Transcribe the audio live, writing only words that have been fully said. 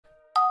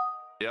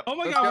Yep. Oh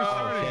my Let's god, we're go.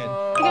 starting.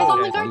 You guys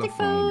on the On the GARTIC phone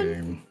phone?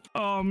 game.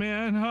 Oh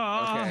man.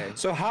 Okay.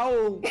 So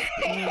how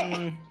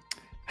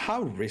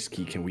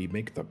risky can we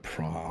make the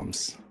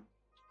prompts?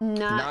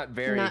 Not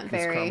very. Not 'Cause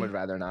very. CRUMB would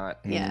rather not.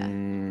 Yeah.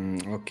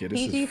 Okay, this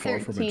PG is far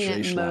from a 13 at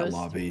J-Schlat most,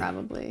 lobby.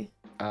 probably.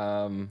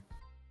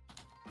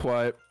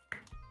 What?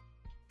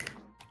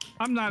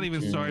 I'm not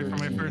even sorry for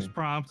my first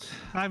prompt.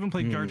 I haven't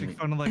played GARTIC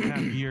phone in like half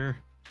a year.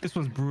 This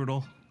was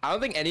brutal. I don't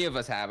think any of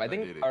us have. I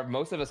think, or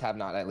most of us have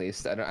not, at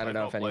least. I don't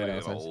know if anyone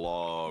else in a has.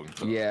 long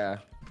time. Yeah.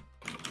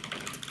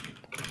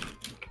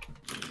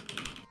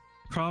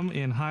 CRUMB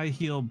in high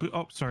heel boot.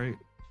 Oh, sorry.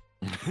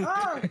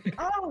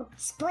 Oh,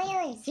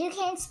 spoilers. You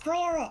can't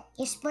spoil it.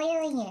 You're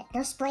spoiling it.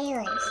 No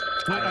spoilers.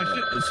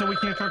 Wait, so we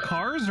can't draw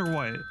cars or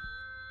what?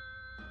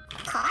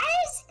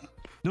 Cars?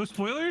 No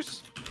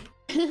spoilers?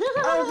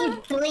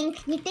 Oh, you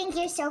blink. You think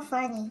you're so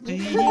funny.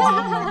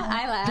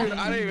 I laugh. Dude,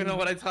 I don't even know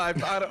what I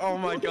typed. Oh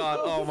my god.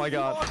 Oh my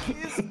god.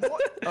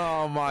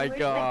 Oh my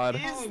god.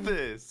 What is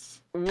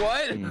this?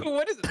 What?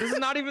 What is this? Is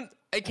not even.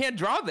 I can't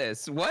draw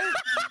this. What?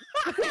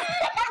 What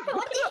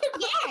did you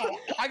get?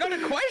 I got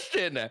a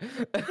question.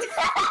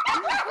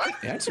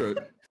 Answer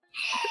it.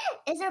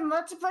 Is there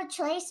multiple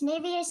choice?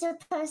 Maybe you're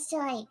supposed to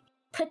like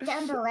put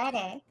down the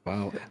letter.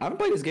 Wow, I haven't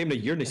played this game in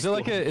a year. And Is it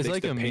like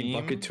a paint meme?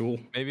 bucket tool?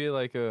 Maybe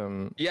like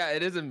Yeah,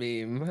 it is a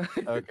meme.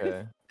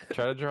 Okay.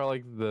 Try to draw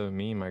like the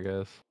meme, I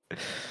guess.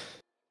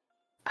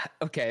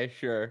 Okay,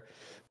 sure.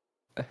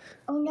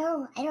 Oh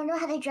no, I don't know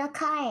how to draw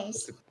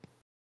cars.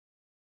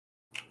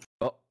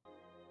 Oh.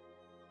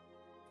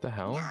 The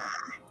hell?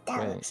 That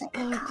Wait. looks like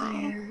a Oh car.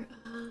 dear.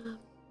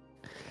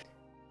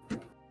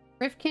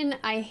 Rifkin,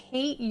 I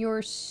hate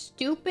your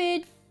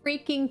stupid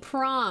freaking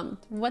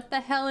prompt. What the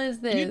hell is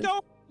this?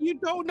 You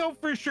don't know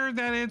for sure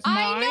that it's mine.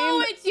 I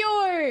know it's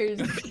yours.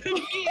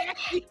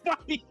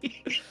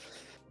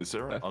 Is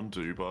there an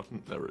undo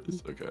button? There it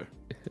is. Okay.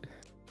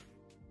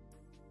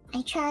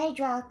 I try to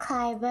draw a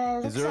car, but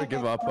it Is looks there a like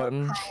give up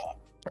button? car.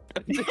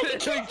 We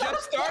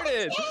just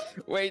started.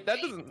 Wait, that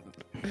doesn't.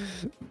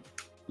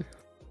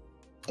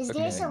 Is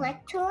there a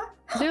select tool?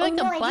 Is there like Oh,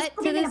 no, a I just butt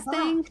put to it in a this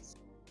thing? box.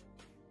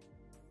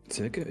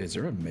 Is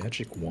there a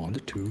magic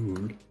wand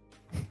tool?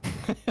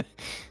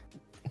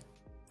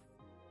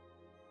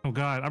 Oh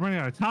god, I'm running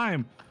out of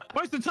time.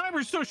 Why is the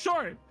timer so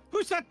short?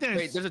 Who set this?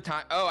 Wait, there's a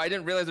time. Oh, I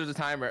didn't realize there was a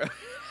timer.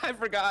 I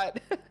forgot.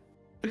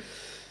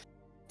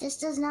 This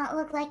does not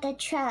look like a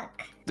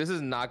truck. This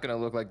is not gonna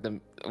look like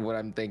what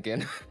I'm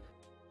thinking.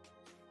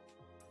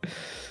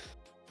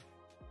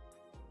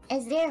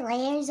 Is there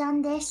layers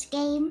on this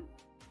game?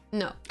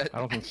 No, I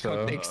don't think so.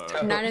 don't think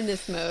so. not in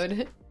this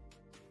mode.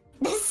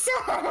 This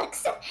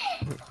sucks.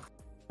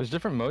 There's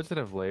different modes that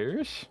have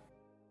layers?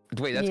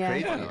 Wait, that's Yeah.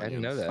 crazy. Yeah, I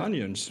didn't know that.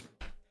 Onions.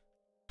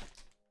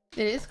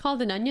 It is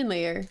called an onion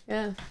layer.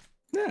 Yeah.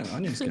 Yeah,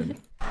 onions good.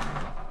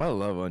 I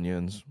love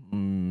onions.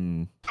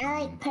 Mmm.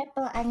 I like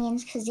purple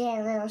onions because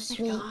they're a little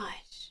sweet.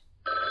 Gosh.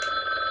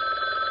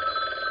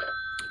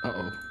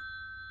 Uh-oh.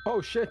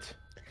 Oh shit.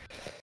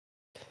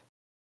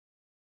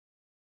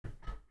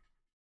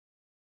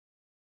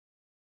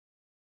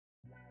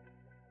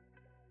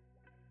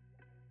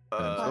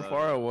 So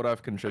far, what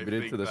I've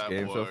contributed to this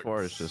game so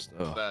far is just.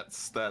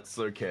 That's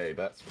okay.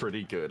 That's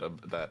pretty good.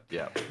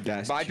 Yeah.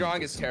 That's My cute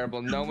drawing as is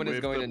terrible. No one is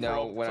With going the to know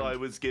prompt what I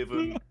I'm. was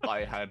given,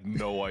 I had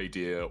no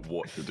idea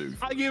what to do.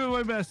 I gave it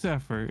my best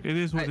effort. It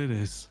is what it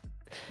is.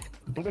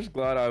 I'm just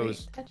glad I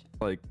was Touch-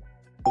 like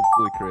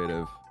hopefully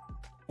creative.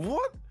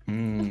 What?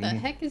 What the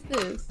heck is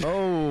this?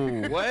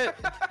 Oh. What?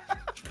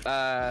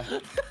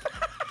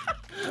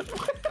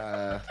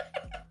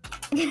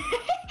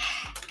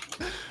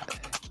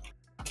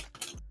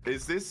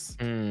 Is this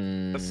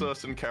a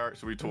certain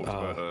character we talked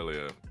about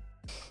earlier?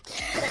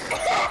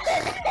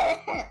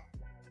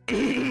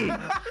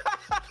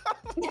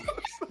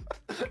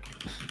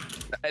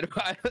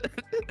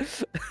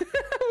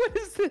 What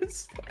is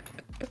this?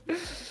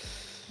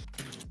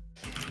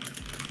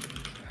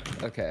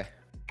 Okay.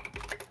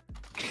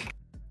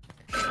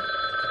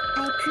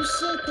 I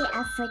appreciate the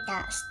effort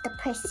that the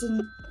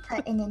person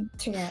putting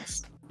into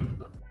this.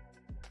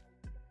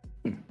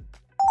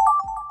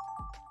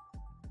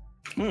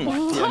 Yeah, What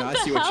no, I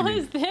see the what you hell mean.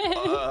 is this?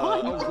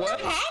 Oh,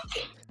 what?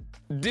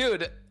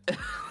 Dude.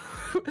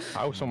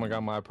 I wish someone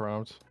got my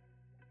prompt.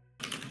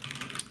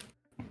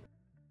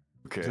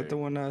 Okay. Is that the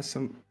one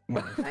some... Why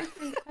is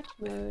it touch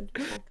mode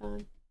back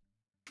on?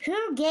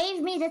 Who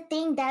gave me the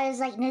thing that is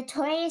like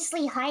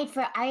notoriously hard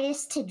for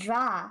artists to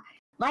draw?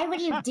 Why would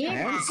you do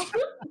that?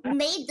 Who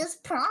made this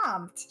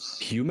prompt?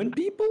 Human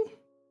people?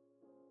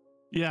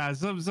 Yeah,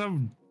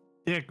 some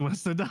dick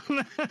must have done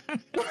that.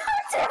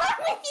 What's wrong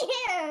with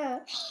you?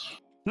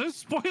 No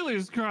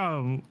spoilers,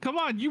 CRUMB. Come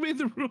on, you made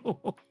the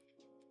rule.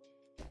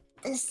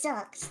 This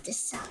sucks. This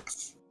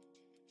sucks.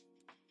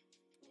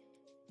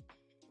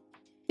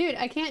 Dude,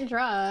 I can't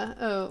draw.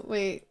 Oh,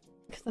 wait.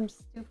 Because I'm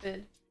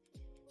stupid.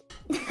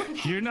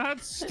 You're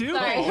not stupid.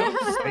 Sorry.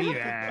 Don't say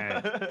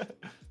that.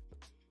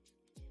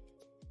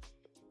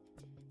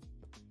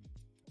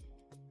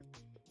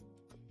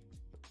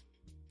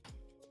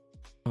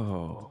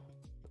 Oh.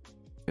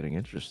 Getting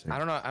interesting. I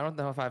don't know. I don't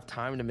know if I have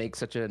time to make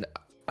such a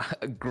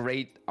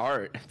great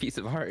piece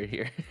of art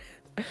here.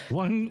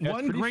 One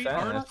pretty great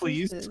fast. art,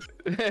 please.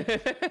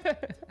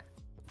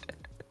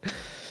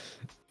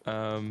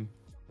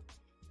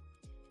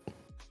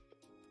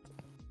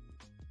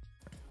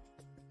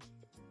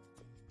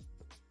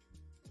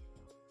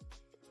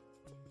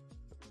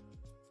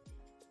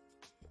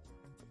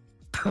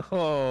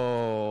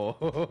 Oh.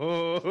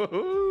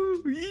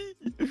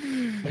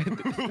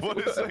 What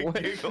is that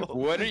giggle?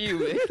 What are you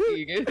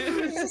making?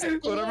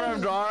 Whatever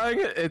I'm drawing,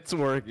 it's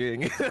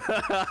working.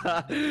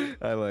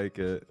 I like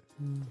it.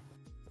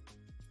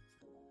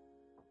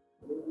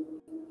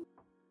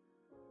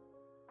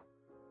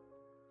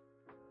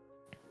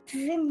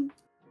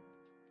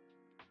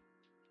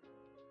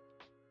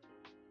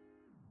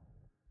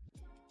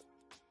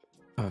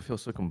 Oh, I feel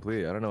so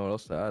complete. I don't know what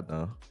else to add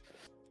now.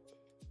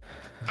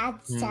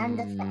 Add sound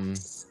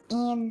effects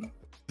and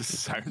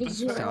Sound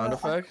visual Sound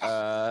effect?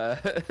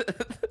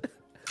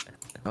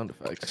 Sound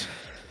effects.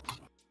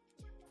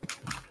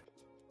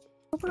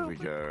 There we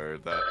go.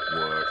 That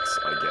works,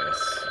 I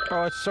guess.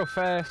 Oh, it's so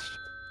fast.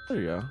 There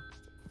you go.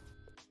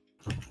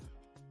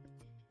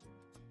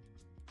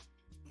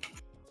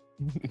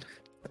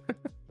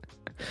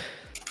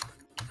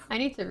 I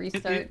need to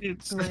restart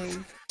It's my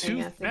thing too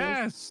after this.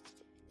 fast.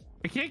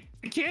 I can't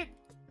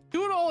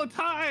do it all the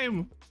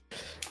time.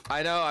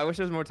 I know. I wish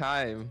there was more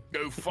time.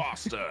 Go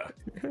faster.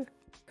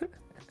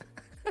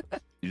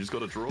 You just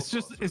gotta draw.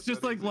 It's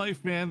just like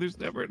life, man. There's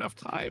never enough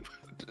time.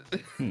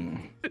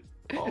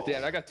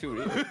 Damn, I got 2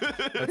 real.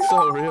 That's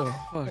so real.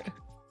 Fuck.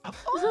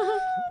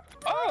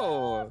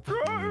 Oh.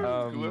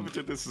 Whoever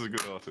did this is a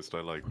good artist.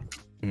 I like.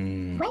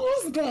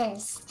 Where is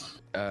this?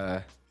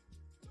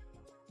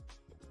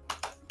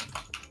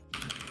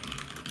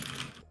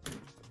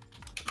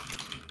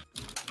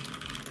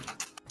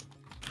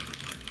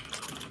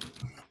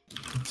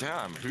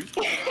 Damn, who's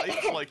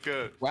typed like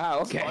a? Wow.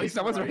 Okay. Slice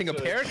Someone's writing a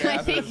writer.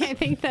 paragraph. I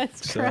think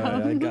that's So I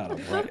CRUMB. got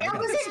it right. I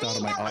got the start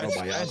of my That's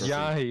autobiography.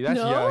 Yahi. That's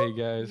No? Yahi,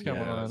 guys. Come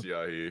Yeah, on. that's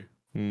Yahi.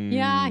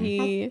 Yeah,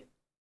 he.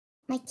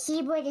 My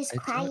keyboard is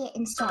quiet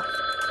and soft.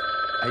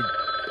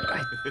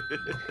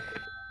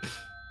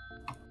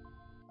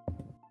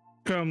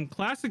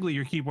 Classically,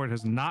 your keyboard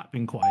has not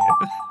been quiet.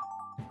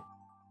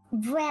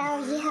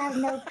 Well, you have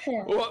no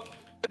clue. Whoa.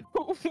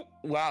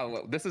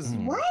 Wow. This is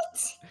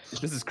What?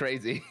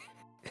 crazy.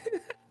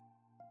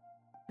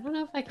 I don't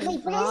know if I can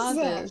Wait, what draw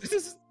is this.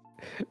 this?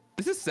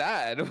 This is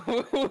sad.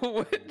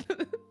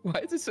 Why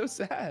is it so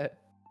sad?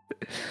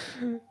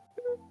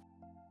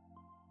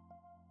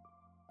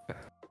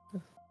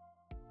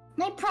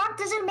 My prompt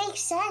doesn't make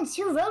sense.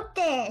 Who wrote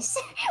this?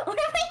 Why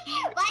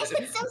is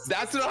it so specific?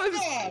 That's what I was.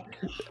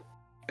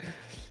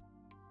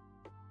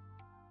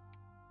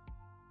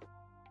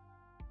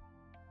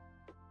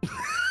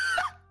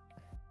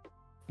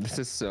 This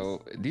is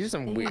so. These are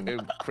some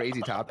weird,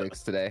 crazy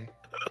topics today.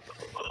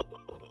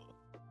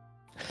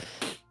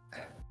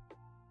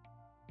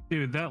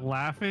 Dude, that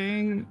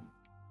laughing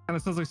kind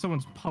of sounds like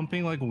someone's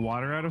pumping like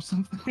water out of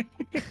something.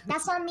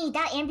 That's not me.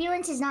 That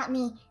ambulance is not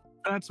me.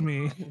 That's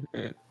me.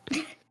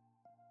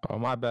 Oh,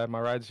 my bad. My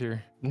ride's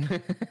here.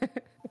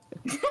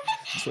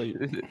 So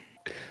you-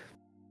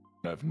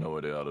 I have no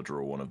idea how to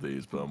draw one of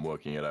these, but I'm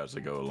working it as I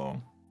go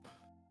along.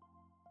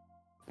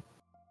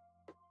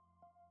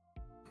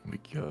 Here we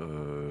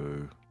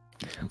go.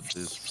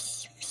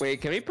 This.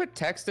 Wait, can we put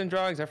text in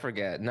drawings? I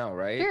forget. No,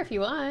 right? Sure, if you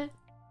want.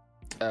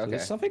 Okay.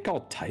 There's something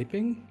called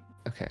typing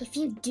Okay. If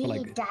you do,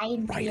 Like, you die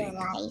in real writing.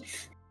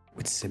 life.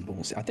 with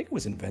symbols. I think it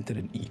was invented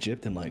in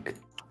Egypt in like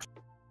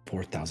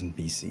 4000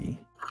 BC.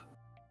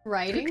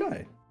 Writing? Try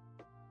it.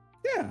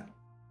 Yeah.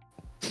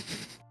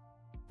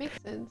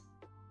 Makes sense.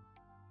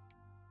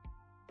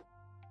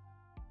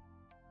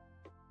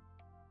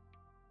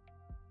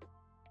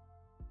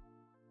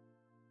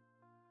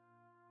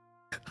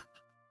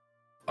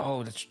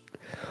 Oh, that's.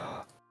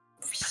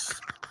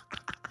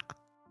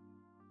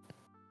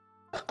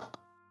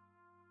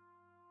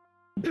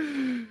 What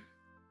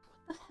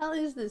the hell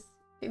is this?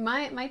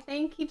 My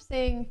thing keeps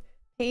saying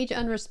page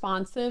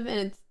unresponsive,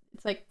 and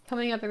it's like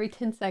coming up every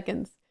 10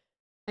 seconds.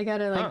 I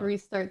gotta like Huh.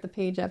 restart the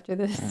page after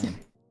this.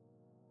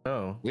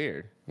 Oh.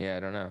 Weird. Yeah, I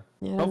don't know.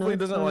 Yeah, I don't know Hopefully it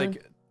what's doesn't going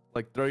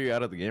like throw you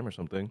out of the game or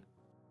something.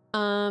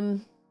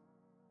 on.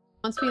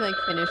 Once we like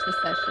finish the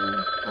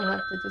session, I'll have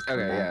to just come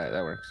Okay, back. yeah,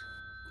 that works.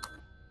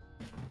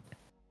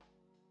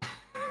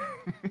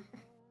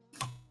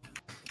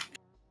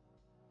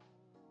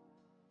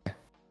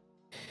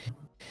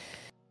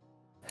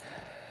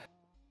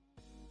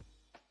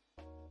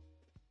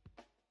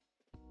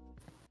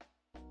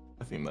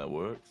 I think that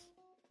works.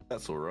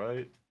 That's all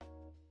right.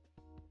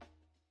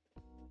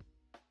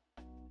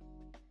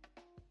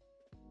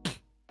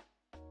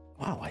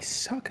 Wow, I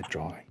suck at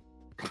drawing.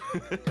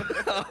 Okay.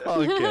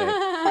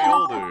 We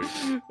all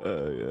do.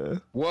 Yeah.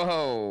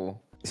 Whoa.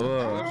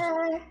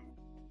 Whoa.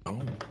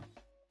 Oh.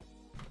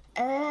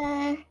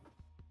 Uh,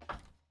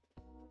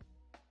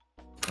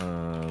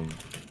 Um.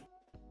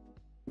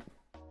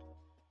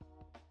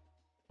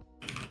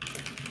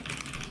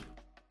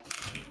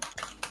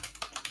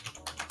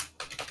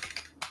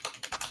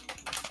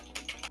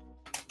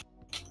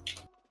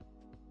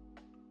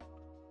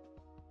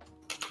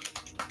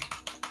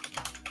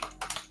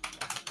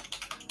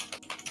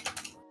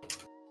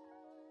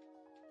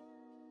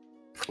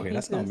 Wait,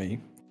 that's not me.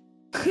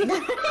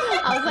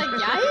 I was like,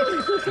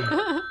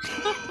 yeah.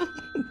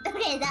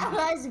 Okay, that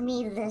was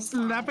me this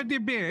time.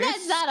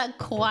 That's not a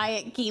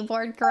quiet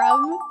keyboard,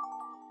 Crumb.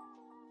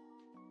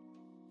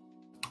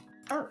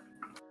 Oh,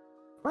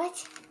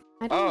 what?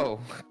 Oh,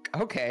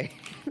 okay.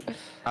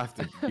 I have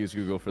to use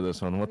Google for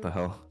this one. What the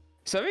hell?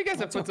 Some of you guys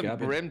have put up, some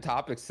Gavin? grim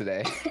topics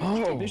today.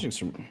 Oh,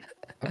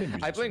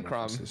 I blame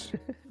Crumb.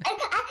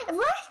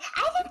 What?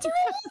 I didn't do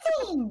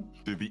anything.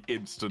 Dude, the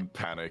instant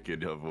panic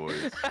in her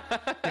voice.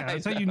 Yeah,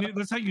 that's how you knew.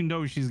 That's how you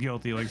know she's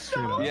guilty. Like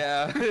straight up.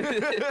 Yeah.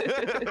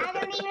 I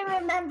don't even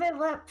remember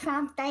what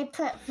prompt I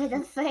put for the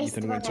first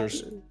Ethan one.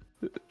 Winters.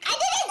 I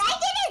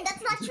didn't!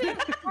 That's not true!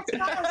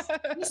 That's false!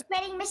 You're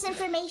spreading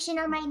misinformation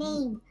on my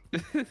name.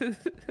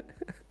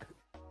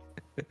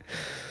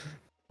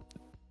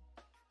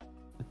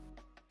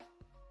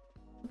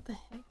 What the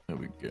heck? There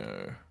we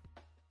go.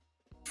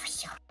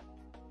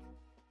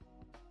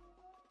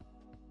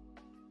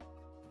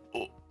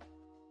 Oh.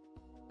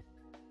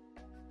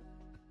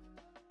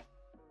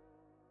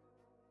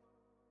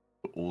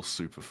 We're all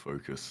super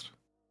focused.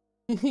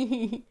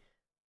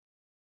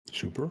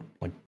 Super?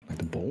 Like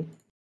the bowl?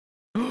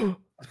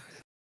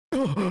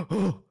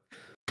 Hello?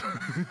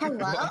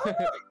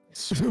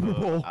 Super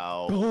Bowl.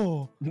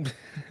 Ow.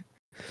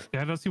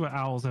 Yeah, I don't see what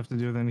owls have to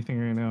do with anything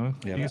right now.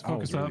 Yeah, Can you guys that owl's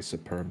focus really up?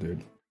 superb,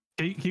 dude.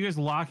 Can you guys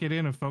lock it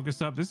in and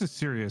focus up? This is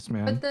serious,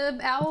 man. But the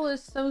owl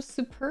is so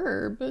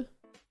superb.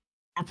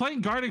 We're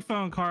playing Gartic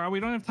phone, Carl. We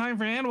don't have time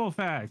for animal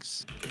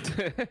facts.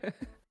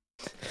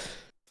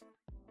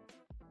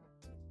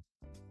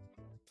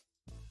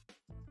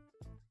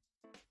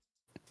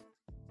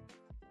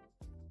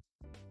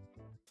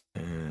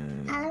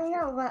 I don't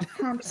know what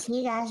prompts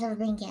you guys have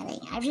been getting.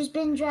 I've just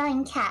been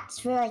drawing cats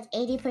for like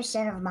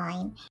 80% of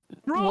mine.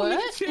 Bro, me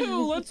What?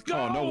 too. Let's go.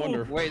 Oh, no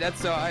wonder. Wait,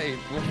 that's so I.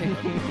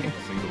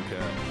 Single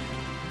cat.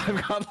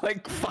 I've got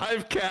like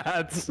 5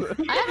 cats. I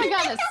haven't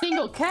got a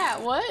single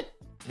cat. What?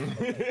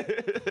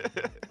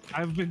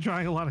 I've been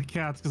drawing a lot of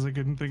cats because I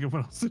couldn't think of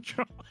what else to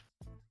draw.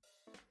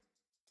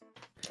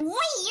 Wait,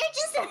 you're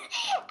just...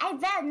 I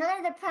bet none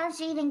of the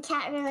prompts are even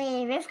cat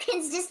related.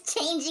 Rifkin's just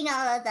changing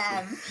all of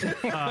them.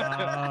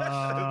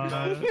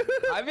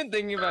 I've been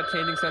thinking about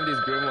changing some of these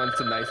grim ones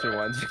to nicer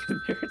ones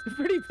because they're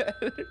pretty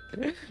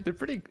bad. They're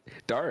pretty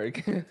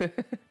dark. Yeah.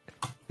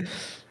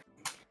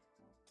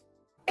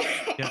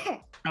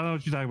 I don't know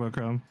what you're talking about,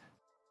 Crumb.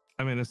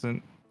 I'm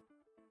innocent.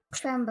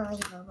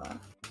 Unbelievable.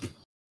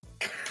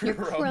 You're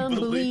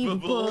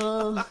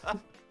crumbelievable.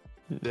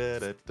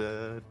 That's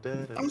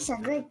a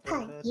good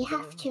pun. You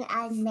have to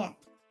admit.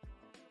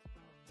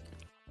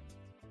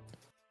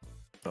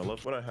 I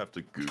love when I have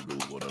to Google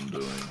what I'm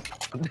doing.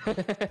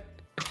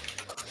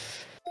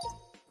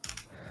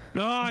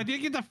 No, I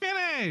didn't get to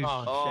finish.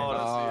 All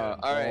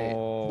right.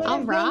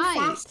 All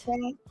right.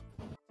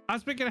 I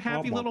was making a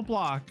happy little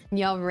block.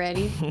 Y'all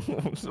ready?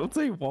 Don't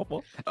say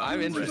wobble.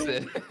 I'm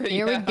interested.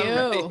 Here we Yeah, I'm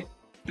go. ready.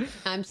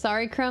 I'm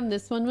sorry, Crumb.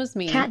 This one was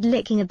me. Cat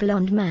licking a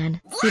blonde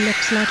man. He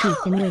looks like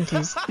Ethan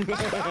Winters.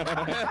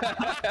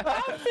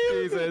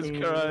 Jesus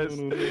Christ.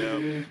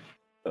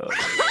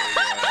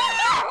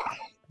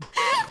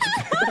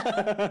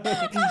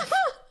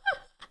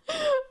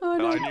 Oh,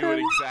 no, I knew it Crumb.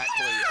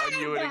 exactly. I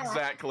knew it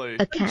exactly.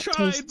 A cat tried,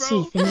 tastes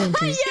bro. Ethan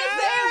Winters.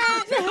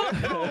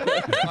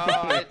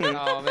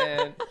 Oh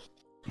man.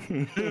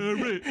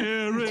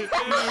 Eret.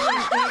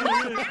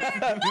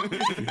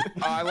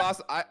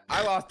 Oh,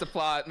 I lost the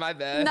plot. My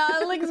bad. No,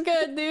 it looks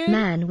good, dude.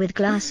 Man with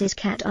glasses,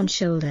 cat on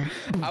shoulder.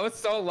 I was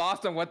so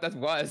lost on what that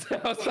was. I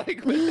was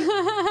like,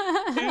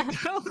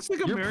 That looks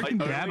like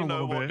American I Dad a only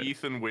know little what bit.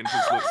 Ethan Winters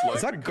looks like.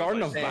 Is that because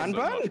Garden I of see so Banban?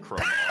 much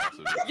Crumb art of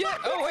it. yeah.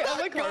 Oh wait, I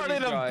like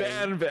Garden Harvey's of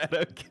drawing. Banban,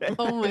 okay.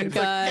 Oh my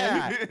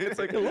god. It's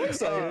like, it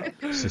looks like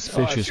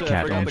Suspicious shit, I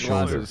cat forgot on the So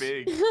shoulders.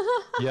 big.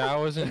 Yeah, I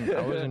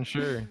wasn't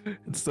sure.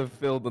 It's to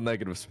fill the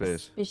negative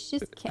space.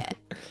 Suspicious cat.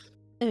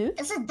 Ooh.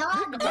 It's a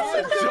dog. Oh,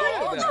 It's a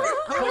dog. yeah.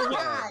 It's a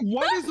dog.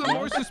 What is a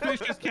more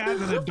suspicious cat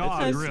than a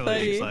dog, That's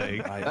really? It's funny.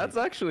 like, That's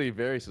actually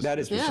very suspicious. That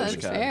is Yeah, that's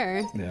suspicious.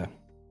 fair. Yeah.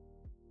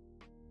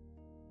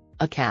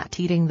 A cat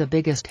eating the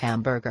biggest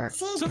hamburger.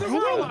 See, so there I were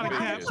a don't lot of know.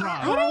 cats I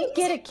wrong. don't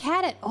get a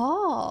cat at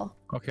all.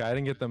 Okay, I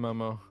didn't get the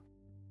memo.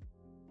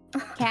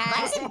 Why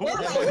Cat. is it built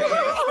like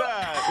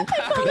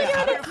What is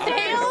that?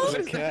 that?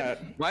 It's a cat.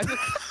 Why is it?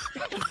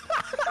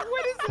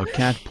 A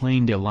cat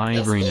plane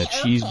delivering a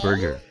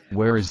cheeseburger.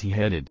 Where is he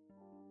headed?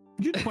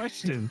 Good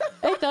question.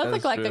 It does look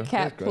That's like a true.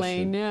 cat Good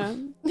plane, yeah.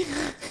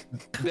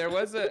 There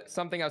was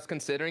something I was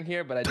considering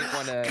here, but I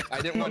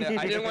didn't want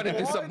to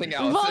do something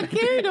else.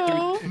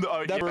 Volcano.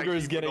 No, That burger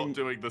is we're getting- not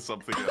doing the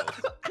something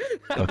else.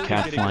 A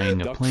cat Getting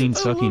flying a ducks. plane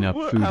sucking up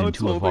food How it's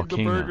into a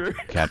holding the volcano. burger.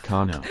 Cat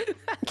Kano.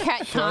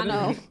 Cat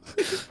Tano.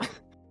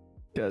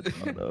 Cat,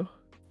 no.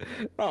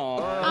 Aww.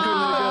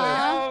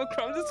 Oh,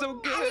 Crumbs is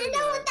so I don't know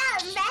good. what that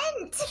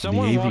meant.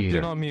 Someone walked in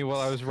Aviator. on me while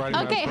I was writing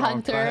Okay, my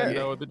prompt. I Hunter. didn't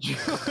know the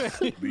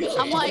joke.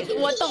 I'm like,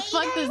 what the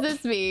fuck does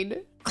this mean?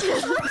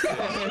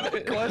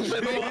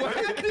 Question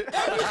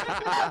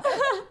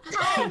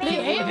The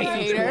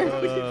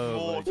aviator.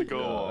 More to go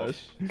off.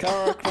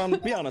 Kara,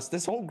 be honest,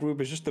 this whole group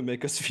is just to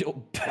make us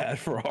feel bad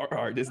for our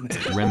art, isn't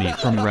it? Remy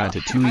from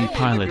Ratatouille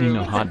piloting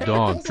a hot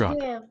dog truck.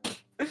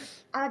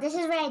 Oh, this is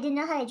where I didn't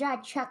know how to draw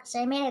a truck,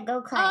 so I made a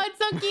go-kart. Oh, it's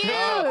so cute.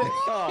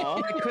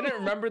 I couldn't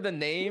remember the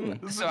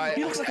name, so I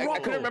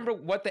couldn't remember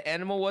what the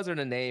animal was or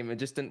the name. It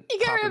just didn't. You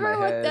can't pop in my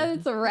remember what head. that?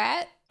 It's a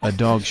rat. A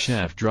dog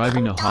chef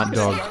driving a hot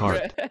dog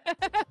cart.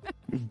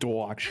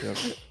 Dog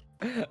chef.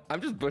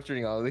 I'm just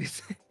butchering all of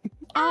these.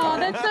 Oh,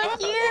 that's so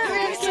cute,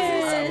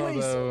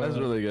 Richard. That's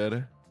really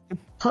good.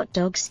 Hot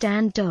dog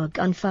stand dog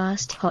on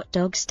fast hot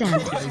dog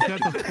stand. You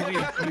got the play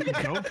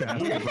go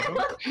faster,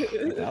 bro.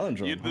 Alan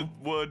You drum,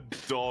 the word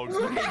dog.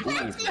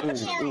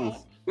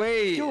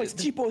 Wait. Yo, it's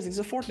T-posing. It's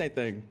a Fortnite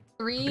thing.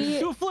 3.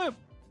 Do a flip.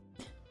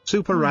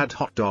 Super rad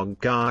hot dog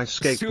guy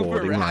Super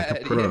skateboarding like a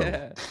rad, pro.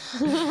 yeah.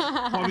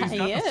 Well, he's got He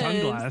the is.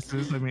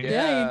 sunglasses. I mean,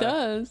 Yeah, he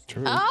does.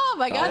 True. Oh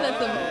my god,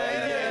 that's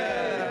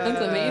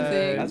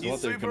amazing. That's He's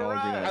what they can super all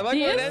agree rad. I on. like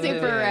He what is it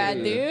super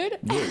ended.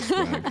 rad, dude. Yes,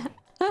 swag.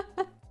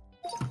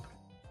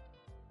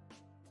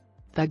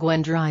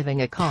 Penguin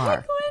driving a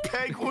car.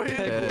 Penguin.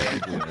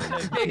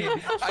 Hey,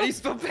 how do you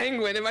spell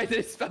penguin? Am I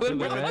did spell it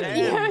wrong?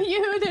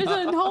 You, there's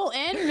a whole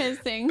N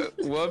missing.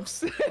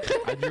 Whoops.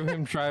 I drew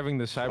him driving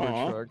the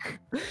Cybertruck.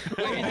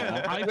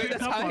 I picked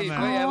that's up how on you-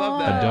 that. wait, I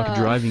love A that. duck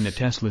driving a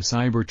Tesla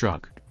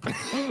Cybertruck.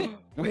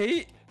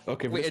 Wait.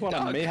 Okay, Wait, this a one I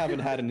duck. may haven't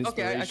had an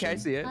Okay, inspiration. I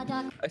see it. A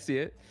duck. I see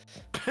it.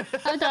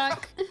 A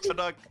duck. A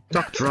duck.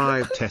 Duck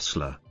drive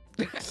Tesla.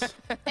 It's a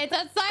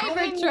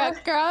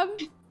Cybertruck, Crumb.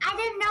 I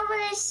don't know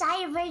what a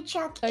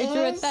Cybertruck I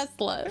drew a is.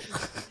 Tesla.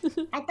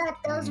 I thought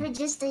those were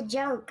just a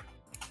joke.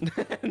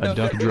 A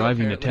duck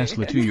driving a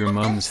Tesla to your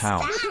mom's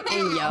house. Hey,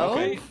 yo.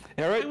 Okay,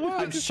 Eret,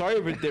 I'm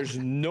sorry, but there's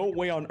no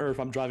way on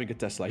earth I'm driving a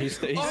Tesla. He's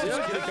just kidding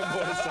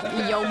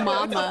about Yo,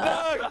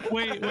 mama.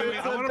 Wait.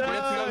 I want to break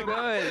So down.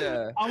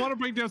 good. I want to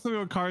break down something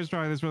about cars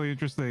driving that's really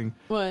interesting.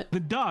 What? The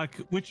duck,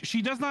 which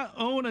she does not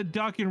own a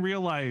duck in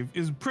real life,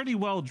 is pretty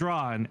well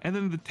drawn. And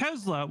then the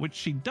Tesla, which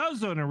she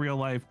does own in real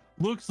life,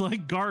 looks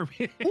like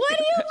garbage. What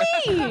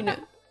do you mean?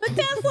 The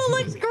Tesla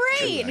looks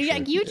great.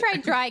 Like, you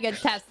tried drawing a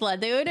Tesla,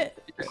 dude. It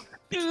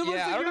looks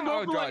Yeah, I like don't know how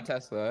I you would draw a like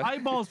Tesla.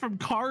 eyeballs from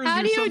cars. How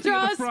or do you something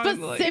draw in the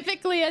front, like-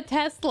 specifically a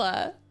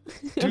Tesla?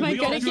 Am I we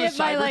all gonna drew a get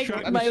my like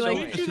Cybertruck. my I'm like?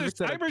 showing you the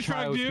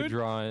Cybertruck, dude.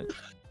 Draw it.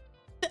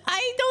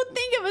 I don't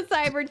think of a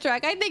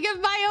Cybertruck. I think of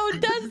my own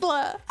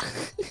Tesla.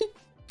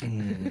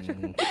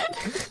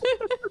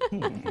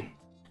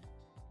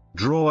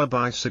 Draw a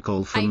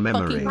bicycle I from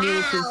memory. fucking knew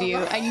this was you.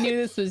 I knew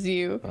this was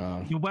you.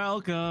 You're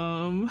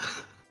welcome.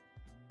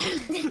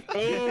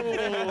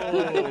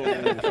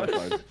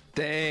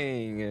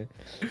 Dang.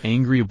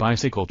 Angry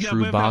bicycle Yeah,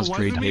 true but if that Basetrade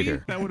wasn't me,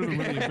 hater. that would have been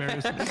really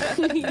embarrassing.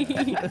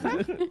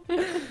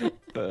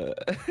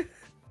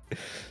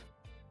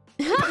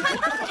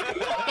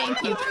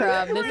 Thank you,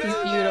 Crumb. This is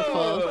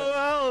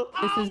beautiful.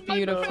 This is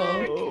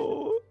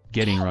beautiful.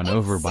 Getting run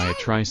over by a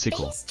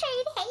tricycle.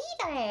 Basetrade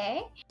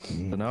hater.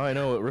 So now I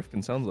know what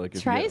Rifkin sounds like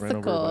if you get ran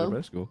over by a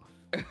bicycle.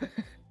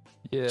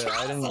 Yeah,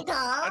 I didn't. Tricycle.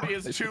 And he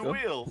has two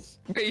wheels.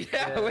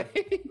 Yeah,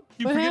 wait.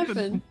 You What forget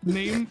happened? the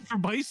name for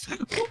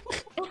bicycle.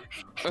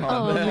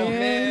 Oh,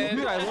 man.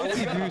 Dude, I love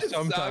you That do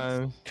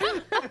sometimes.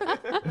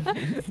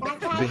 That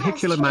guy has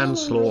Vehicular two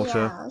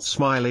manslaughter. wheels.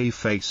 Smiley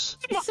face.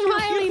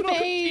 Smiley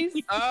face.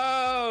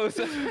 Oh,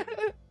 so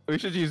We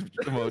should use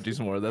emojis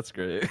more. That's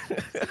great.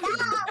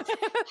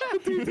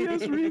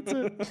 TTS reads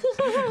it.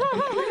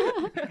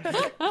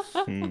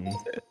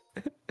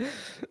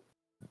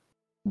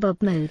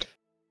 Bob mode.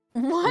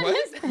 What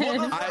is it? I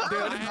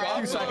had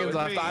 2 seconds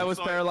left. I was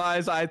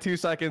paralyzed. I had 2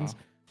 seconds.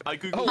 I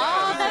googled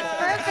Oh,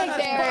 that's perfect,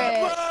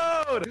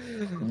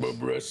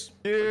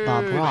 Eric.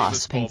 Bob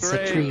Ross paints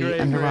a tree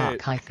great, and a great.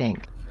 rock, I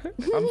think.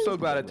 I'm so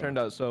glad it turned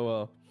out so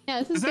well. Yeah,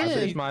 this is Is that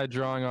good. It's my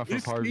drawing off of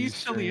He's Harvey's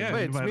still the stream. end,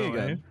 Wait, it's by me the way.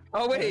 again.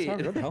 Oh wait.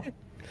 What the hell?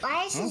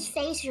 Why is his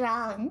face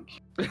wrong?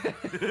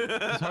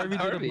 Harvey did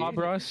Harvey. a Bob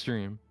Ross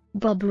stream.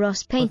 Bob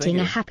Ross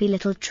painting a happy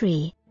little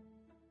tree.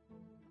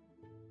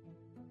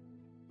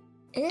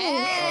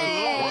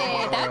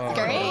 Hey, that's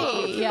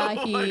great. Yeah,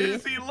 Why he.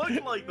 does he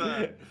look like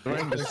that?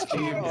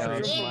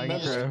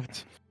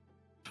 Minecraft.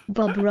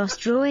 Bob Ross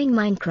drawing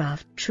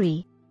Minecraft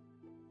tree.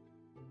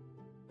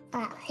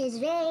 Wow, he's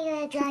very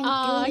good at drawing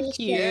Aw, 3D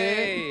cute.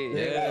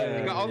 Yay.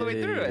 You got all the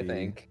way through, I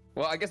think.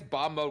 Well, I guess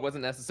bomb mode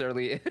wasn't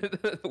necessarily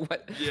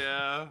what.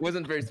 Yeah.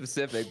 Wasn't very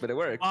specific, but it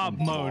worked. Bob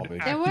mode.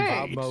 It active.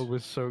 worked. Bob mode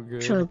was so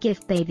good. Troll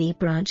give baby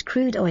branch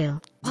crude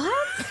oil. What?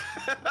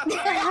 What the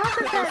hell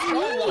does that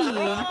mean?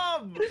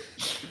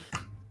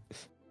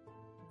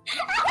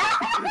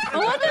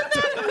 What does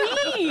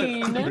that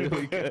mean?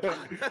 Really good.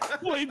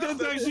 Wait,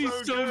 that's actually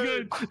so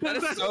good. That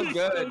is That's so actually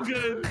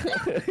good. so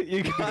good.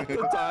 You got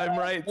the time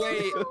right.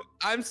 Wait,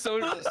 I'm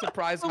so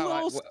surprised A how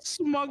I. little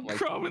smug my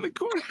crumb in the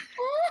corner.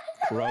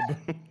 Rub.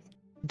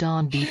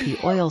 Don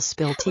BP oil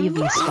spill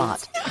TV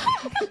spot.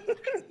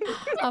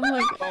 I'm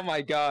like, Oh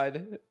my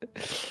god.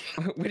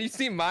 When you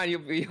see mine,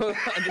 you'll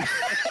understand.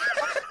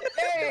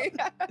 Hey!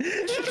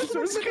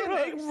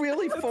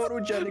 Really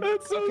photogenic.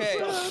 Okay,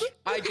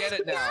 I get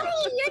it now. Daddy,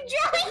 your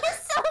drawing is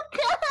so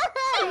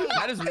good.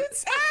 That is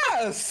It's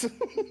ass.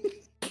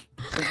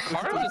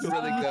 Carl is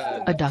really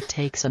good. A duck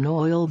takes an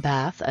oil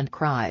bath and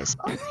cries.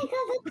 Oh my god,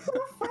 that's so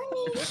funny.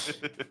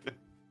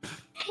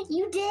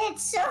 You did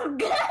so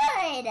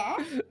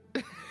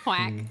good.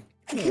 quack.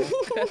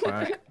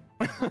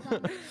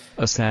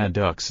 A sad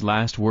duck's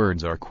last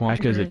words are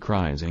quack as it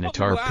cries in a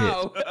tar pit.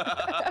 Wow.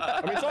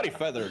 I mean, it's already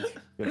feathered.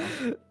 You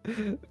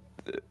know.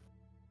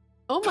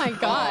 Oh my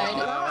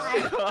god.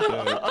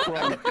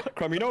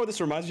 Crumb, you know what this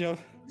reminds me of?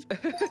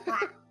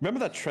 Remember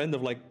that trend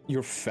of like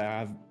your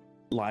fab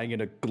lying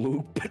in a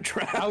glue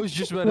trap? I was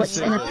just about to What's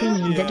say an that.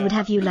 opinion that would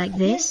have you like Your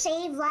this?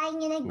 save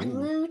lying in a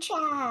glue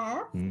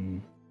trap.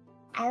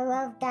 I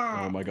love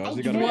that. Oh my god, is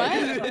it I gonna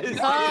What? be?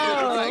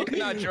 Oh. I could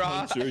not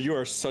draw. Sir, you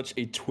are such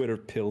a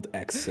Twitter-pilled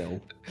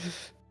Excel.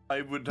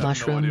 I would have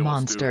Mushroom no idea what to do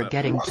monster with that.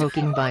 getting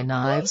poking by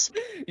knives.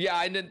 Yeah,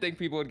 I didn't think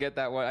people would get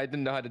that one. I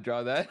didn't know how to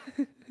draw that.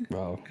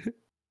 Wow.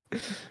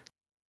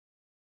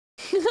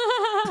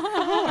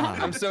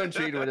 I'm so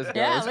intrigued where this goes.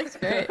 Yeah, it looks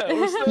great.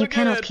 You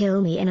cannot kill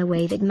me in a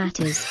way that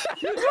matters.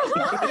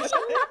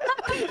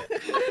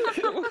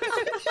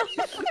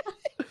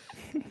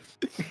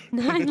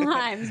 9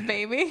 lives,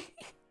 baby.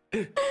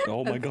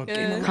 Oh my god, Good.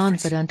 Game of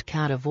Confident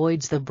cat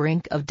avoids the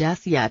brink of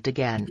death yet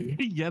again.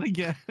 Yet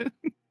again.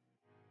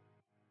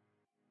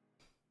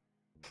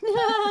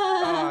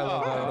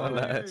 Oh,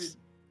 Nice.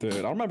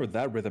 Dude, I remember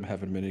that Rhythm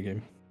Heaven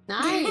minigame.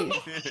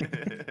 Nice.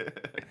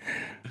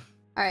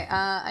 All right,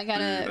 I Dude,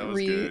 that was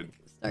good.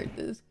 restart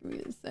this. Give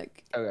me a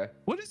sec. Okay.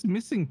 What is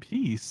missing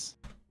piece?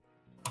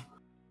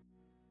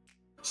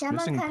 Someone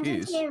Missing comes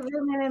piece. into your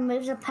room and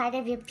removes a part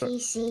of your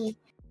PC.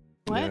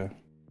 What? Yeah.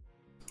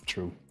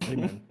 True.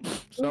 Amen.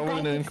 So like when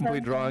an it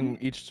incomplete so drawing,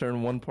 each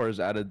turn one part is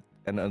added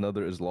and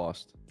another is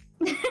lost.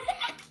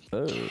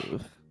 Oh.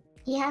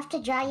 You have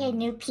to draw your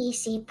new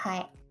PC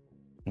part.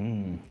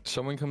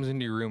 Someone comes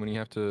into your room and you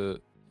have to,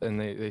 and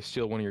they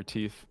steal one of your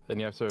teeth, and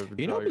you have to.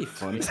 You know draw what'd be your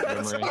funny? teeth memory.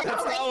 That's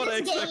That's not what I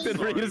this game. expected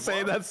for you to say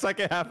in that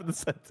second half of the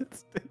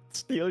sentence.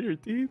 Steal your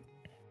teeth.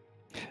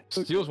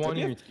 Steals one of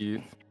your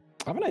teeth.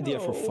 I have an idea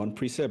for fun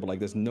preset, but like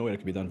there's no way it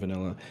can be done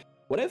vanilla.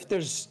 What if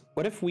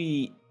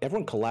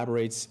everyone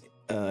collaborates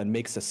and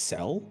makes a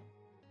cell,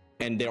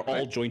 and they're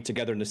all joined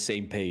together in the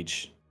same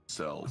page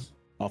Cells.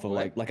 off of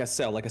like a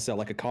cell, like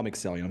a comic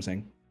cell. You know what I'm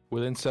saying?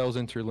 Within cells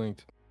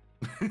interlinked.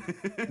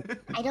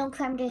 I don't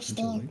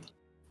understand.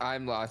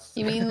 I'm lost.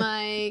 You mean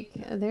like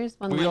there's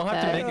one We like don't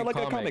have to that. make Yeah, a like a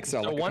comic. comic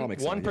cell, So like a one comic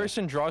cell, yeah.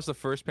 person draws the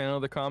first panel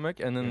of the comic,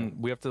 and then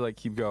we have to like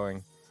keep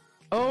going.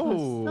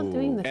 Oh, it's not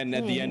doing the And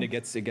at the end,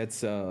 thing.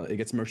 it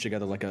gets merged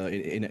together like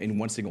in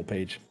one single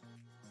page.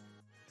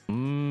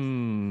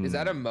 Is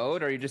that a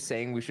mode, or are you just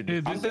saying we should do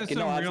Dude, this is thinking,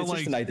 no, some it's real just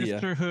like an idea.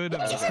 sisterhood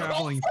of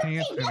traveling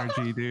pants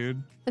energy,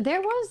 dude.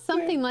 There was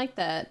something like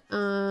that.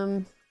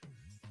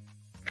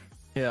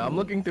 Yeah, I'm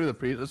looking through the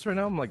presets right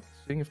now. I'm like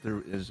seeing if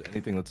there is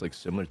anything that's like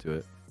similar to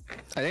it.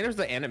 I think there's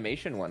the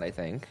animation one, I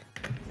think.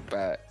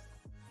 But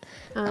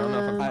I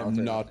don't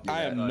know if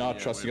I am not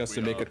trusting us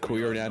to make a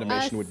coherent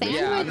animation with this.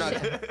 Yeah, I'm not.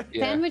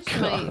 Yeah. Sandwich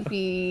might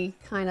be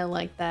kind of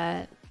like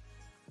that.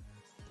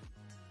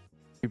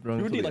 Keep You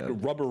running would till need the like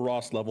end. rubber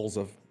Ross levels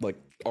of like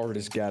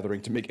artist gathering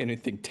to make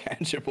anything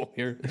tangible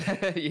here.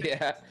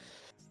 Yeah.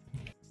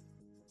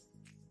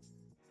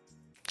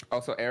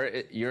 Also,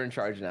 Eret, you're in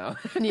charge now.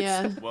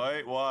 Yeah.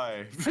 Why?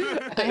 Why?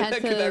 I had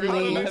Could to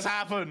everyone leave. What has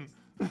happened?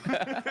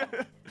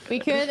 We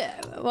could,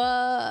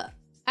 well,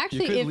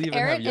 actually, could if leave and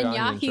have Eret and Yahi in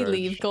Yahi charge.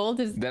 leave, Gold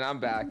is, Then I'm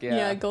back. yeah,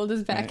 Yeah. Gold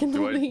is back in the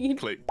Do I lead.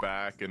 click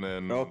back and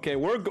then? Okay,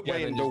 we're going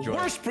then the just join.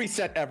 worst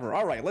preset ever.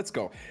 All right, let's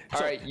go. All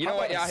So, right. You know how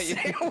what? about Yeah.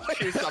 a sandwich?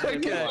 Choose something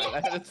if you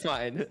want. That's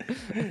fine.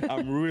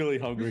 I'm really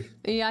hungry.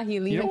 Yahi,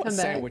 leave You know and what? come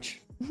back.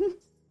 Sandwich. Get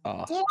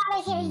out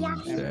of here,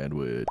 Yahi.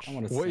 Sandwich. I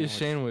want a What is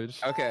sandwich.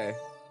 sandwich? Okay.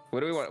 What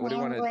do we want? What do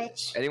you want to?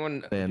 Sandwich. Anyone?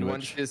 You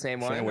want Sandwich. to do the same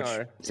one Sandwich. or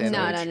No,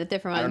 sandwich? no, a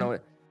different one. I don't know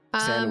what.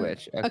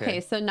 Sandwich. Okay.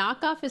 So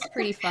knockoff is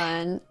pretty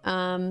fun.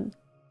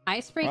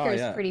 Icebreaker Oh,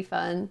 yeah. is pretty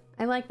fun.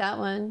 I like that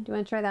one. Do you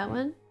want to try that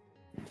one?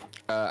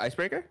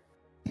 Icebreaker.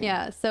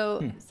 Yeah.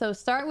 So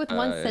start with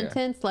one Yeah.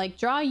 sentence like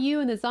draw you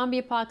in the zombie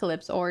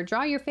apocalypse, or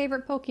draw your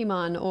favorite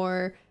Pokemon,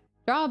 or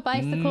draw a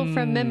bicycle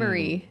from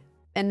memory,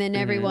 and then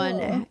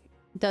everyone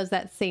does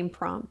that same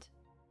prompt.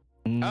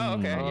 Oh,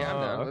 okay. Yeah,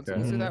 I'm down. Let's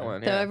do that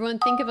one. So Yeah. everyone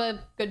think of a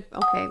good.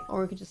 Okay,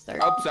 or we could just start.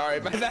 Oh, sorry.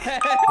 My bad. I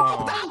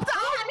haven't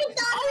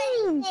thought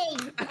of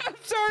anything. I'm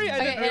sorry. I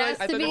Okay, didn't it realize.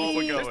 has I to thought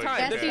be. there's time. It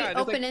has to There's be time. There's like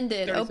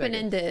open-ended. 30 seconds.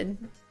 Open-ended.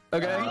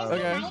 Okay. Why is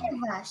Okay. there 9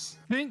 of us?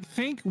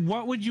 Think.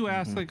 What would you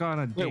ask like on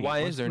a date? why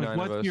is there Like, 9 of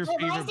what's us? your Why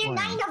favorite is there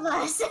plan? 9 of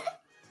us?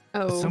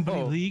 Oh,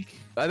 Somebody leak.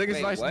 I think it's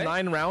Wait, nice. what?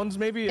 9 rounds,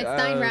 maybe. it's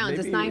 9 rounds.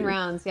 It's maybe- 9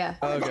 rounds. Yeah.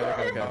 Okay.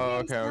 Okay.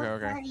 Oh,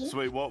 okay. So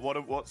wait,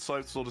 what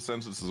sort of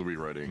sentences are we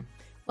writing?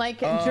 Like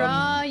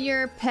draw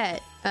your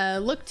pet.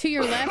 Look to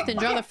your left and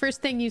draw the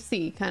first thing you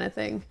see, kind of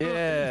thing.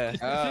 Yeah.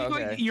 Think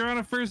like you're on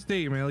a first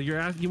date, man. You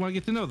want to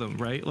get to know them,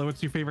 right? Like,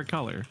 what's your favorite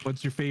color?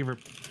 What's your favorite,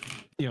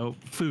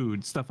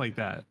 food, stuff like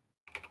that.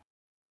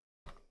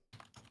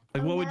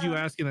 Like, what would you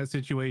ask in that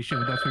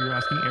situation? If that's what you're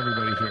asking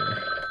everybody here.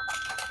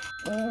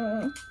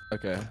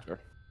 Okay. Sure.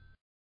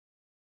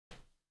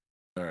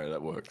 All right,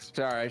 that works.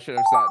 Sorry, I should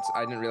have stopped.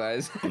 I didn't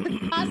realize.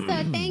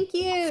 Pasta, thank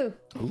you.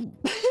 Ooh.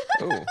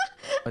 Oh.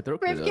 My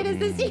throat cleared Rifkin, up. is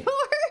this yours?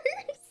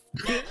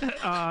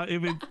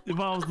 If it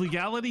involves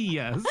legality,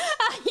 yes.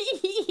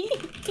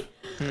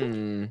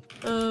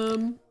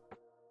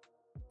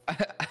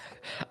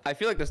 I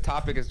feel like this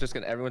topic is just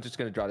everyone's just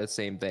gonna draw the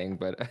same thing,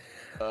 but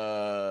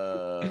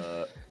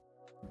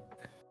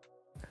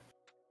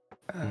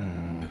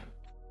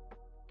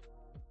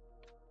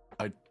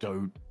I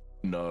don't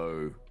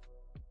know.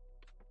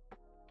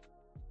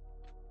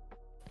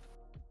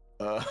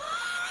 Oh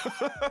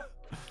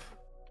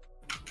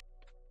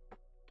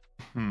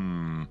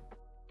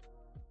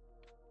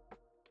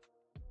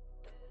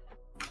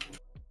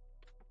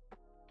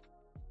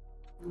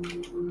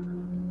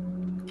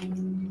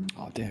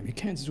damn, you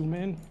can't zoom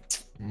in.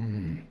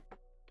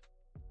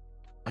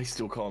 I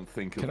still can't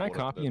think of. Can I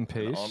copy and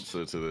paste? An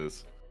answer to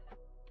this?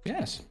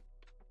 Yes.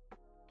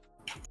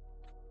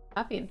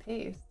 Copy and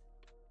paste.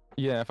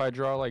 Yeah, if I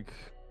draw like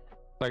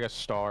a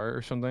star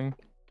or something.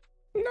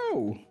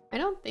 No. I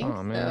don't think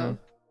so. Man.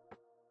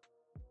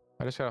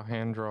 I just gotta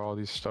hand draw all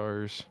these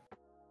stars.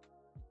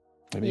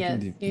 Maybe Yes,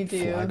 the you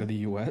do. flag of the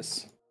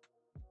US.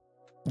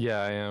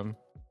 Yeah, I am.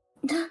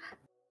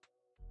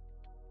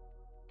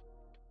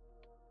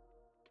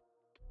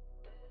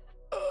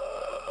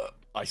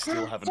 I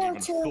still haven't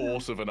even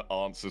thought of an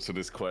answer to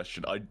this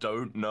question. I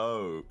don't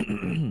know.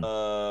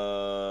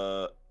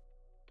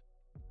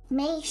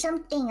 Make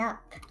something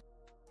up.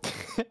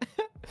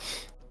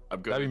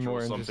 I'm going to be draw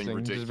more something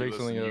interesting, just make ridiculous,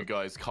 something and you up.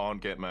 guys can't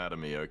get mad at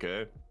me,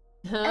 okay?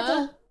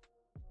 Huh?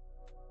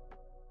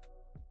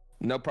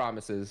 no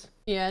promises.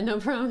 Yeah, no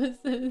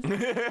promises.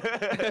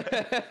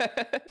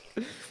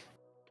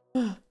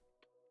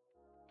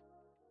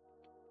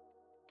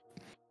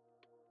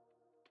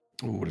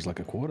 Ooh, there's like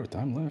a quarter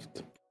time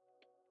left.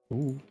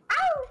 Ooh.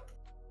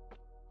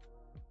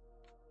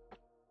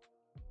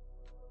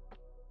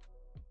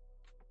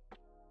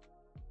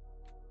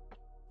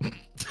 I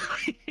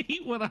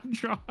hate what I'm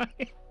drawing.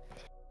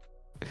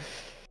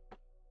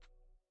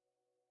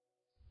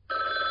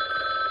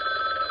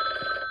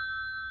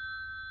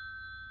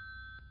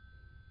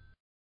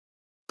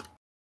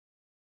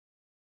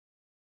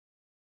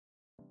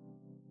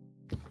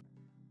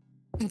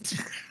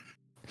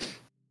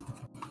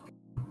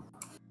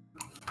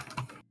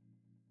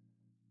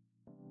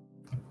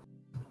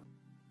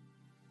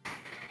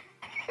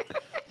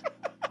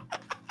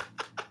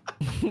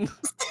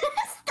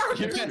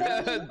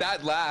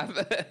 That laugh.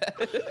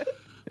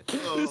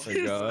 Oh my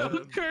god.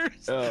 So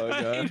cursed. Oh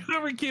I god. hate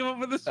whoever came up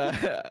with this. I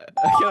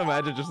can't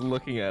imagine just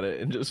looking at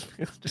it and just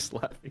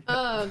laughing.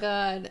 Oh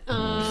god.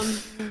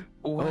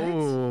 What?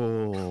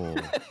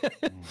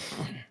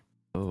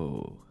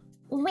 Oh.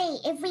 Wait,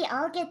 if we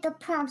all get the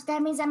prompts,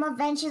 that means I'm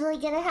eventually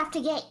gonna have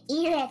to get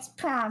Eret's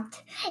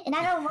prompt. And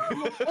I don't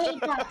want to pay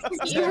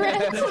So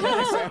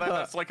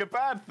that's like a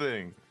bad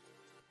thing.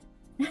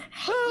 You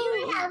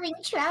were having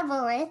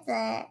trouble with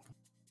it.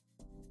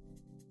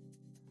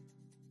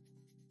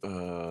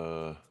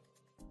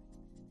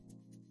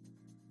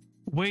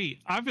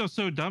 Wait, I feel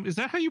so dumb. Is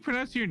that how you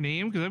pronounce your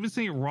name? Because I've been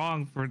saying it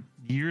wrong for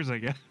years, I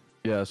guess.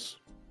 Yes.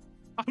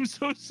 I'm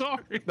so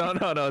sorry. No,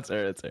 it's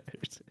Eret. It's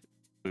Eret.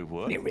 Wait,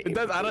 what? It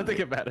does. I don't think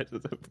it matters.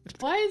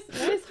 Why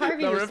is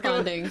Harvey No,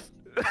 responding?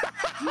 I'm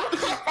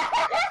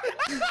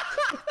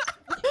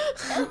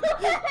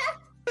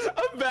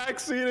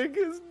backseating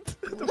his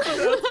Harvey.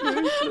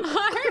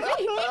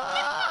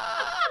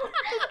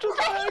 I'm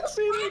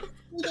backseating.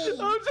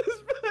 I'm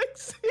just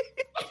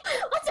backseating.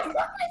 What's wrong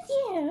with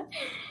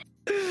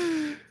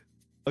you?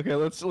 Okay,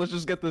 let's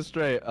just get this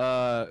straight.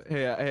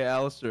 Hey,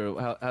 Alistair,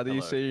 how do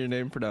you say your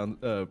name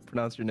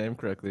pronounce your name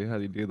correctly? How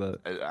do you do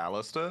that?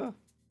 Alistair?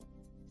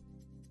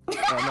 No.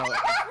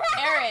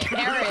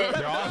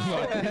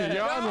 Eret.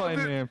 Your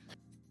online name.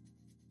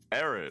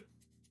 Eret.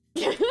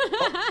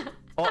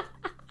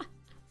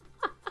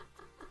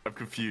 I'm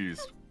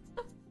confused.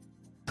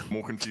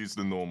 More confused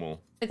than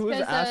normal. It's Who's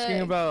 'cause,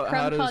 asking about CRUMB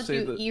how to called say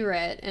you the...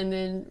 Eret, and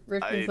then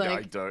Rifkin's I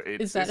like, don't.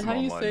 is that it's how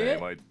an you online say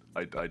name. it?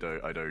 I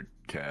don't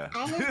care.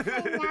 I just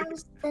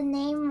pronounced the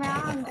name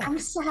wrong. I'm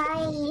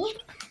sorry.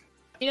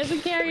 He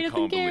doesn't care. He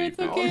doesn't care. It's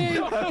okay.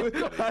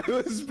 I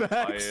was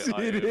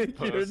backseating your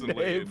personally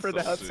name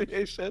insulted.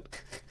 pronunciation.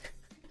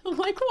 I'm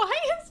like, why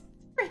is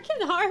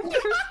freaking Harvey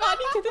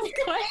responding to this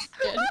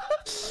question?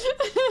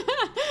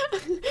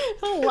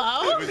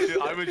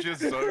 Hello? I was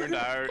just zoned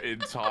out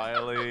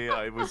entirely.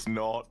 I was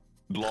not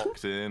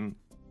locked in.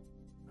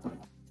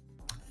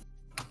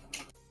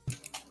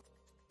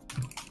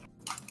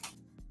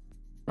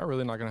 I'm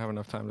really not gonna have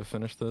enough time to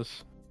finish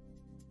this.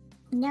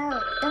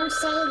 No, don't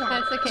say that.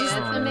 That's okay. That's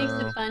what makes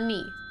it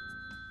funny.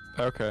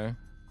 Okay.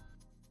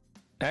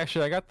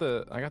 Actually, I got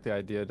the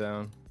idea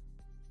down.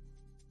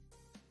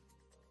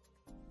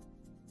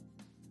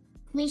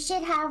 We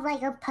should have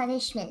like a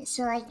punishment.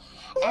 So like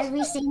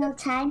every single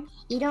time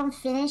you don't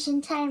finish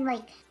in time,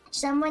 like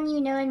someone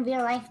you know in real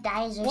life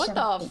dies or something.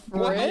 What the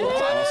frick?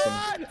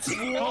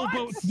 Awesome. Oh,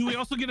 but do we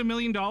also get $1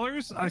 million?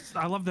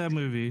 I love that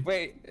movie.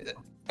 Wait.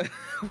 Are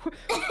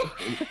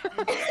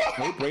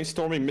we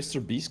brainstorming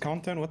Mr. Beast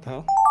content? What the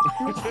hell?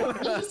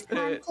 Mr. Beast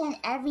content,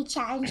 every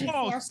challenge you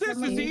Oh, fail, this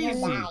someone is you know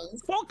easy.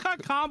 dies. Full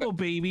cut combo,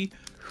 baby.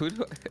 Who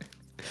do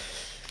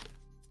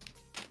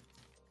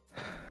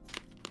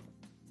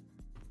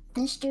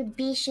Mr.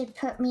 Beast should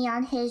put me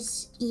on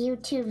his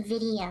YouTube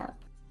video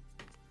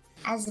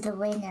as the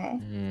winner.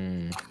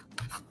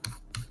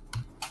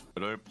 I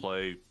don't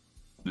play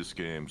this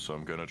game, so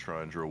I'm gonna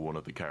try and draw one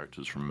of the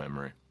characters from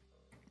memory.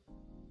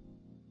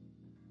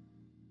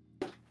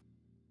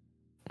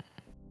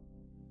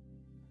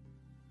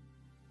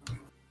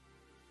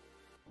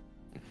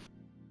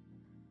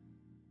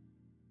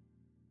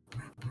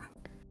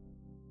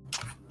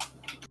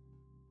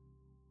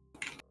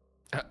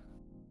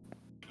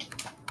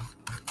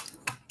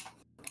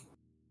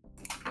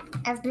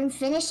 I've been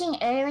finishing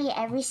early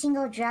every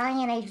single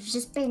drawing, and I've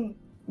just been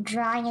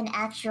drawing an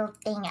actual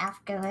thing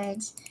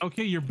afterwards.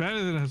 Okay, you're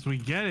better than us. We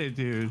get it,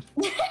 dude.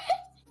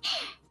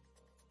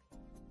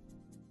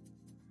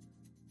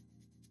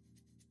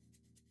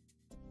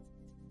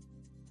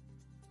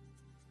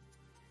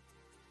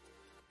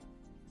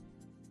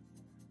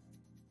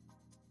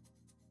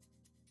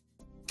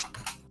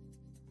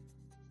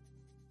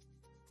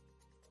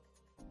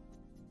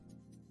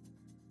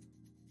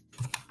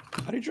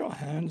 How do you draw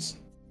hands?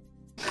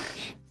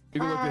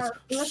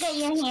 Look at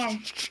your hand.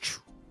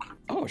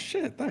 Oh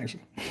shit, thanks.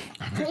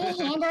 Put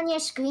your hand on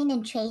your screen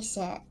and trace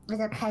it with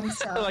a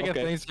pencil. Like a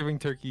Thanksgiving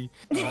turkey.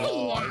 Oh,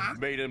 Yeah. I've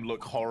made him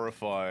look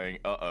horrifying.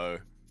 Uh-oh.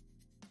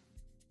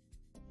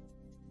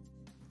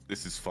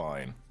 This is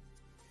fine.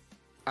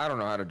 I don't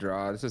know how to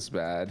draw. This is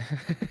bad.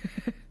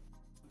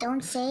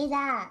 Don't say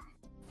that.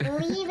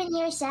 Believe in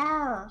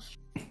yourself.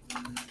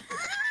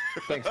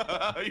 Thanks.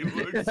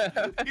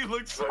 he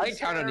looks so I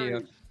count on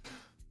you.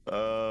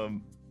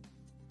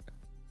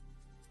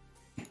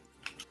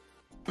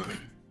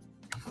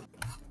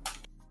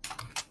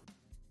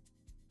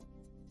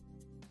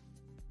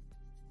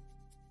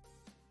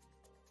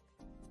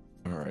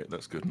 All right,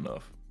 that's good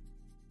enough.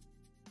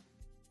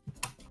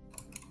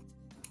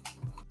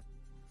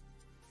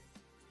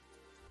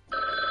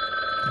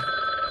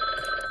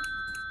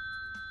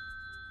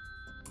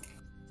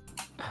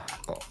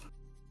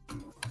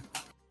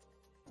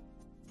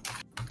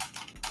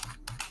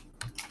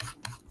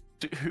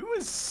 Dude, who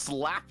is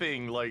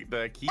slapping like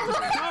their keyboard?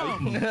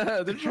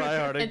 They're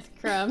tryharding. It's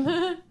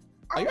CRUMB.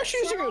 Are you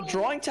actually using a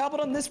drawing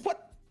tablet on this?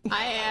 What?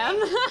 I am.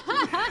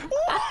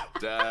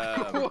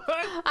 Damn.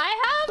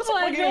 I have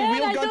one,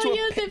 man. I don't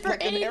use it for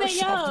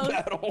anything else.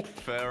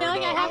 Fair I feel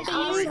like I enough. have to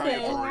use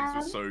it. Drawings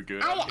were so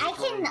good. I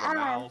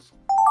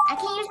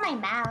can use my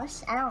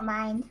mouse. I don't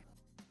mind.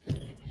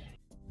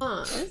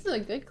 Huh, this is a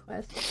good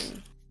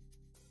question.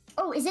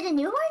 Oh, is it a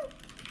new one?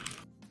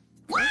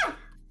 Wow.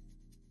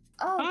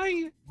 Oh,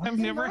 I have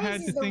the never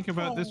had noise to is think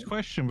about this okay.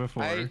 question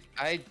before.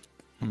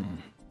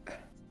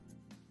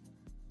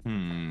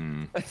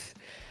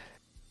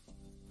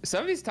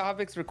 Some of these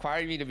topics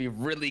require me to be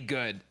really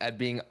good at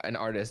being an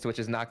artist, which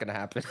is not going to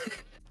happen.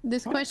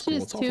 This question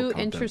is too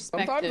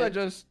introspective.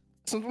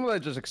 Sometimes I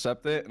just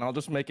accept it, and I'll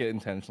just make it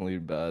intentionally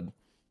bad.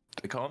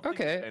 I can't think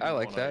Okay, of I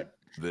like anyone that.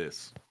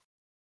 This.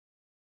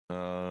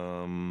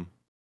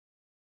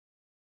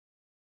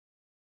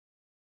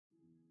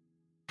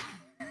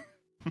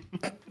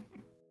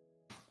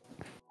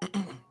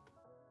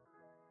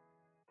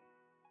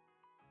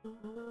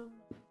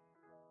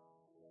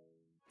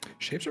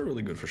 Shapes are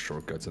really good for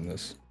shortcuts in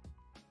this.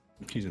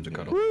 Use them to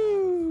cut off.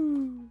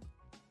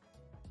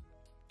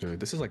 Dude,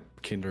 this is like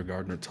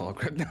kindergartner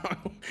talk right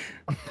now.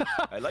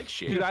 I like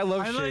shapes. Dude, I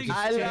love shapes.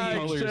 I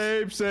like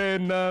shapes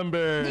and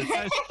numbers.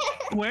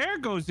 Square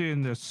goes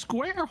in the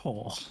square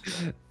hole.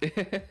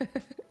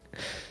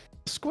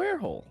 Square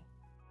hole.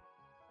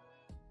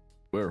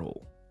 Square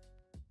hole.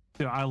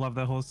 Dude, I love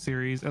that whole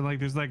series. And like,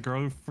 there's that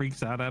girl who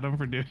freaks out at him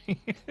for doing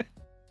it.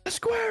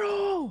 Square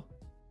hole.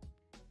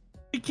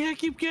 You can't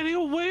keep getting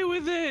away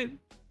with it.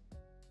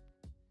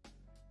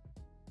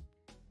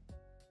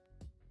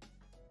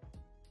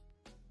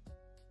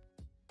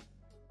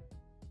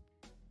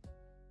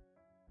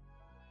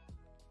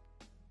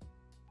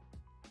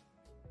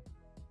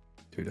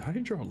 Dude, how do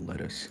you draw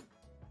lettuce?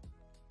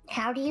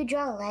 How do you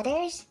draw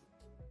letters?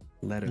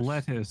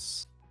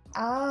 Lettuce.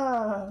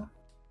 Oh.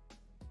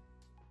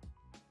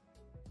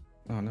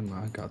 Oh, never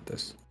mind. I got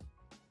this.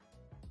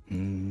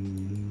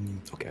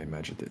 Okay, I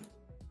imagined it.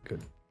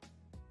 Good.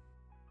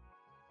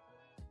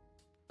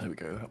 There we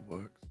go, that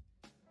works.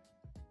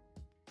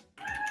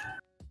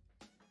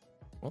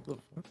 What the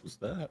fuck was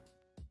that?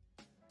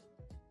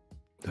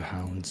 The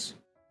hounds.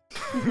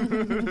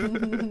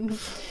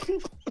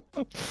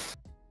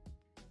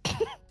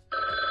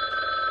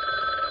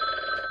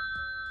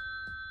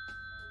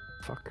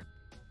 Fuck.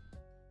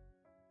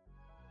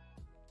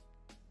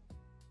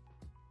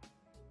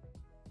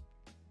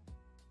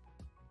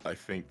 I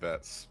think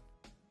that's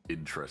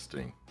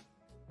interesting.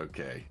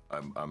 Okay,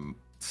 I'm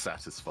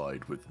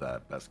satisfied with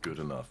that. That's good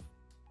enough.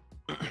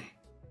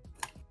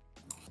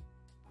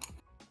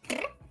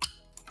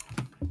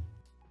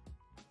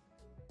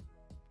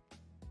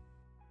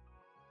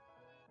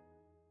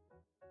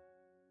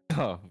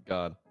 Oh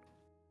God.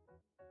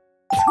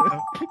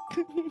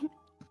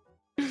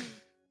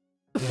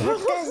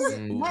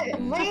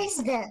 What is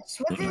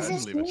this? What does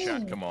this Leave a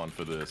chat mean? come on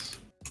for this.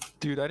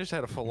 Dude, I just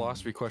had a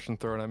philosophy question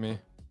thrown at me.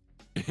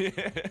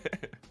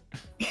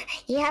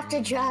 You have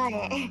to draw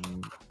it.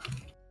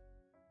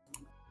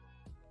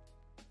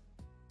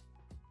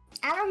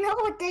 I don't know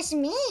what this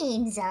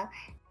means.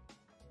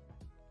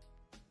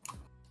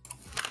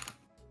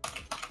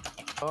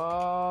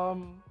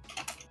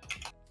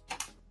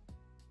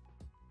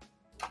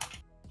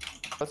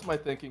 That's my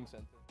thinking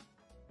sentence.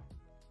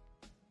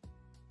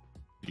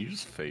 Did you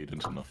just fade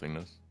into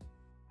nothingness?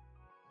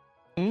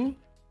 Hmm?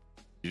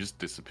 You just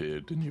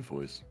disappeared in your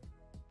voice.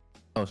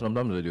 Oh,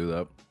 sometimes I do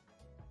that.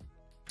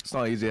 It's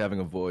not easy having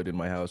a void in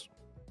my house.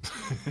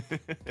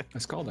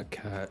 It's called a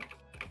cat.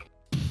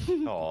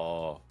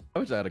 Oh, I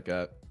wish I had a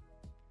cat.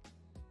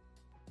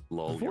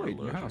 lol. A void in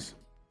your house.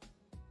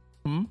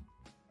 Hmm?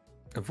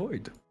 A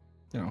void.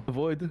 You know. A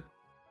void?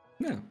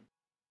 Yeah.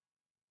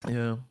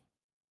 Yeah.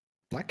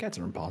 Black cats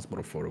are impossible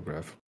to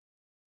photograph.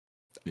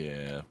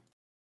 Yeah.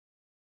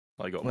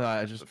 I got Well, mine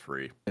I just for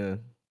free. Yeah.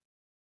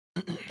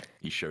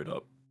 He showed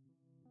up.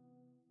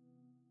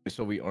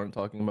 So we aren't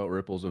talking about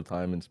ripples of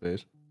time and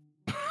space.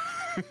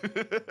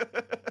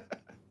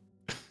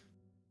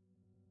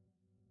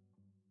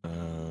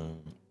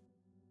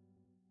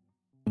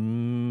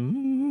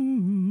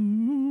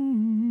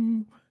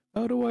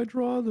 How do I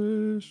draw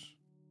this?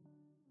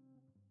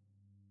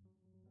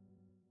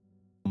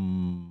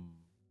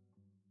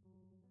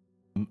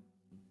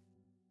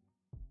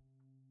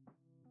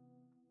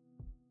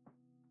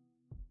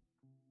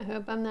 I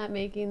hope I'm not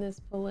making this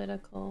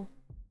political.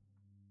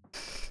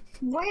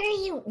 What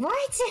are you?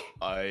 What?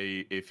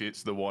 If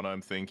it's the one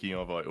I'm thinking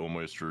of, I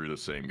almost drew the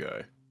same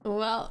guy.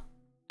 Well,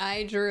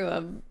 I drew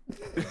him.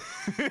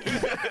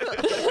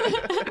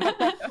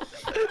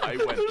 I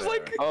went There's there.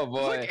 like, Oh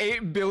boy. there's like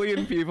 8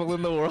 billion people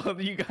in the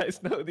world. You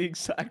guys know the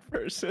exact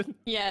person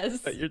Yes.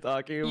 that you're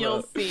talking about.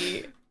 You'll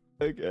see.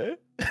 Okay.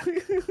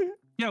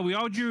 Yeah, we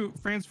all drew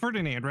Franz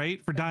Ferdinand,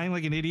 right? For dying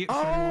like an idiot.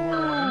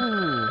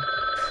 Oh.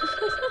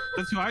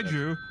 That's who I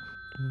drew.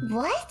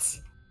 What?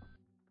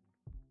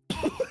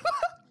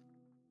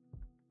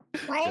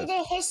 Why are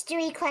there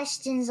history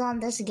questions on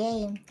this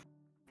game?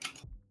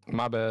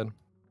 My bad.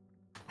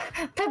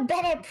 Put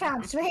better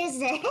prompts. What is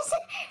this?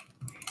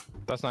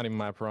 That's not even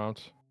my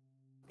prompt.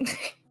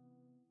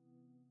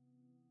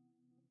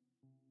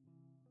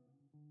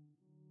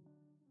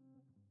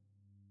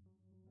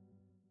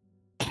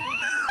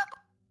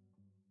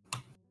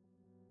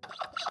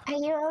 Are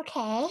you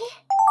okay?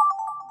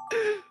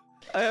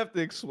 I have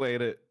to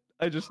explain it.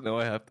 I just know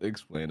I have to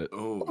explain it.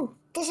 Oh. Ooh,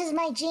 this is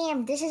my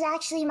jam. This is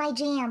actually my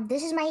jam.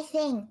 This is my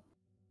thing.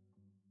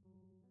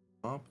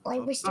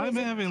 Like we're still I'm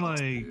having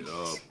like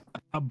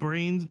a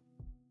brain.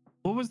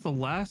 What was the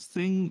last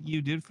thing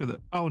you did for the?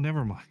 Oh,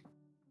 never mind.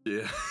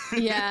 Yeah.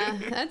 Yeah,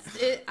 that's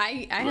it.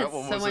 I had That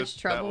one so was much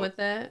trouble that with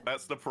it.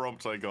 That's the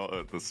prompt I got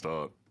at the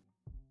start.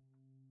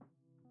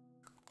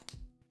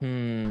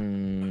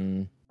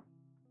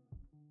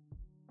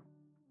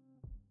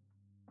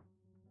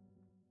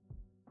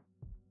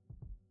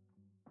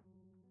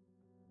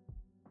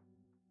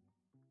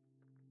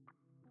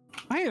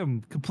 I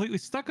am completely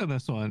stuck on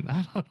this one. I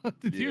don't know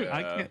what to do.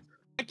 I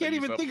can't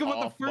even think of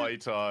what the my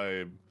first.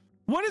 time.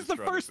 What is the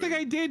first thing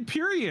I did?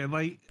 Period.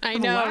 Like I for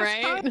the know, last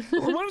right? time?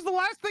 What was the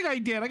last thing I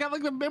did? I got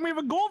like the memory of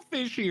a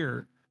goldfish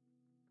here.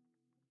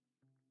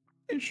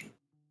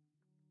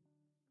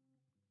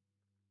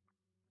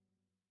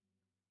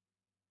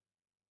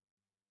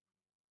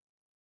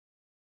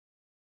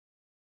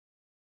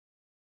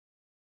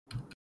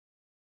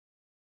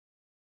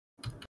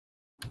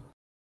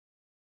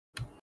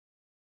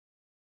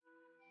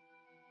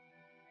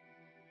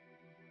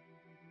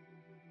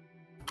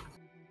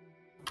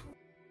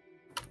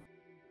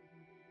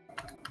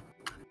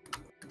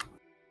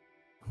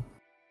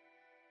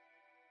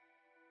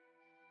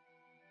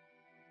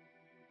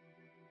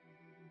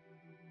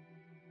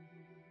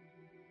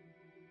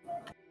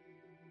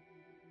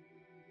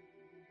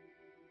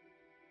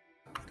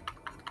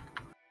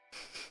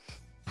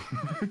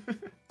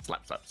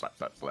 Slap, slap, slap,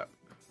 slap, slap.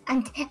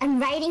 I'm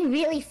writing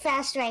really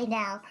fast right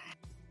now.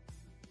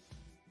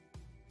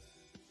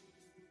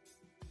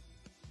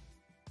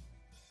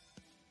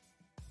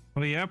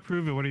 Oh yeah,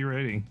 prove it. What are you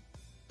writing?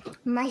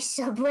 My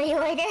subway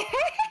order.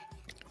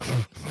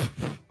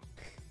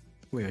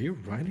 Wait, are you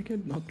writing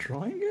it, not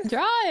drawing it?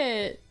 Draw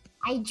it.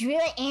 I drew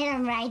it and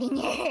I'm writing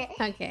it.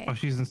 Okay. Oh,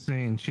 she's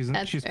insane. She's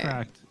That's fair.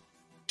 cracked.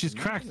 She's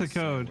cracked the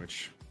code.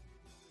 Sandwich.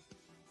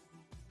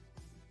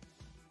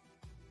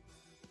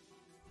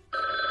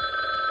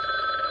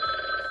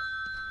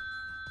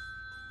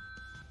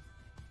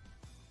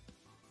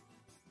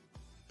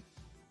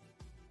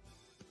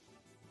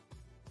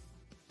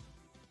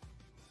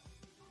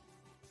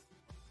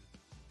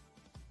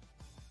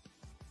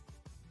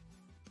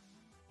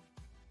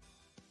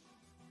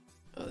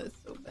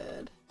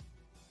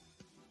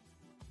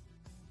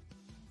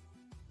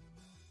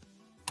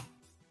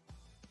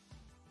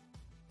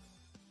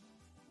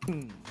 Oh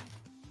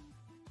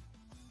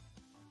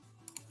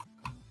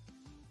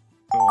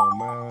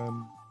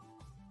man.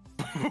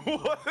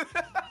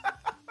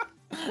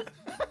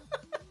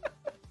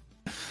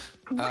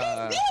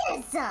 What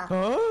is this?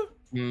 Huh?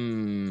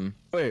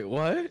 Wait,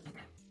 what?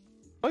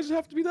 Why does it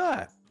have to be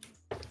that?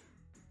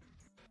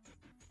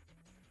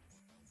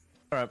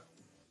 All right.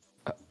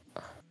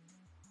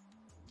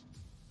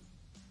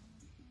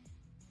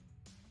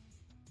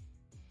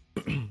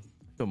 I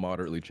feel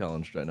moderately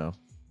challenged right now.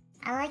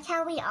 I like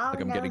how we all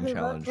Like I'm know getting who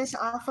challenged. wrote this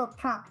awful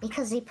prompt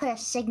because they put a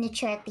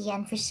signature at the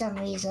end for some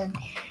reason.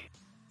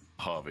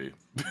 Harvey.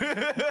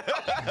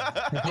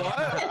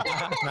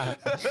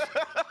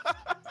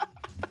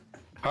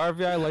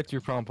 Harvey, I liked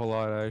your prompt a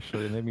lot,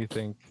 actually. It made me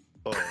think.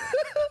 Oh.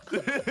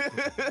 Wait,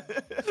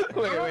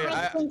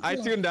 I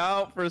tuned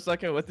out for a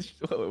second. What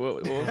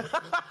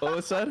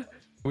was said?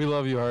 We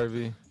love you,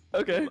 Harvey.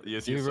 Okay.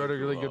 Yes, You yes, wrote a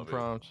yes, really Harvey. good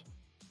prompt.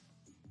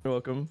 You're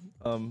welcome.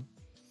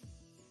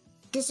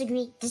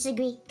 Disagree.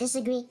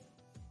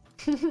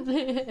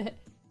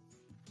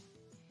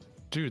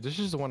 Dude, this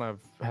is the one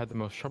I've had the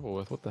most trouble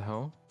with. What the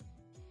hell?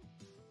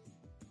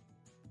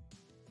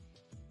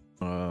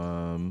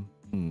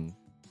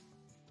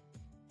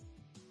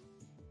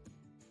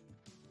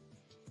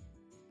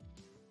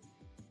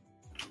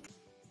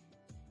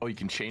 Oh, you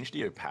can change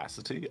the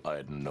opacity? I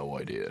had no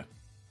idea.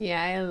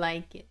 Yeah, I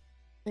like it.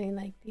 I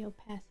like the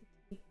opacity.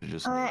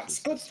 Oh, that's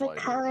good for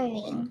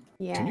coloring.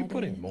 Yeah. Can you it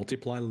put a is.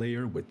 multiply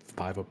layer with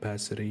 5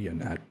 opacity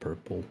and add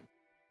purple?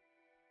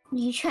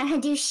 You trying to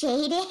do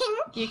shading?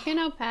 You can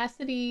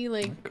opacity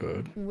like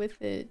Good.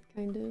 with it,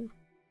 kind of.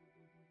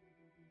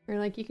 Or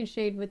like you can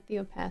shade with the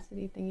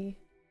opacity thingy.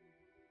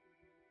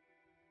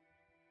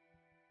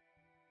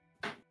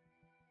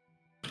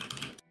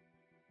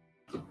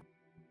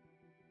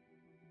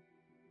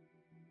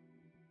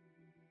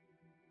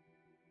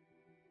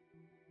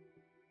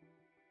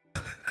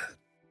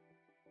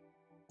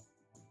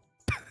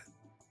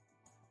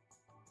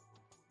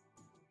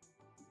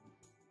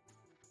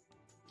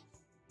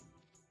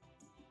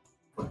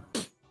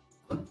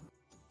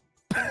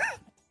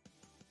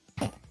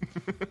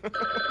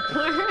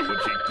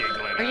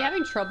 Are you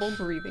having trouble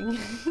breathing?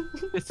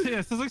 It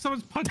sounds like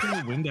someone's punching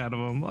the wind out of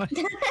him. Like,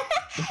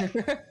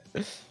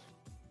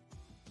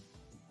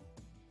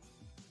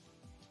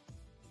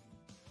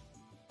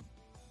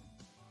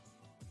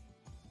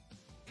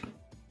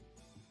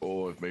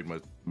 Oh, I've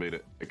made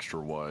it extra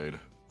wide.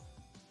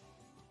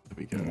 There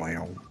we go.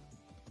 Wow.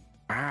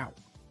 Wow.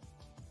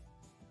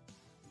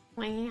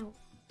 Wow.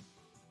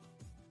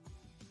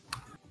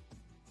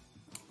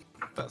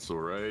 That's all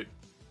right.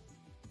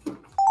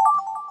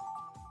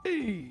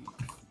 Hey.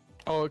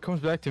 Oh, it comes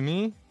back to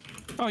me?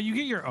 oh, you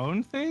get your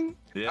own thing?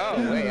 Yeah.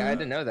 Oh wait, I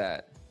didn't know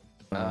that.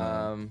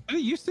 Did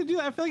it used to do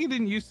that? I feel like it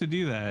didn't used to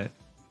do that.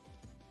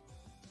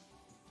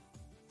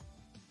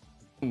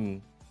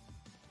 Wait,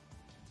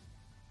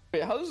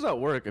 how does that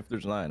work if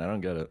there's 9? I don't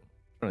get it.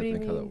 I'm What do trying you to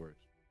think how that mean?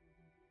 works.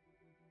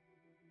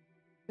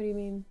 What do you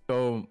mean?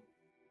 So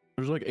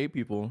there's like 8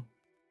 people.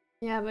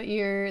 Yeah, but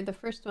the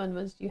first one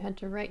was you had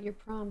to write your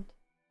prompt.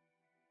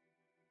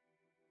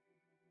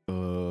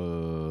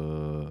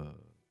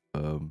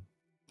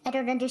 I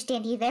don't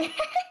understand either.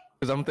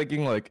 Because I'm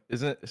thinking like,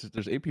 there's 8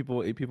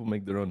 people. 8 people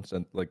make their own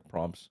like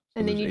prompts. So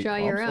And then there's you 8 draw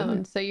your prompts on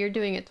own, so you're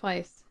doing it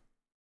twice.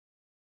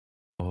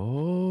 it?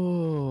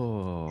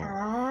 Oh.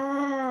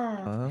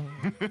 Ah.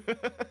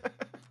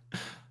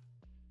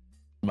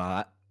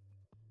 Smart.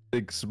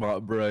 Big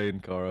smart brain,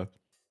 Kara.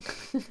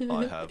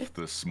 I have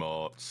the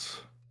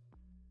smarts.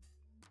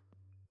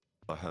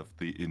 I have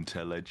the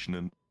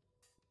intelligent.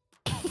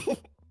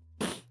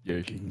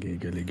 Yeah.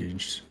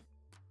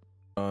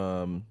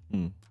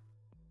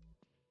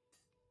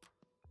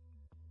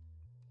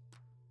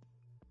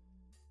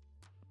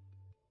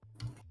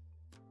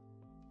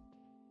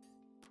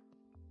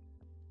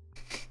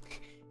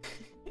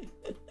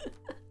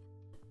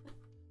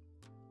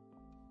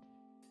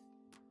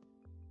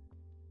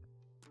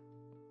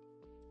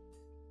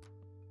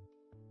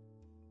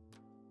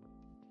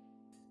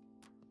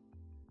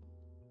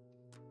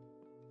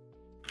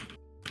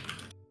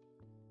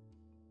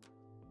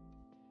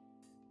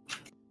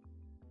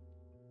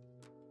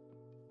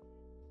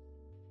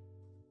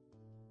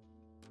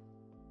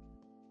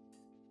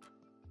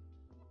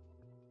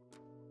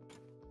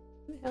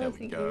 There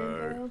we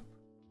go.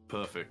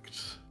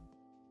 Perfect.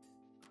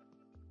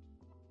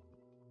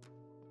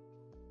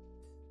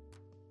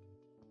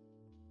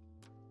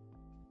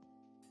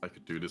 I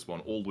could do this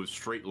one, all those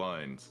straight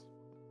lines.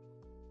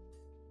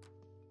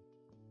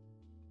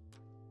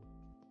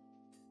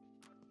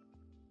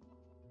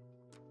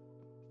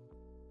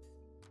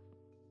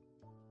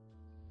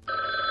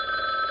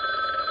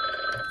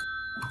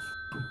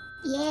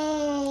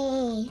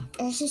 Yay!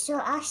 This is so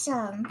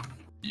awesome.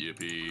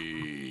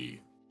 Yippee!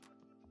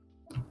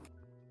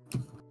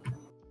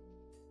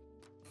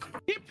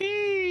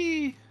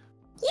 Yippee!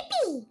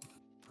 Yippee!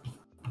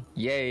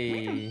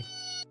 Yay!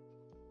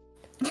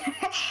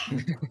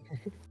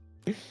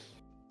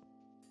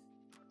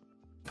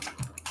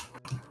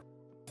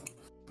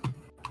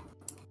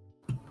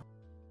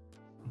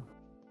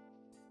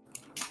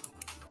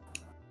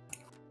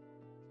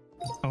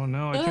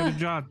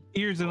 jaw,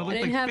 ears, and it I looked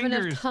didn't like have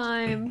fingers. enough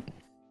time.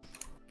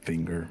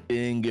 Finger.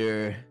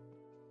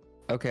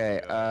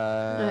 Okay.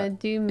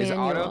 Do Is manual.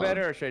 auto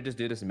better, or should I just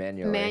do this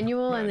manually?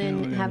 Manual, and then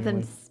Manual, have them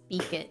manually.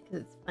 speak it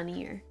because it's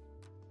funnier.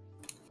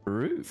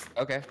 Roof.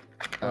 Okay.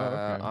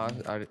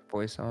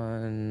 Voice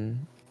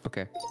on.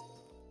 Okay.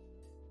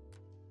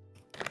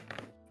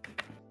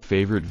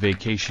 Favorite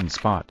vacation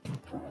spot?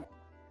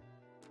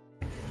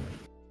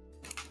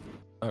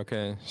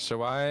 Okay,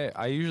 so I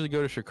usually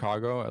go to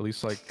Chicago at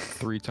least like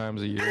 3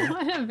 times a year.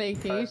 What a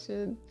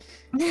vacation.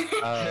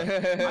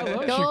 I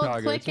love Go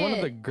Chicago. click It's one of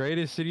it. the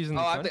greatest cities in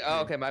the country.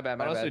 Okay, my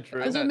bad. Honestly,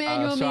 true. That's what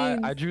manual So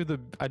means. I drew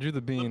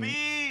the bean.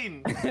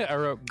 Bean! I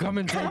wrote come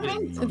and take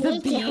it. The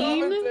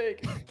beam?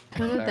 I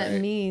don't know what that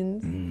Alright.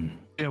 means.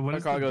 Yeah, what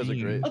is Chicago the is a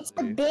bean? great. It's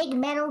the big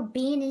metal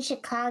bean in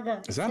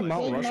Chicago. Is that It's the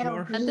Mount big metal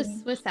Rushmore? At the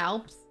bean. Swiss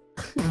Alps.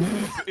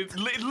 It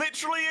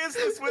literally is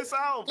the Swiss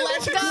Alps.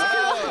 Let's go!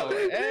 Oh,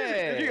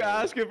 hey. Did you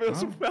ask if it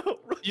was about?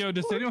 Yo,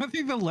 does anyone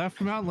think the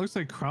left mountain looks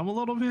like CRUMB a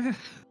little bit?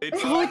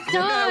 Oh, it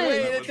does!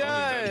 Wait, it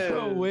does!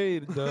 Oh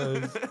wait, it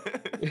does.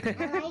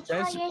 I like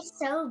how you're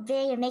so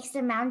big, it makes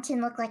the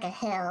mountain look like a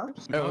hill.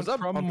 Hey, was that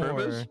CRUMB on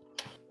purpose?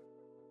 more.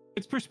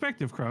 It's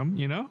perspective, CRUMB,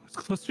 you know? It's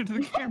closer to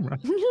the camera.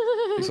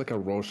 It's like a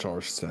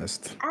Rorschach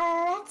test.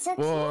 That's so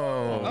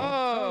Whoa.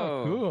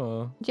 Oh,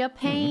 Cool.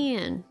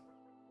 Japan.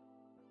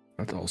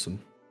 That's awesome.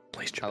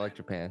 Place I Japan. like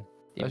Japan.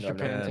 That's Even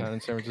though I've never Japantown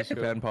in San Francisco.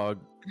 Japan Pog.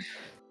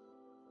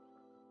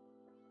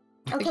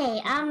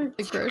 Okay,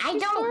 The grocery I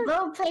don't store?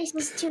 go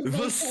places to The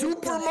vacation.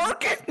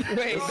 supermarket! been.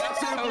 Wait, that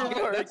sounds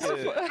good.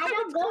 I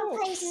don't go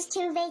places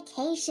to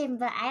vacation,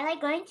 but I like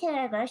going to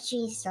a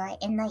grocery store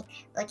and like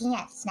looking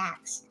at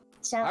snacks.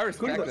 So I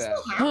respect it that.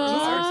 counts.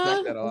 I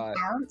respect that a lot.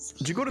 Counts.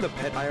 Did you go to the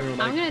pet aisle? Like,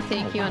 I'm gonna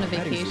take you on a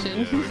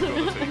vacation.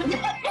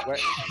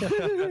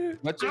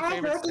 What's your I like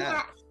favorite looking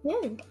snack?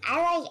 at food.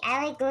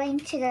 I like going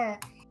to the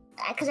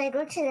because I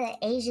go to the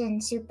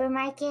Asian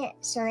supermarket,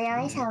 so they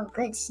always have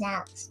good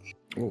snacks.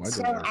 Oh,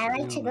 So I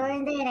like to go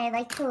in there and I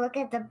like to look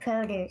at the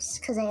produce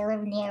because I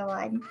live near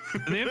one.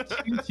 Do they have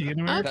TNT in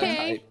America?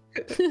 Okay.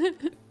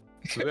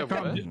 So we have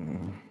what?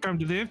 CRUMB,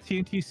 do they have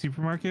TNT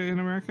supermarket in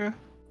America?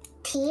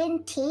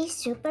 TNT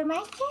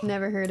supermarket?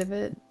 Never heard of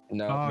it.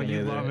 No. Oh, me you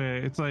neither. love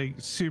it. It's like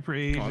super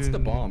Asian Oh, it's the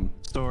bomb.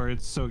 store.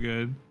 It's so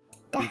good.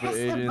 Super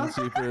Asian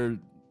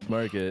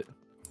supermarket.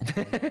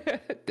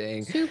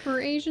 Dang.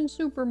 Super Asian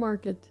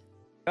supermarket.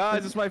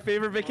 Guys, it's my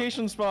favorite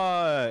vacation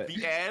spot.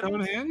 The end.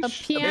 Stonehenge? A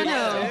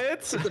piano.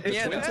 It's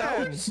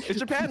Japan. It's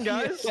Japan,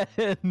 guys.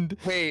 And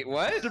Wait,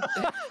 what?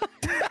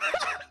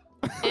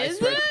 Is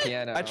Spread it?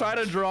 piano. I tried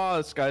to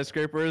draw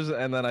skyscrapers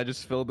and then I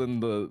just filled in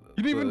the.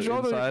 You didn't even the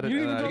draw the- inside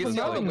you and didn't I even You can draw see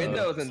all the Nothing,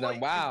 windows in them.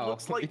 Wow.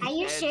 Looks like Are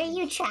you sure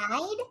you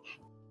tried?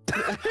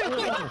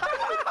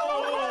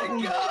 Oh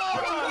my god!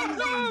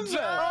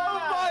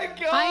 Oh my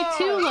god! I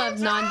too love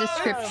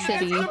nondescript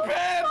cities.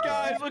 Japan,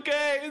 guys.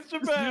 Okay, it's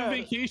This new Japan.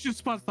 vacation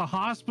spot's the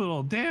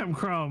hospital. Damn,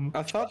 CRUMB.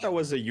 I thought that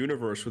was a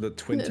universe with the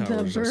Twin The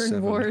Towers. or burn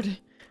seven. ward.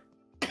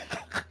 I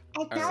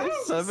thought it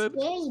was a Seven?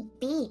 scary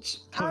beach.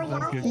 Oh, Oh,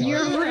 yeah. good.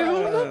 Your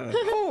room?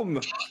 Home.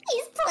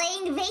 He's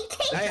playing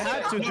vacation. I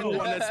had to do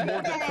one that's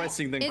more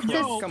depressing than It's a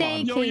Crumb. Come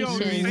on. Yo, yo,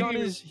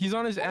 staycation. he's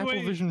on his Apple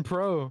Wait. Vision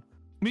Pro.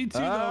 Me too,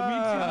 though.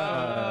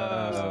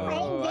 Oh,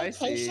 Playing I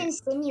see. vacation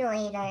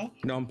simulator.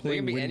 No, I'm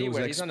playing be Windows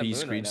anywhere. He's on the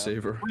XP moon right now.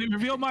 screensaver. Me too.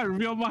 Reveal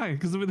mine,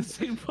 because I'm in the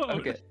same boat.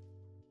 Okay.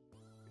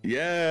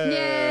 Yeah.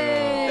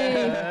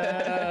 Yay!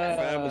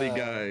 Family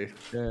Guy.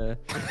 Yeah.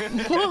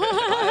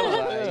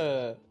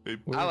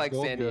 I like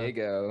Gold San go?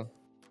 Diego.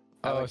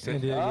 I Oh, like San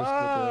Diego's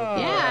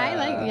good. Yeah, I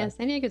like. Yeah,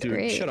 San Diego's Dude,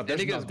 great. shut up.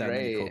 There's San not Diego's that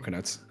many great.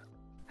 coconuts.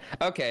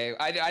 Okay,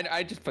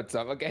 I just put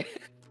some. Okay.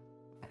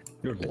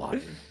 You're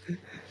lying.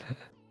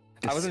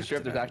 I wasn't sure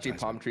if there's actually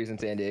palm trees in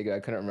San Diego. I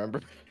couldn't remember.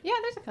 Yeah,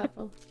 there's a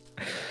couple.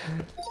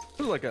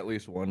 There's like at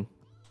least one.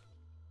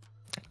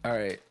 All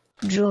right.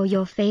 Draw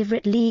your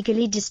favorite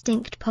legally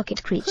distinct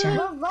pocket creature.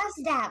 What was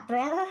that,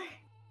 bro?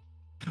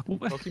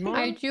 Pokemon?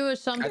 I drew a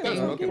something.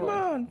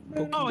 Pokemon.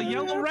 Oh, a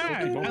yellow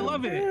rat. I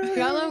love it.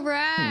 Yellow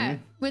rat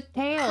with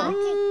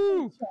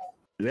tail.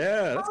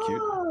 Yeah, that's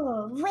cute.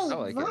 Oh, wait, I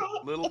like it.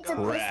 what? Little It's a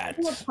rat.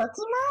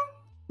 Pokemon?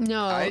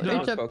 No, I it's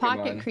know a Pokemon.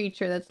 pocket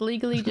creature that's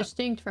legally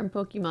distinct from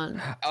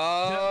Pokemon.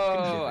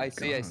 Oh, I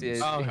see. I see.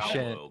 Oh Power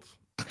shit. World.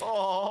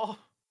 Oh.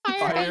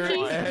 Fire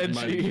Reggie.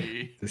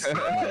 edgy. This is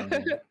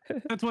mine.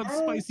 That's one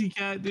spicy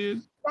cat,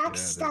 dude.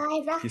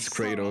 Rockstar, Rockstar. He's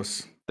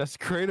Kratos. That's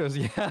Kratos,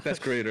 yeah. That's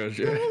Kratos,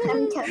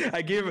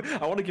 yeah.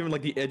 I want to give him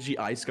like the edgy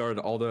eye scar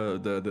that all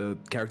the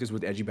characters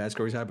with edgy bad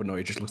scars have, but no,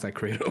 he just looks like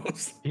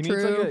Kratos. He needs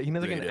True.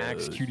 like an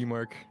axe cutie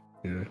mark.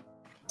 Yeah.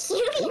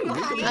 Cutie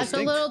mark. That's a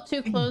little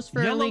too close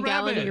for Yellow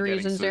legality rabbit.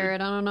 reasons, Getting Eret.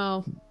 I don't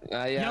know.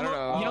 Yeah, I don't know.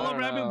 I Yellow don't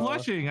rabbit know.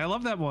 blushing. I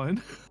love that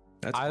one.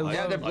 That's I fine.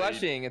 Yeah, they're love-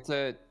 blushing. It's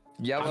a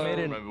yellow made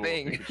it- Remember what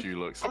thing. Pikachu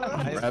looks I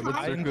like. love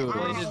Rabbits the are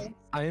cool. eyes.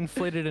 I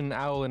inflated an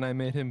owl and I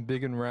made him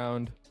big and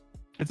round.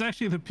 It's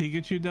actually the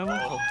Pikachu devil.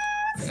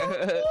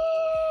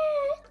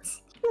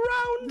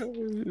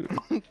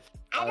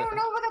 I don't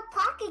know what a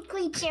pocket talking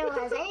creature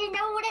was. I didn't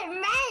know what it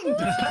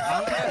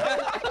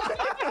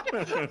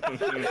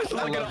meant. It's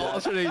like an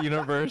alternate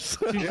universe.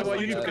 Yeah,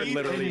 well, you could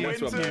literally.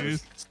 That's what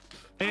matters.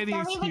 Any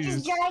I thought we were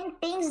excuse. just drawing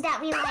things that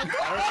we like.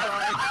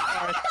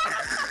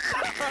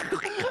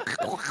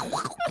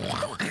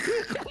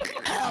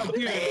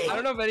 Dude, I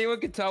don't know if anyone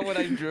can tell what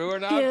I drew or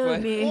not, Kill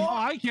but me. well,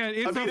 I can.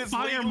 It's a it's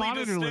fire legally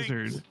monitor distinct.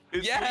 lizard.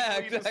 It's yeah,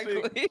 legally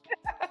distinct. exactly.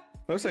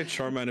 Looks like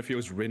Charmander if he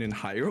was written in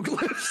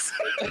hieroglyphs.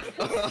 He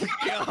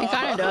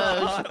kind of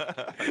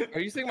does. Are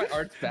you saying my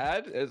art's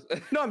bad?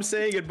 No, I'm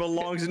saying it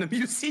belongs in a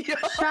museum.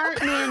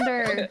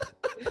 Charmander.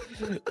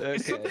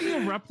 Is something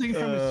erupting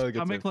from his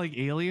stomach like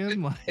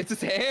alien? Like, It's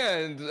his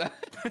hand.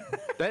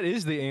 That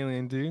is the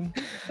alien, dude.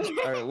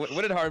 All right,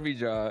 what did Harvey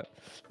draw?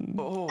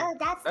 Oh,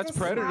 that's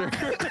Predator.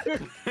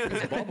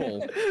 It's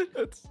Bubble.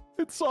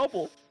 It's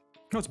Sobble.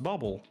 No, it's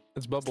Bubble.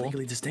 It's Bubble.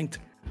 Legally distinct.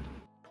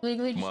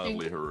 Legally Mildly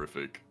distinct.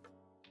 horrific.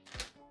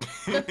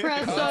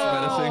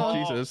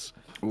 Depresso. Jesus.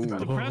 Ooh.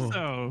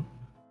 Depresso.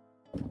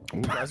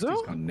 Prezo?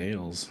 He's got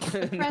nails.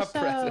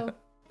 Depresso.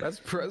 That's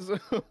Prezzo.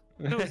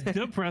 No, it's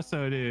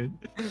Depresso, dude.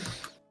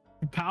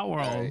 Power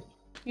All all. right,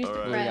 Use All right.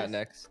 what do we got depress.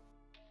 next?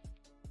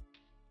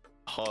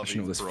 I should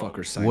know Harvey's this bro.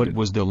 fucker signed What it.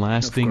 was the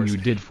last Of thing course. you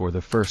did for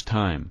the first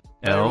time?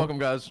 You're L? welcome,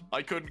 guys.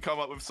 I couldn't come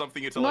up with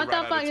something until What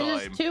I the ran fuck? out of It's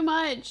time. just too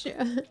much.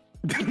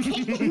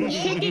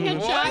 Kicking a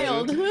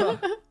child.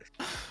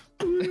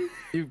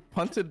 You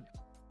punted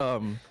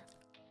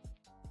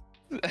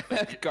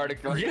Gartic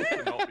phone.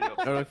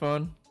 Gartic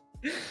phone.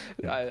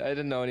 I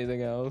didn't know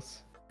anything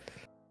else.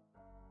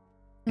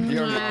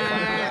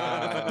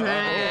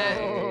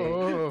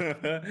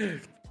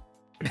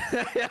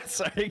 Yeah,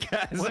 sorry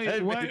guys. I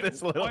Wait, made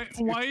this little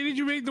why did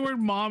you make the word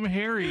mom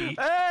Harry?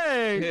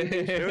 Hey!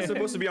 It was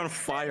supposed to be on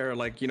fire,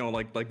 like, you know,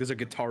 like there's a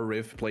guitar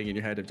riff playing in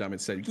your head every time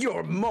it said,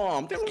 "Your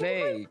mom."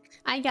 Snake.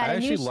 I got I a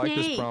new actually like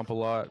this snake. prompt a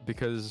lot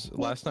because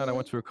last night I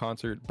went to a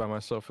concert by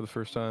myself for the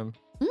first time.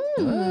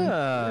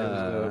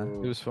 Ah,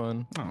 It was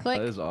fun. that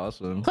Click, is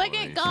awesome. click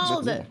it,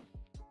 gold.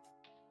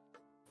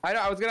 I know.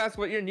 I was gonna ask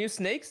what your new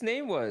snake's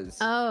name was.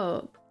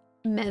 Oh,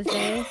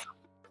 meze.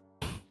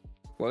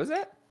 What was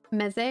that?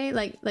 Meze,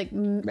 like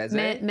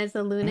Meze?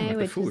 mezzalune, like the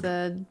which is food.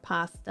 a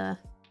pasta.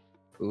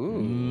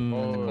 Ooh,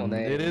 that's a cool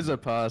name. It is a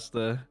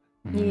pasta.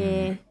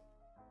 Yeah.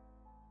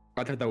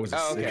 I thought that was a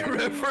Oh, snake okay.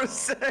 riff for a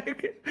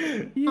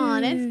second. Oh,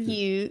 that's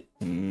cute.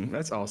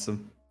 That's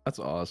awesome. That's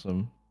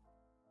awesome.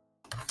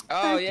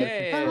 Oh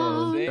yeah.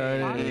 Oh. See? I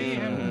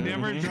have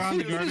never drawn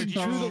the Gartic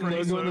Drew the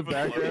logo in the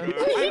background.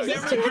 I've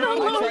never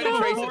drawn I tried to the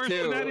trace it logo,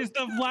 too. That is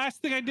the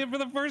last thing I did for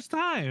the first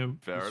time.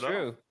 Fair It's enough.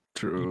 true.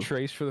 True. You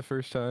traced for the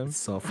first time.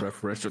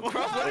 Self-referential.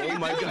 Oh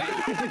my god.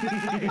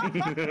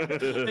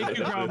 Thank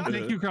you, Crumb.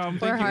 Thank you, Crumb.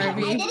 Poor Thank you. I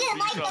Harvey. didn't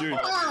like the Dude,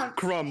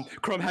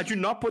 prompt. Crumb, had you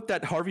not put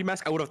that Harvey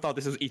mask, I would have thought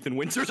this is Ethan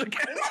Winters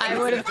again. I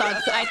would have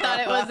thought. I thought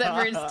it was at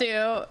first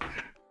too.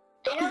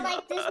 I don't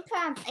like this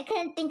prompt. I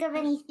couldn't think of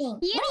anything.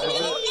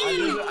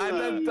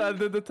 I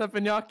did the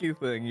teppanyaki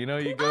thing. You know,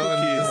 you go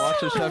and you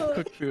watch a chef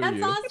cook for That's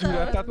you. awesome. Dude,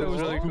 I thought that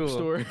was really cool.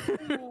 Store.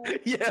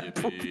 Yeah.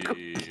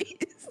 Yippee.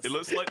 It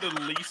looks like the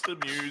least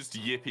amused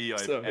yippee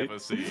I've Sorry. ever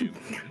seen.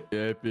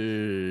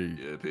 Yippee.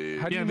 Yippee.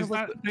 How do Yeah, you know there's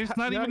about not, there's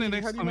not even an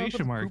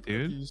exclamation mark,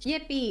 dude.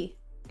 Yippee.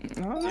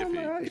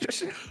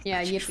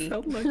 Yeah,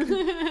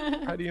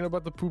 yippie. How do you know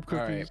about the poop All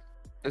cookies? right.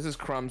 This is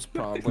Crumb's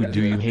prompt. Who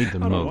do you hate the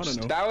I don't wanna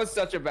most? know. That was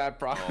such a bad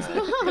prompt. what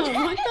the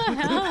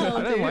hell,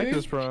 I didn't like dude?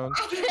 this prompt.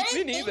 I couldn't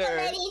think neither. of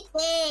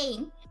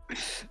anything.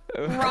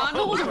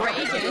 Ronald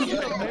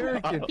Reagan.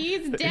 American.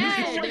 He's From a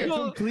dead.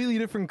 completely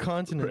different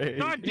continent.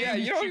 God Yeah, damn,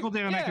 you you don't- trickle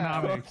down yeah.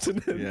 economics.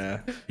 Yeah,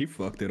 he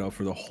fucked it up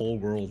for the whole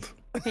world.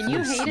 Can you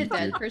hate a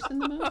dead person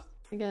the most?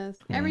 I guess.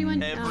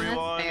 Everyone. Oh, Everyone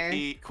that's fair.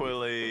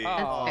 equally.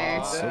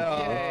 That's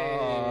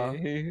fair.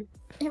 Yay.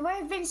 It would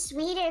have been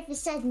sweeter if it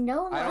said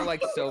no one. I don't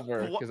like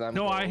silver because I'm.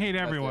 No, I gold. hate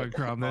That's everyone, it.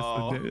 Crumb. That's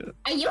the.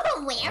 Are you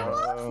a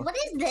werewolf? What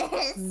is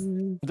this?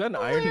 Is that an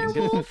iron?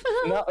 Werewolf.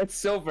 No, it's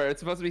silver.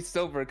 It's supposed to be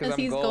silver because 'Cause I'm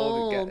he's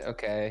gold. gold.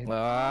 Okay.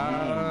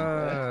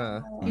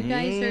 Ah. You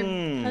guys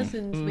are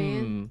cousins,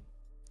 man.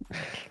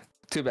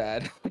 Too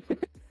bad.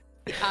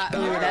 Ooh,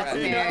 that's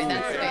fair.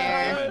 That's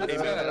fair.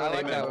 Amen. I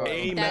like that one.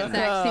 Amen. That's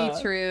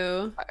actually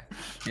true.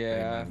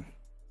 Yeah.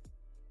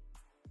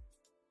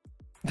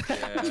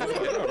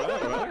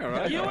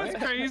 You know what's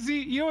crazy?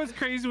 You know what's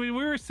crazy? When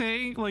we were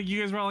saying, like,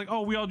 you guys were all like,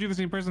 "Oh, we all do the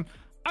same person."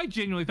 I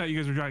genuinely thought you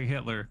guys were drawing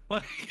Hitler.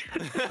 Like,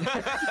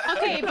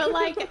 Okay, but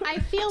like, I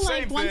feel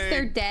like Same once thing.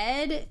 they're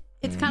dead,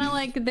 it's kind of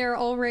like they're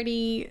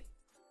already.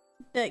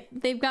 Like,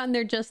 they've gotten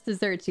their just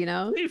desserts, you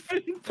know?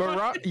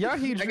 But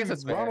Yahi I guess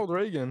that's fair. Ronald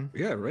Reagan.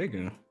 Yeah,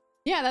 Reagan.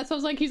 Yeah, that's what I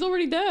was like. He's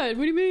already dead.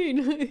 What do you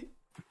mean?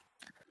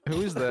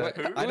 Who is that?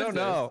 Who I is don't this?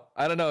 know.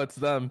 I don't know. It's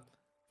them.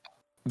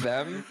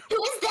 Them?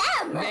 Who is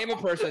them? Name a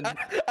person.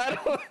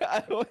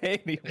 I don't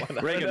hate anyone.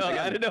 Reagan,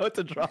 I didn't know what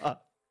to draw.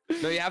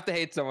 No, you have to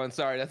hate someone.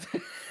 Sorry. That's.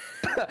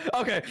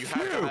 Okay. You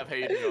have to have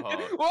hate in your heart.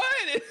 What?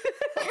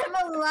 I'm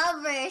a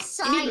lover.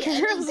 Sorry. Any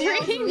girls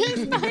reading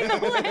this, by the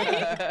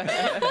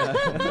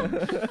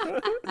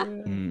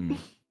way?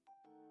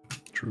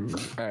 True.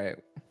 All right.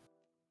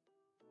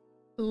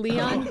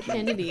 Leon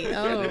Kennedy.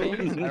 Oh. I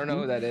don't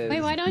know who that is.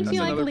 Wait, why don't That's you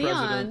like another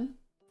Leon?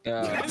 Oh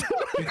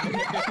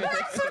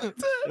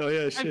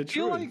yeah, I shit. feel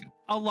True. like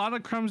a lot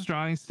of Crumb's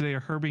drawings today are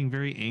her being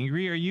very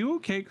angry. Are you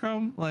okay,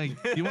 Crumb?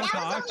 Like, do you want to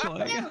That talk? was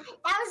only two. Like,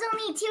 That was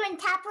only two, and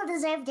TapL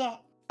deserved it.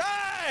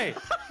 Hey!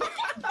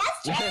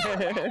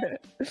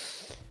 That's true.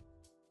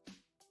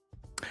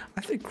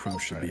 I think CRUMB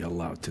should be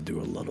allowed to do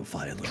a lot of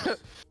violence.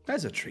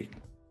 As a treat.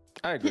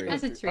 I agree.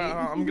 That's a treat.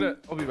 I'll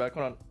be back.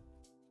 Hold on.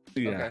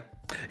 Yeah. Okay.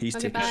 He's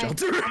Okay, taking bye.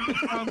 shelter.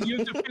 you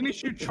have to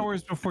finish your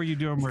chores before you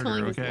do a He's murder,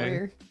 calling his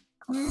okay?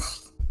 lawyer.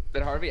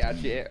 Did Harvey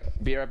actually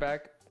be right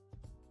back?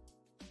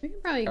 We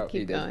can probably Oh, he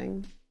keep did.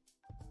 going.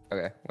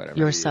 Okay, whatever.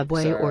 Your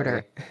Subway Sorry.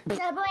 order.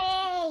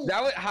 Subway.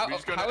 That was We're just how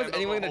was end up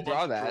anyone with a gonna whole draw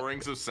bunch of that?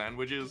 Drawings of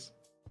sandwiches.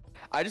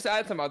 I just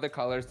added some other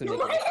colors to make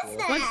What it is cool.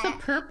 that? What's the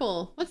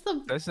purple? What's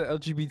the? That's the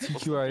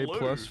LGBTQIA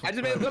plus. I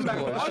just made them back.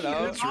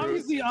 Onions,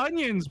 obviously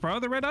onions, bro.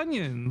 The red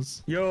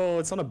onions. Yo,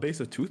 it's on a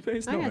base of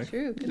toothpaste? Oh No yeah, way.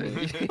 true. Could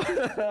be.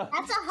 That's a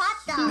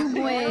hot dog.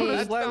 Wait.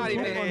 That's not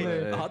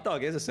even A hot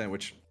dog is a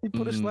sandwich. He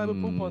put a slab of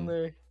poop on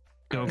there.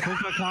 Yo,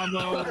 coca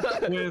combo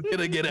with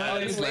Gonna get out.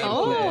 lettuce.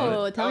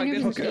 Oh, Italian I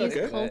green guess cheese,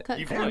 okay. cold cut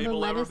You've combo, labeled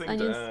lettuce,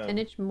 everything onions, down.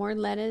 spinach, more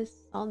lettuce,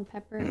 salt and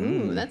pepper.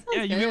 Ooh, that sounds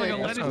Yeah, you good. get like a That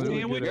lettuce sounds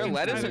really sandwich. good. You're a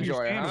lettuce inside of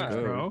your enjoyer, sandwich,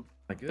 huh? bro.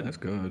 That's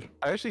good.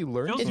 I actually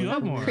learned Fills It's you up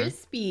something. so more.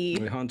 crispy.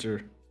 Wait,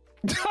 Hunter.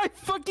 I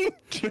fucking.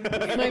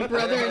 My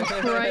brother in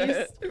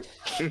Christ.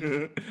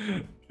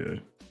 Yeah.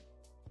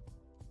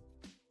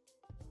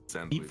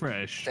 Eat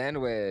fresh.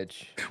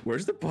 Sandwich.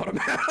 Where's the bottom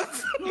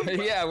half?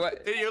 Yeah,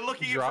 what? Hey, you're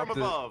looking at it from Dropped it.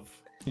 above.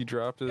 He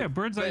dropped it. Yeah,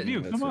 bird's eye But- view.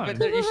 that's Come it. on.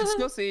 But you should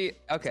still see.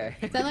 Okay.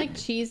 Is that like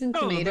cheese and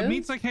Oh, tomatoes? the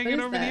meat's like hanging What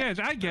is over the that? edge.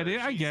 I get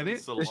it. I get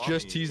it. It's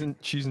just cheese and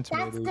That's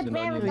tomatoes the and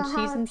bread with onions. the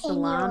Cheese and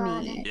jalapeno on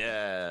salami. it.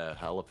 Yeah,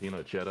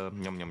 jalapeno cheddar.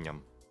 Yum yum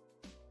yum.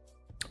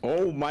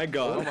 Oh my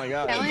god. Oh my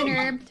god. Italian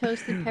herb,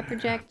 toasted pepper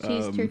jack,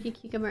 cheese, Um, turkey,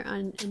 cucumber,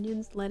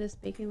 onions, lettuce,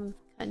 bacon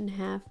cut in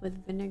half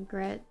with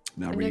vinaigrette.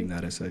 Not reading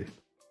that essay.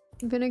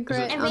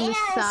 Vinaigrette I on ran the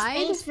out of side.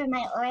 space for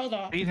my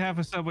order. Ate half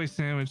a Subway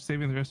sandwich,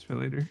 saving the rest for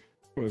later.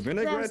 With Rose,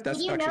 vinaigrette, that's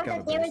did you know actually kind that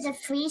of there nice. was a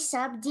free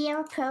sub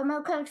deal?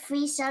 Promo code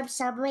free sub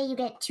Subway. You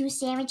get 2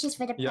 sandwiches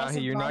for the price Yahi,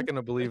 of you're one. not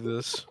gonna believe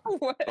this.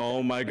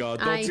 Oh my god,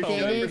 don't I tell me.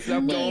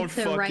 didn't need Don't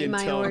to write fucking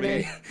my tell order.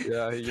 me.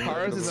 Yeah, you're not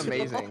Ours gonna is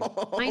believe it. amazing.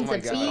 Mine's my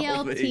a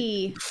God.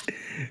 BLT.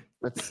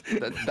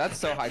 That's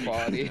so high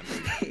quality.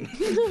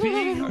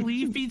 Big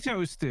leafy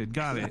toasted.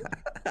 Got it.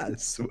 I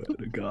swear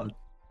to god.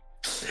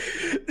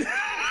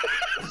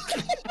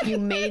 You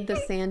made the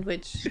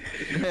sandwich.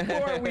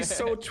 Or are we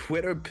so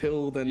Twitter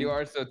pilled and You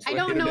are so. I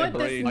don't know what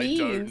this I don't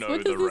means. know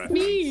What the does this reference.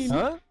 mean?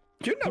 Huh?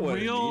 you know The what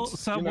it real means.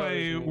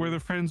 Subway were the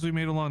friends we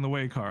made along the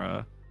way,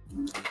 Kara.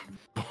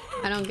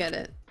 I don't get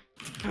it.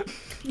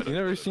 You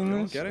never seen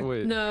this? get it?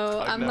 Wait. No,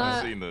 I've I'm never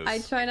not. seen this. I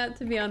try not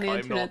to be on the I'm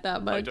internet not,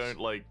 that much. I don't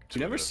like. You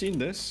never Twitter. seen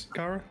this,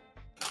 Kara?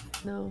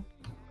 No.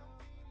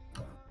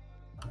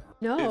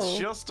 No. It's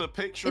just a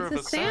picture It's of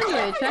a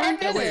sandwich. I don't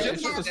get Wait, it.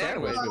 it's just a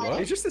sandwich.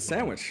 It's just a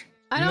sandwich.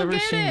 I You don't never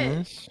get seen it.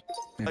 this?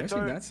 Yeah, I I've seen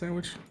don't- that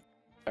sandwich.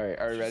 All right,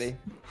 are you ready?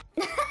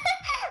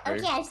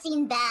 Okay, I've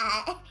seen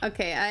that.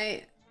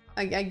 Okay,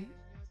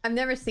 I've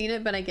never seen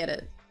it, but I get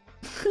it.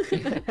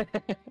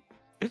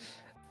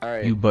 All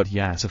right. You but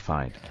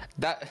yassified.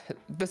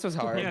 This was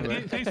hard.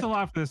 Yeah, thanks a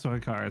lot for this one,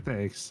 Kara.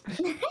 Thanks. I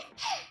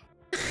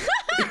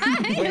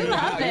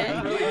love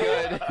it. Really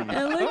good.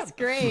 It looks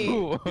great.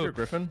 Peter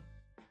Griffin.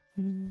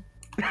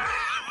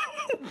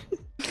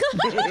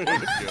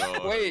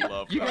 God, Wait,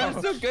 love you guys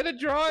that. are so good at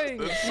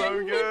drawing. It's so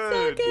It's so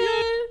good.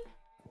 good.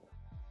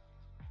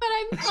 But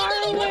I'm far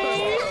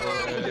away.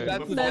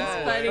 That's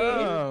That's funny.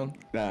 Oh.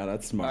 Nah,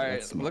 that's smart. All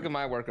That's right, smart. look at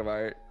my work of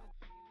art.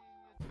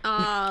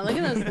 Aw, look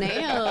at those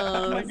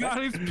Oh my nails.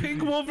 god, he's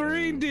Pink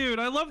Wolverine, dude.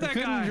 I love I that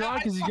couldn't guy. draw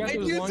because you got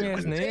those long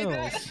ass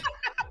nails.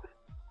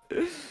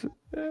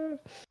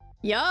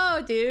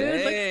 Yo, dude,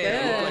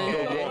 Damn.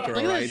 looks good. Walker,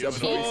 Look at those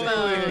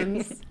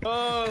cheekbones.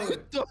 Oh,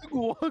 Doug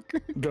Walker.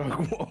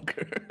 Dog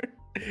Walker.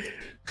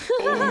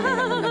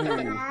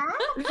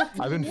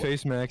 I've been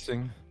face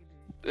maxing.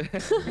 I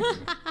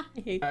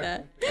hate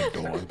that.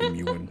 Dog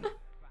Mewing.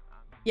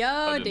 Yo, didn't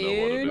know what to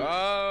dude. do.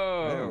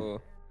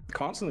 Oh.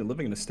 Constantly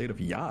living in a state of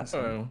yas.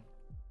 Oh.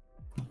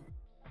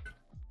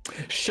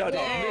 Shut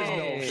up. There's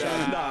no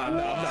shut.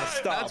 Nah,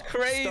 stop. That's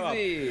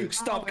crazy.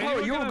 Stop. Oh, Kara,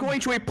 you're you were gonna-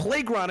 going to a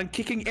playground and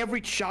kicking every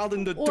child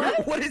in the What?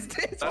 dirt. What is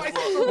this? Why is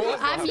That's this-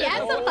 I'm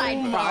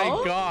yassified, bro.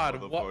 My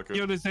god. Motherfucker.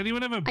 Yo, does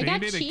anyone have a I got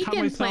band-aid? cheek cut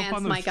myself implants,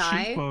 on those my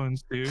guy.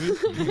 cheekbones, dude.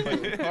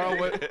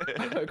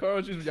 Carl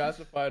was just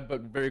yassified,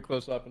 but very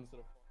close up instead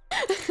of.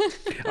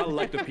 I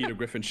like the Peter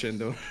Griffin chin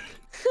though.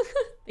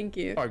 Thank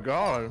you. Oh my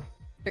god.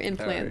 For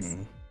implants.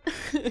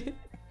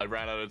 I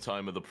ran out of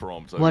time of the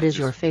prompt. What is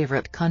your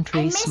favorite I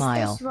country missed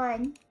smile? this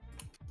one.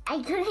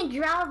 I couldn't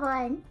draw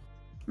one.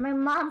 My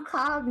mom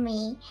called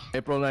me.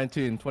 April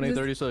 19,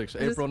 2036.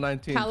 April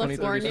 19, California?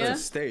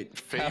 2036. State.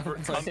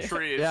 Favorite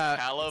country is Yeah.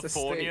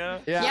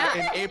 California.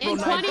 Yeah, in April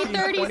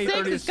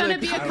 2036 it's gonna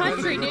be a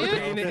country, dude.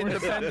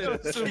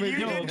 Independence. You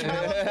did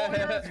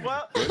California as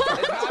well.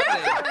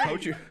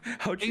 How'd you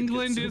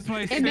England is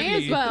my city. It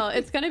may as well.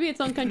 It's gonna be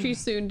its own country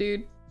soon,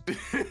 dude.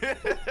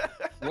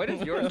 What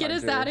is your Get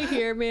us out of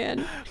here,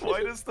 man.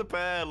 Why does the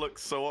bear look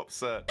so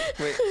upset?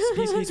 Wait,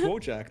 He's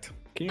Wojak.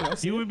 Can you not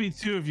see You would be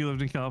too if you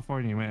lived in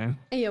California, man.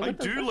 Hey, yo, I what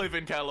the do fuck? live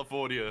in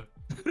California.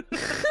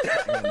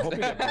 I'm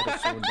hoping that better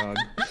soon, dog.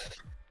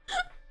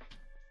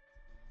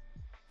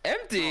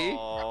 empty?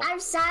 Aw. I'm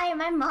sorry,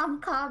 my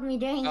mom called me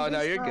during Oh this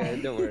no, you're call.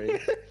 good. Don't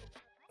worry.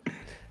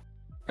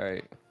 All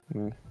right.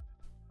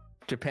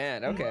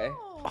 Japan. Okay.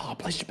 Oh,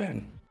 place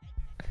Japan.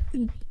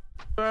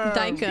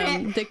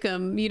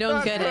 Dickum, you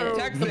don't get it.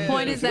 Texas. The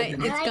point is that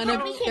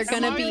they're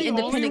gonna be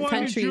independent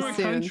countries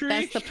soon.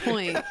 That's the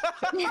point.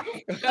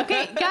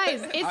 Okay,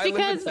 guys, I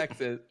live in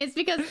Texas. it's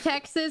because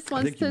Texas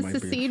wants think you to might be.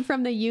 secede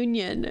from the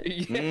Union.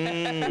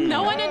 Yeah.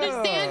 No one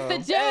understands the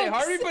jokes. Hey,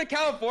 Harvey put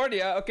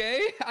California, okay?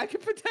 I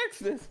can put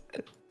Texas.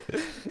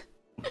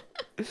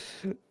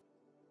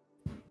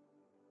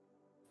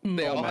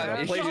 They all have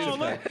man, place issues. Oh,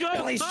 let's go.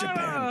 Place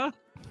Japan.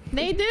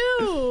 They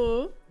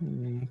do.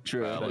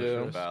 True.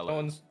 Valid,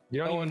 valid.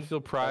 You don't even feel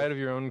pride of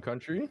your own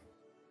country?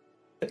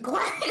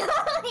 Legoland.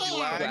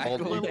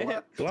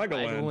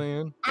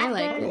 Legoland. I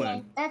like it.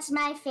 it. That's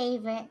my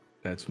favorite.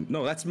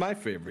 That's my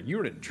favorite.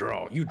 You didn't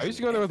draw. You. I used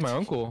to go there with my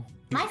uncle.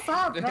 My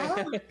fault,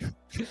 bro.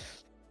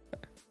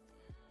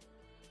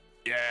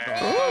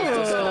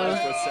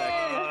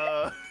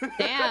 Yeah.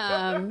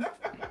 Damn.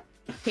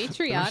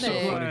 Patriotic.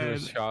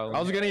 I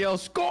was gonna yell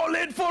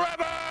Scotland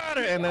forever,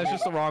 and that's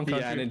just the wrong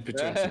country. Yeah, I didn't put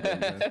Chelsea.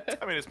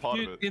 I mean, it's part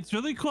Dude, of it. it's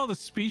really cool. The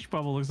speech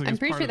bubble looks like I'm it's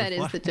pretty part sure of that the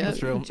is the flag. joke. That's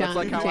true. That's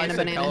like how I Jana say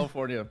Banana.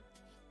 California.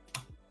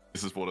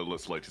 This is what it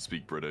looks like to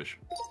speak British.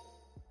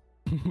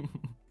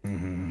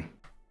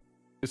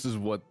 This is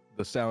what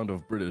the sound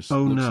of British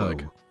Oh looks no.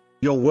 like.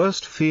 Your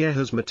worst fear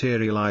has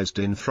materialized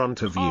in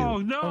front of you. Oh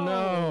no! Oh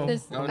no.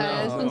 This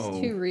one's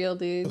too real,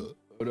 dude.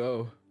 Oh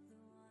no.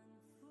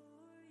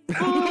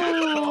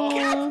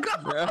 Oh.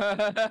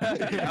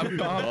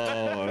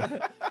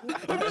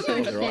 So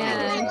I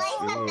sad.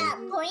 like at that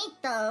point,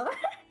 though.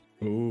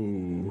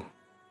 Ooh.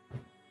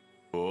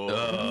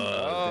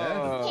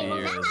 Okay,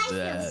 well, now I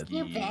feel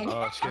stupid.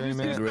 Oh, scary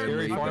man.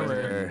 Scary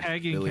farmer.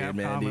 Tagging Billy and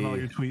Capcom in all Mandy.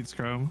 your tweets,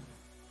 Chrome.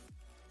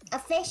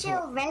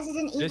 Official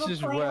Resident This Evil is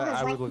portal what has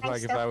I would liked look my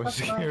like if stuff I was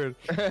before. scared.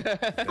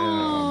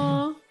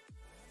 Aww.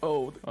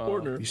 Oh, the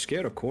corner. You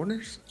scared of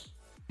corners?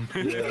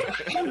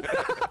 Everybody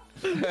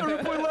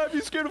laugh.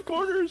 You scared of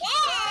corners?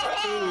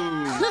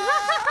 I'm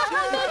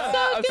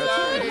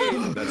sorry.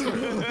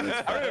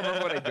 I don't remember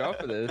what I draw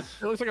for this.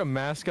 It looks like a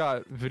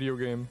mascot video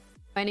game.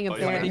 Finding a Oh,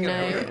 bear at finding a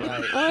night. bear.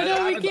 Like, Oh no,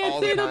 that we happens can't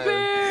all see the time.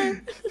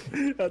 bear.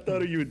 I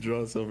thought you would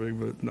draw something,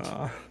 but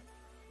nah.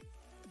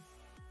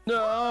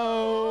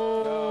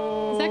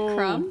 No. Is that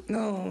Crumb?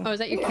 No. Oh, is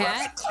that your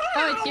cat?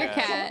 Oh, it's your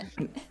cat.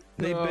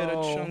 They bit a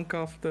No. chunk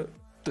off the.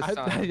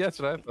 That's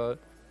what I thought.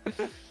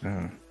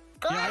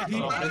 God,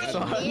 dude.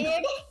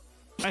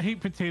 I hate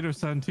Potato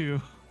Sun too.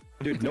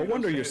 Dude, no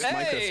wonder your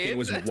Minecraft Hey, skin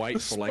was it's-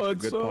 white for like a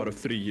good Spud part of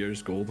 3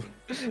 years, Gold.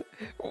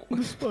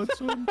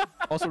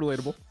 Also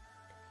relatable.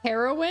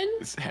 Heroin?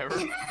 It's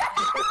heroin.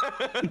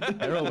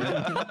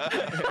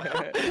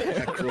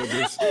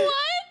 What?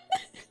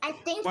 I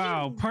think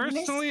Wow. you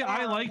Personally, I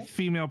misspelled. like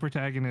female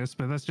protagonists,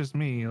 but that's just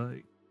me.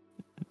 Like,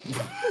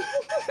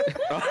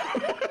 What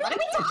are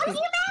we talking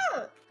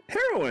about?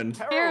 Heroin.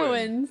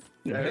 Heroines.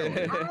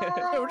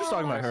 Yeah, we're just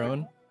talking about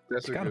heroin.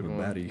 That's Kind of a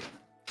baddie.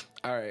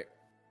 All right.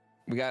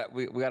 We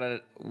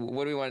gotta.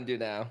 What do we want to do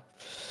now?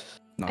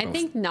 I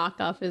think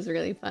knockoff is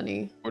really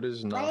funny. What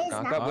is What is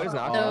knockoff? What is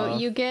knockoff? knockoff? So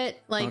you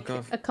get like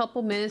Knockoff. a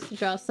couple minutes to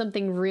draw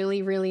something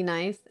really, really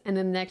nice, and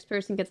then the next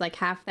person gets like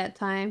half that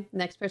time. The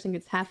next person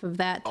gets half of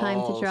that time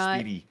to draw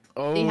it. Speedy.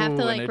 Oh, So you have to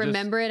and like it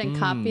remember it and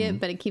copy it, Mm.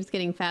 but it keeps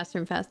getting faster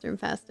and faster and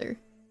faster.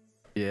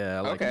 Yeah,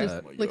 I like Okay.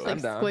 that. Looks like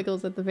I'm down.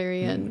 squiggles at the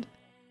very end.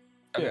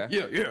 Okay.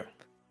 Yeah.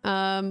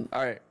 Um,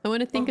 All right. I want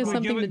to think of Wait,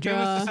 something to give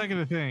us draw. a second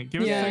to think.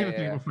 Give us a Yeah. second to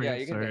think before Yeah, you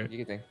you get can started. think.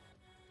 You can think.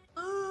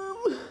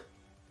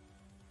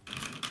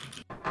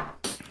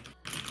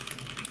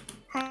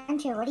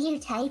 Hunter, what are you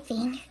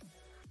typing?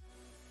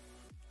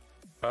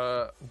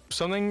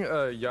 Something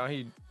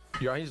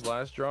Yahi's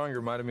last drawing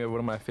reminded me of one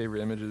of my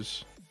favorite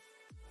images.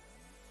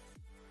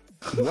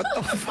 What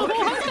the fuck?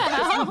 What the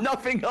hell?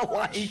 Nothing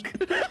alike.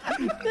 This has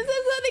nothing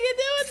to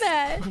do with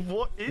that.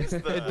 What is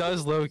that? It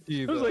does low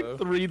key There's though. like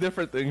 3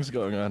 different things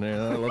going on here.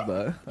 And I love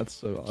that. That's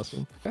so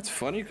awesome. That's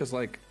funny because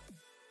like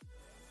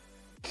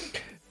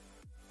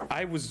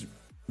I was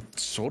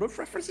sort of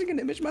referencing an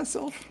image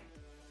myself.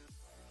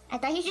 I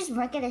thought you just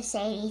weren't gonna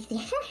say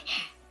anything.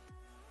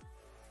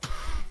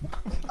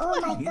 Oh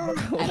my god.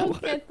 I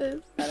don't get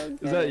this. I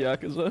don't get Is that it.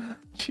 Yakuza?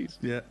 Jeez.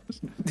 Yeah.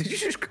 Did you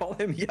just call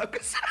him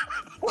Yakuza?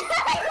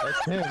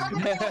 That's him.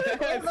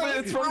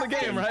 It's from the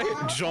game, right?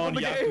 John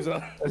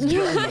Yakuza.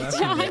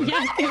 John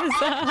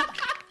Yakuza.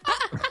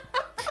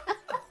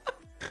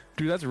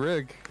 Dude, that's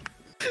Rick.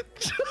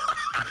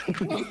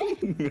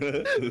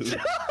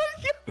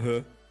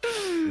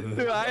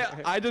 Dude,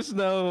 I just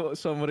know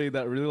somebody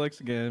that really likes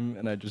the game,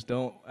 and I just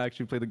don't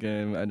actually play the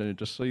game. I don't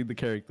just see the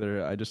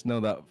character. I just know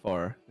that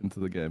far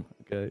into the game.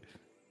 Okay.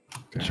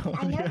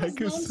 I know his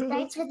name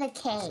starts with a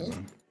K.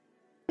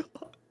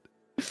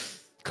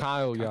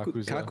 Kyle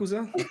Yakuza.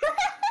 Kakuza?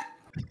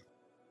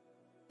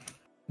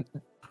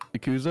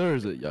 Yakuza or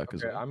is it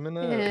Yakuza? Okay, I'm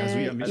gonna.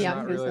 Kazuya I did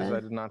not realize I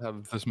did not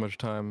have this much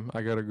time.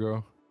 I gotta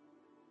go.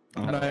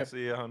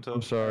 See ya, Hunter.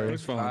 I'm sorry.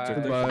 It's fine. Bye.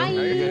 Bye. Bye.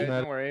 Okay,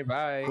 don't worry.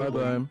 Bye. Bye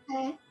bye.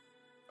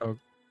 Okay.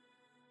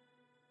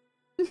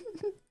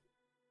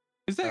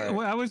 Is that? Alright.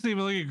 Well, I wasn't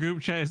even looking at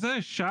group chat. Is that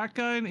a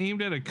shotgun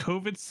aimed at a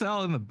COVID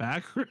cell in the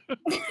back room?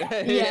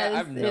 Yeah, Yes, I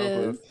have no it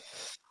clue. is.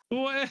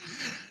 What?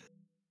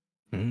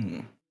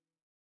 Mm.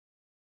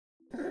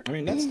 I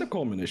mean, that's the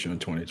culmination of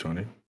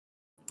 2020.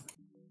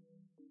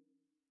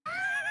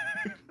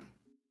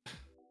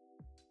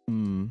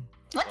 Hmm.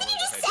 What did you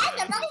just say?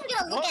 I'm not even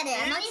gonna look at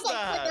it. I'm not even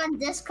gonna click on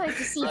Discord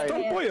to see Stop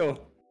it.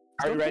 boil.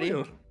 Are you ready?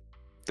 Do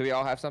we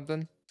all have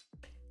something?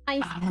 I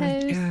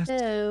suppose yes.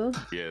 so.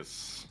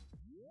 Yes.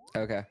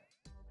 Okay.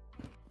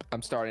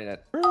 I'm starting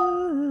it.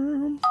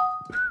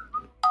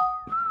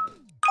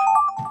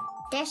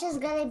 This is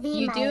gonna be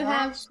You my do have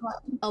last one.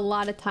 a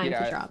lot of time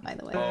Yeah. to drop, by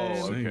the way.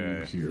 Oh, Same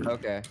okay. here.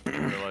 Okay. I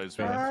realized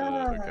we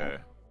have to.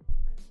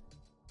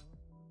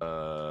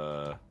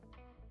 Okay.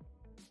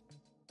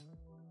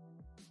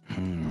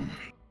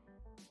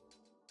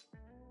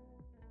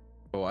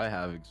 Oh, I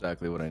have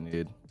exactly what I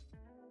need.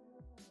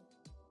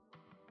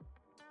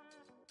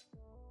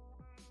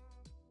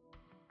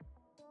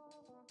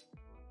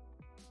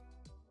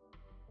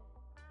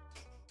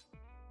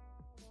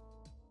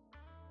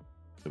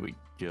 There we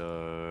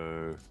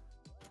go.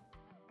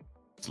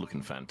 It's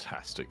looking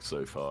fantastic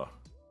so far.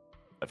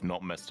 I've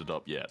not messed it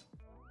up yet.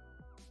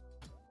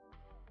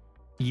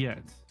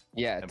 Yet.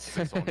 Yeah.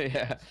 Emphasis on it.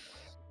 Yeah.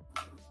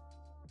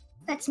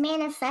 Let's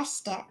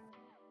manifest it.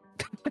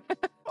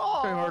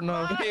 Try hard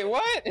enough. Wait,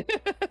 what?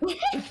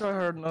 Try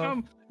hard enough.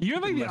 You're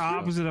like the Mess it up.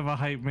 opposite of a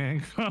hype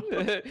man.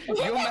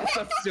 You'll mess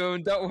up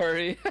soon. Don't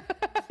worry.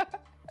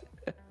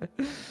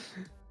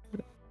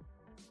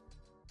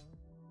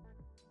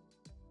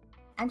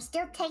 I'm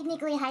still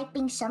technically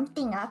hyping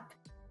something up.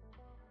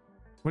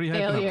 What are you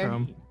hyping up Failure.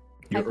 from?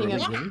 Your Hyping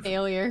early up grave?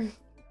 failure.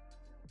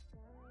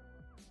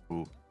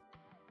 Ooh.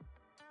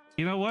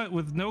 You know what?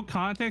 With no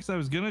context, I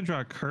was gonna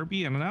draw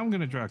Kirby, and now I'm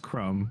gonna draw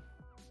Crumb.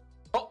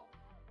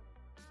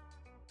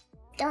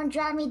 Don't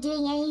draw me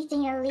doing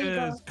anything illegal.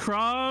 Because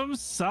Crumb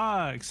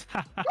sucks.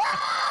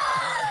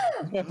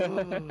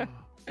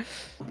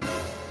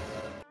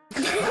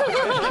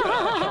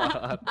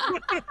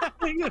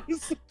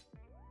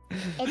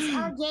 It's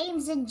all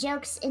games and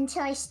jokes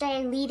until I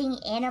start leading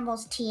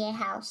animals to your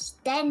house.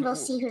 Then we'll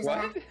see who's What?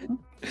 laughing.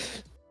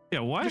 Yeah,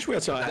 what? Just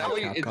wait till I Is that ask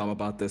what you- Capcom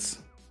about this.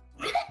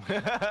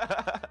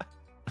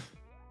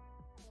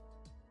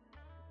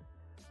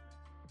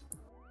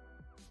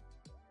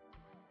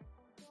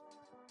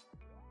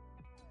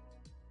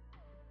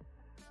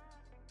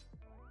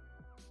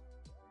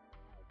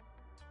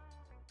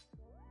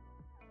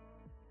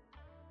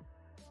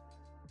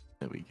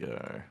 There we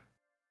go.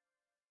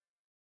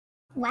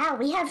 Wow,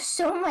 we have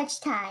so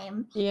much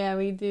time. Yeah,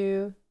 we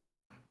do.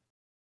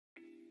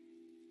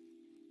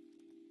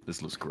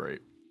 This looks great.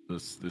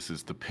 This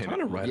is the pin.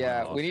 Kinda right.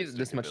 Yeah, we need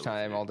this much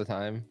time all the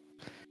time.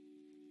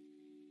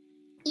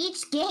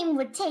 Each game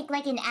would take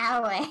like an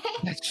hour.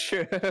 That's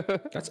true.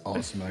 That's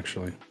awesome,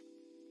 actually.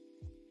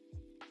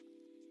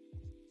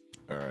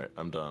 All right,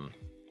 I'm done.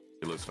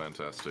 It looks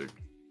fantastic.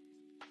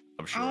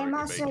 I'm sure I I am can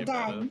also make it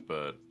better, done.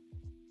 but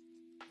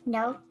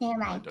No,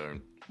 never I mind.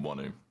 don't want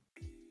to.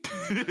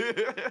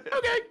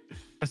 Okay.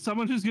 As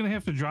someone who's gonna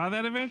have to draw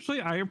that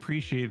eventually, I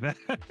appreciate that.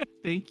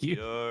 Thank you.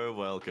 You're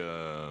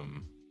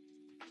welcome.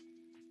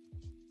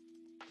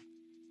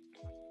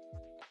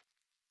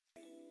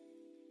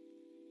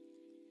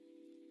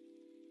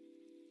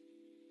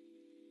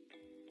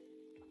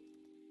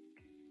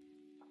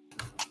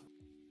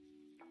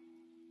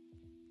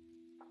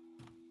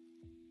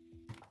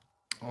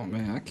 Oh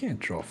man, I can't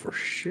draw for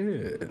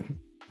shit.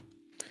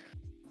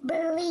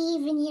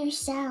 Believe in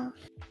yourself.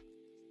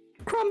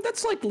 Crumb,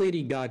 that's like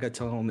Lady Gaga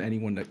telling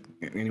anyone that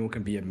anyone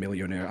can be a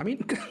millionaire. I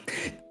mean,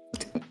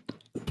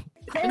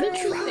 I didn't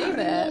say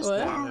that.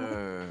 What?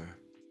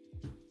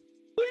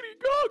 Lady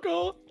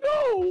Gaga,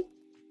 no!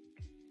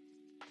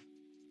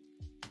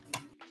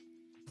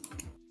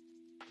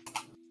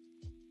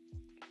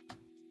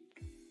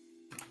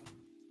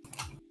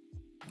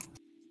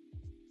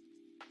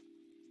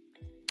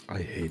 I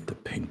hate the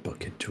paint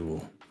bucket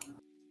tool.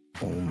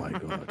 Oh my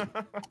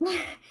god.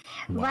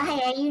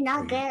 Why are you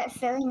not good at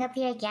filling up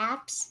your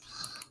gaps?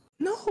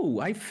 No,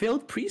 I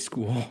failed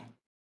preschool.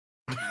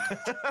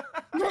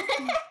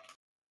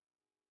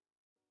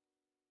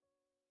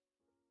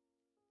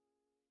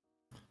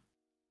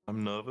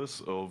 I'm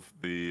nervous of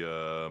the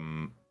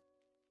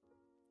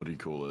what do you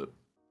call it?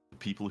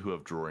 People who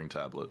have drawing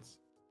tablets.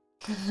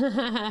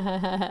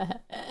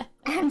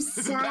 I'm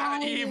sorry.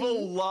 That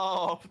evil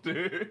laugh,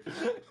 dude.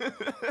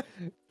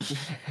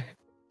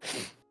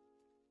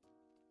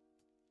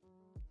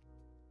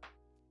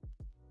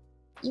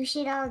 You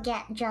should all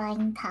get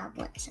drawing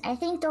tablets. I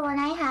think the one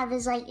I have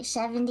is like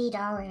 $70.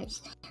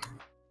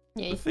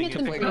 Yeah, you The can thing get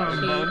them is,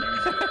 for like,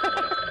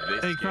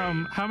 cheap. Hey,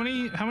 Crumb, how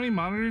many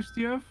monitors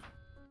do you have?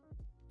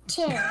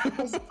 2.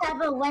 Because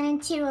Tablet went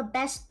into a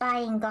Best Buy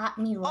and got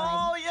me one.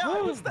 Oh yeah,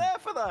 I was there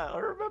for that. I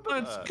remember.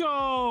 Let's that.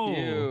 go.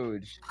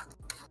 Huge.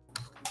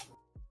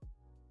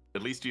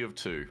 At least you have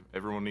 2.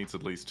 Everyone needs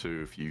at least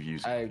 2 if you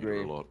use I it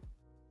agree. a lot.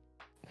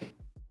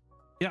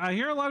 Yeah, I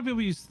hear a lot of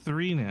people use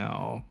 3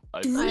 now.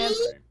 I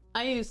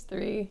use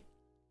 3.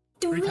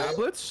 3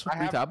 tablets?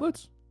 3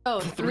 tablets? Oh,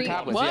 3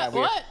 tablets, What? yeah,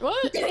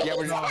 What? Yeah,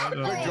 we're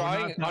No,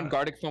 drawing not on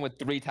GARTIC phone with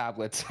 3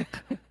 tablets.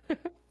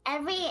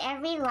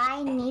 Every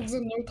line needs a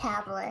new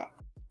tablet.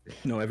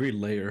 No, every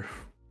layer.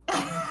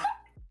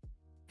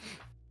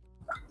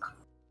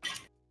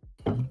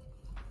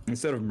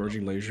 Instead of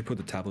merging layers, you put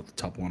the tablet at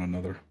the top of one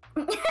another.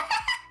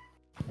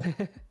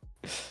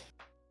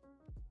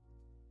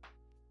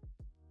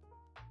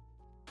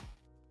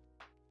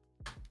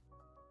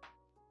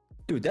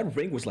 Dude, that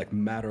ring was like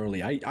mad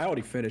early. I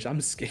already finished.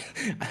 I'm scared.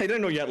 I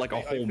didn't know you had like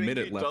a whole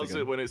minute it left. does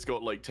again. it when it's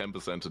got like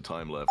 10% of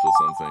time left or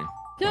something.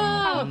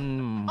 No! Oh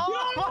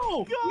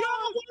no! Why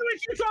would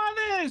you try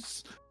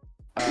this?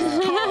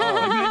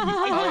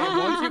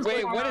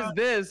 Wait, what is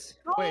this?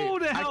 Wait, Oh,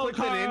 the I hell, clicked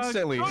it Cog.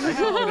 instantly. Oh, I clicked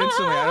it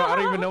instantly. I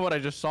don't even know what I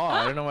just saw.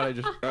 I don't know what I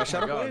just.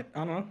 Shut oh my up,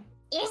 I don't know.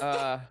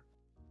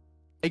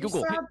 Hey You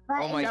Google. saw a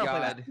button Oh my that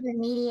god. happened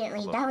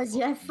immediately. That was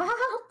your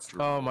fault.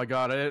 Oh my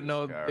god, I didn't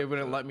know they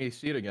wouldn't let me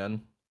see it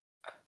again.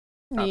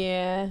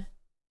 Yeah.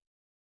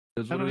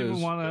 That's I what don't it even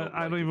is. want to.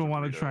 I don't even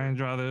want to try and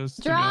draw this.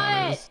 to be Draw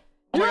honest. it!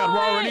 Oh my god, we're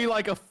Draw already it!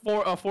 like a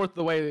fourth of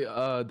the way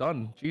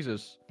done.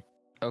 Jesus.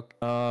 Okay.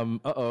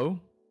 Uh-oh.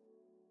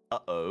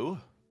 Uh-oh.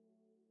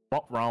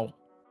 Wrong.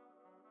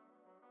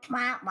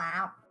 Wow,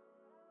 wow.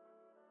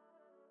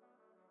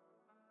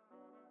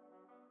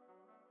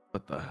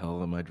 What the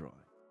hell am I drawing?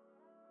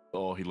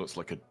 Oh, he looks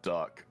like a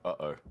duck.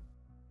 Uh-oh.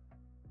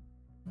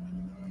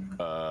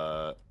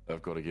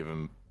 I've got to give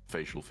him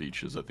facial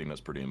features. I think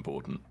that's pretty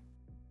important.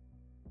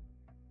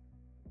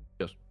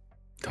 Yes.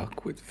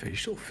 Duck with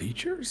facial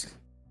features?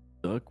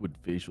 Duck with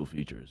facial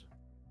features.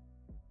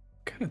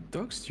 What kind of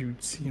ducks do you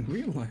see in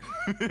real life?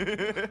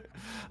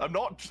 I'm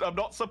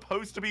not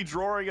supposed to be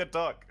drawing a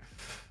duck.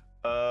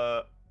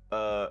 Dang,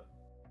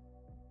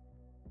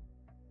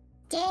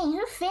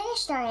 who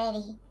finished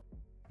already?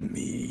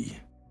 Me.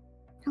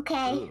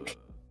 Okay.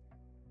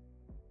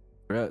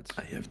 Congrats.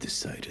 I have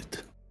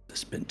decided to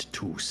spend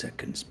 2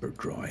 seconds per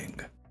drawing.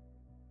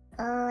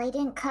 Oh, I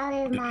didn't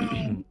color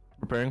mine.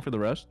 Preparing for the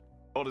rest?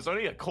 Oh, there's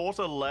only a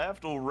quarter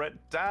left already.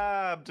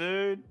 Damn,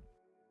 dude.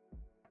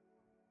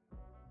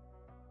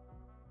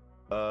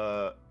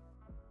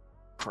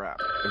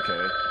 Crap.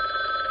 Okay.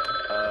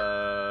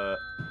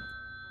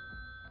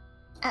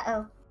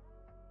 Uh-oh.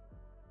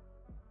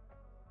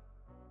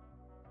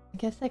 I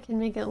guess I can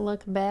make it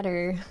look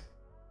better.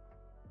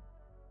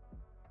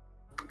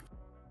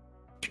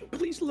 Can you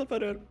please level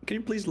it up? Can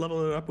you please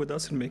level it up with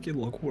us and make it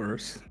look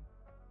worse?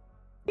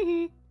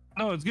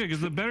 No, it's good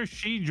because the better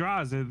she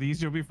draws it, the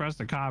easier it'll be for us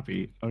to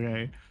copy.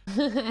 Okay.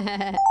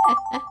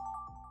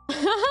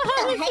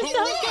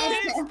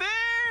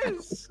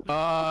 This?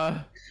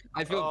 I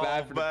feel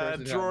bad for the person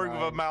who drawing had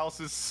with a mine. mouse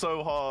is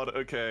so hard.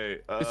 Okay.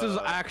 This is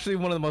actually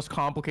one of the most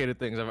complicated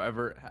things I've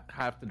ever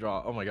have to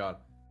draw. Oh my god.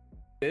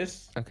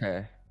 This?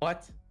 Okay.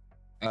 What?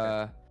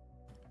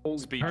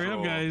 Speed Hurry draw.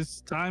 up,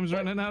 guys. Time's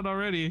running out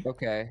already.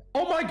 Okay.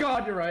 Oh my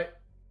god, you're right.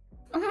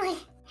 Oh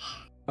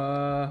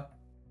my.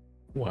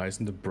 Why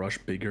isn't the brush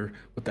bigger?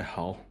 What the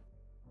hell?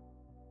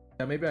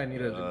 Yeah, maybe I need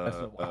to mess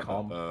with my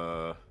comb.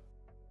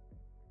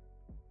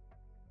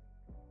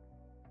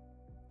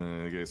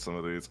 Okay, some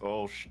of these.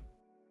 Oh,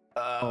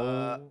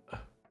 Oh.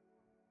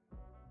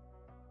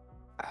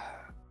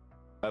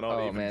 I don't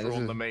Oh, even man, this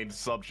drawn is- the main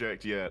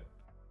subject yet.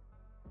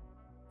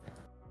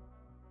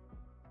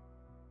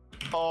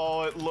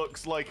 Oh, it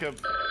looks like a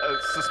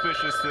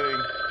suspicious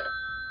thing.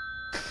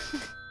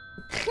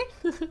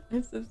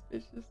 A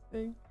suspicious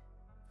thing.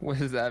 What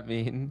does that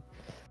mean?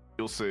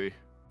 You'll see.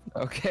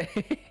 Okay.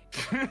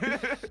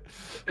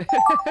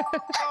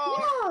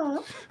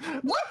 Oh,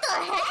 what the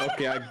heck?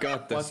 Okay, I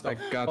got this. I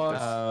got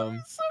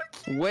this.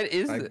 What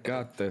is I it?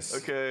 got this.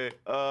 Okay.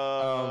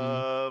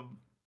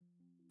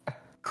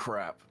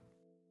 Crap.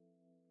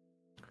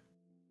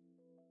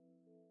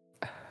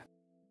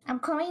 I'm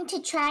going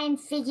to try and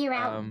figure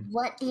out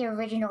what the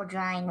original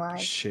drawing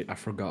was. Shit, I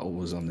forgot what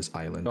was on this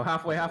island. No,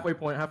 halfway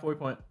point.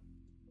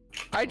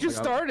 I just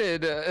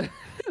started.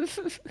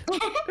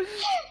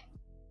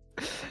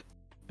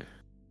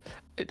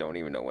 I don't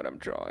even know what I'm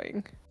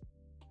drawing.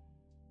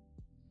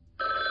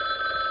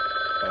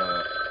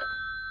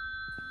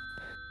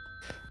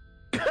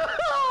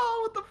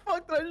 What the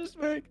fuck did I just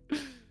make?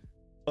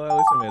 Oh, at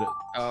least I made it.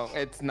 Oh,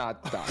 it's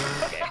not done.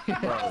 Okay.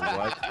 Bro,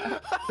 what?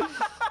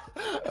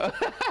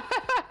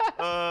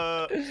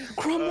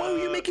 Crumb, why are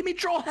you making me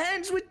draw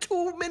hands with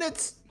 2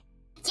 minutes?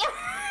 I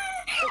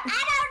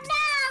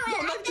don't know.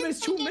 No, not 2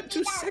 minutes,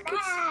 2 seconds.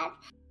 Bad.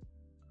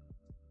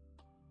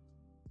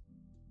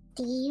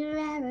 Do you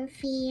ever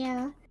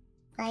feel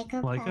like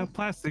a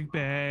plastic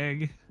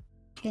bag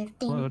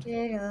drifting Load.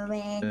 through the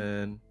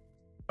wind?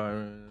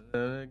 And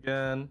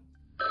again.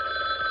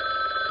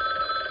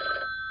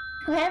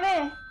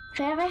 Whoever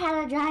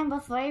had a drawing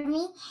before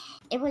me,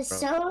 it was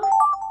so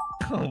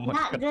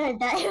not good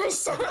that it was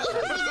so easy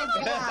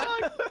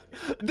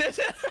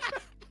to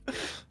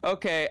draw.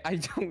 Okay, I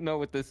don't know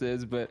what this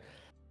is, but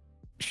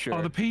sure.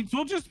 Oh, the paints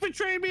will just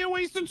betray me and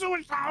wasted so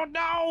much. Oh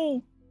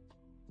no!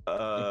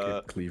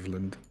 Okay,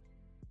 Cleveland.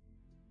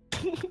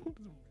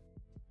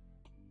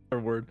 Our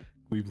word,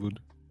 Cleveland.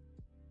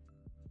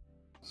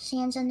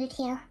 Sans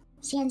Undertale.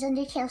 Sans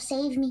Undertale,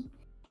 save me.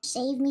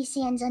 Save me,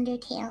 Sans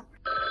Undertale.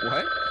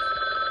 What?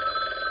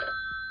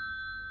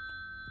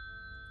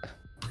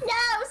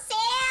 No,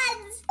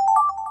 Sans!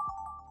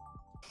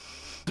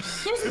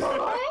 There's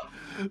more?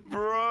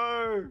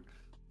 Bro!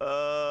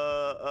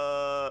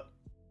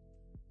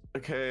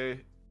 Okay.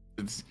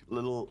 It's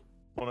little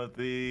one of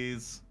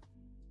these.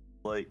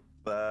 Like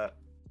that.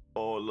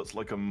 Oh, it looks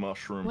like a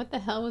mushroom. What the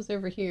hell was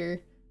over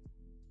here?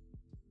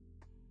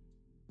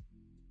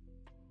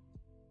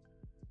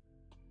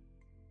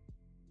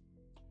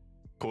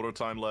 Quarter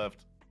time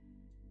left.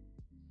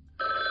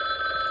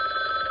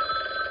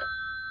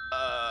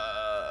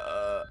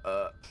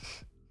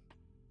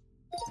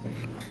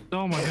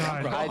 Oh my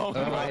god! That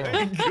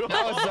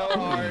was so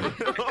hard.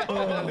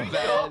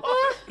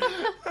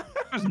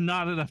 There's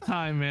not enough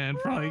time, man,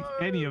 for like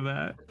any of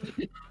that.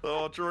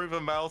 Oh, drawing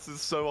a mouse is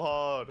so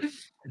hard.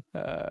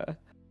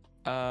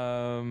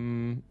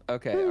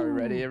 Okay, are we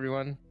ready,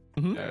 everyone?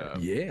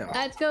 Yeah.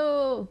 Let's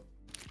go.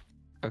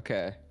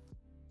 Okay.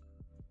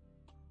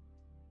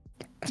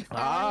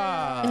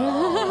 All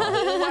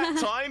that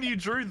time you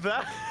drew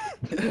that?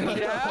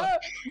 Yeah.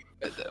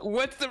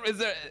 What's the?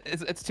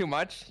 It's too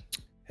much.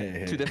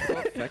 Hey, Too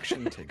difficult.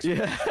 Perfection takes. Wow!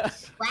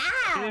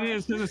 It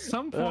is, because at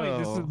some point,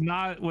 this is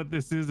not what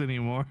this is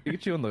anymore.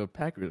 Get you on the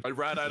package. I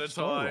ran out of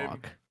time.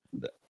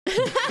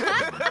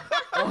 I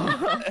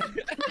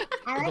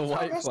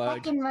like how the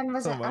second one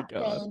was an my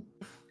upgrade. God.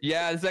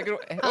 Yeah, the second.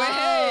 Wait, Oh, I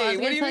hey,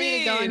 was what do gonna you tell you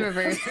to go in mean?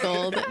 reverse,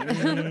 Gold.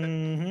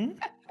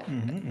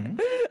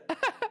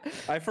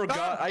 I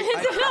forgot. I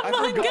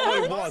Among forgot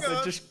what it Us. was.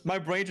 It just my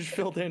brain just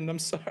filled in. I'm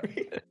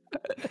sorry.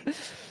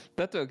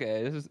 That's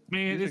okay. This is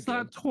Man, these it's are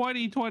not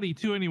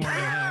 2022 anymore,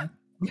 man.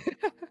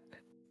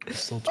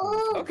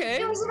 Oh, Okay.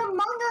 there was an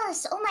Among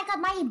Us. Oh my god,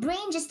 my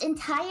brain just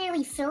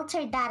entirely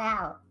filtered that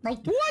out. Like,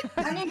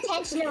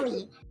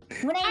 unintentionally.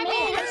 When I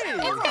made it, It's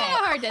kind of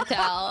hard to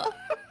tell.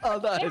 Oh,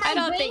 nice. I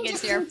don't think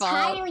it's your fault.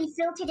 entirely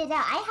filtered it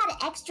out. I had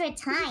extra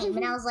time,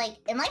 and I was like,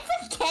 "Am I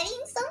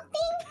forgetting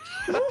something?"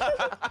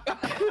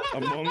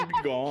 Among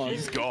gone.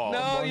 He's gone.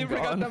 No, you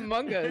forgot the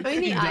Among Us. I mean,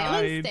 the He island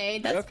died.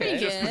 stayed. That's Okay.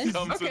 pretty Just good.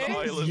 becomes an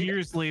island.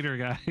 Years later,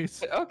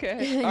 guys.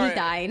 Okay. He all right.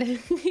 died.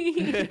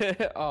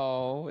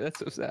 Oh, that's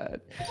so sad.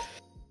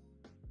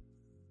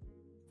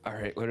 All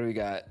right, what do we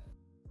got?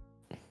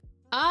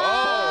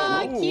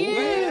 Ah, Oh, cute.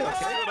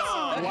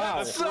 Wow,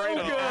 That's right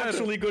on.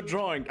 actually good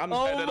drawing. I'm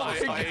Oh And then my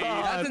God.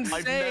 That's I've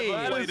insane. never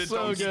That played a is so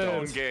Donkey good.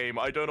 Kong game.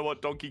 I don't know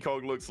what Donkey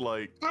Kong looks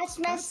like. That's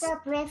messed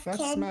up, Riff that's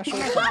Kid. Smash Oh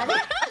my Ultimate.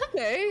 god.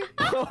 Okay.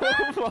 Oh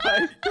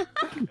my.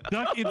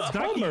 It's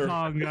Ducky Homer.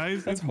 Kong,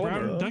 guys. That's It's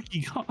brown Homer.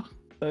 Ducky Kong.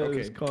 That Okay.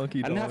 is conky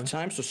I didn't have dog.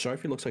 time, so sorry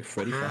if he looks like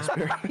Freddy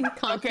Fazbear.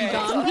 Okay.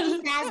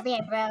 Pretty fast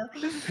there, bro.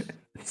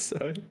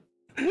 So,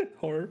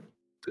 horror.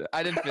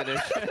 I didn't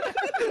finish.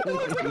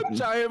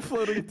 Giant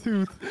floating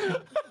tooth.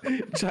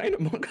 Giant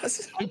Among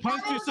Us. You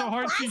punched her so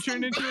hard she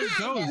turned into a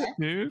ghost,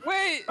 dude.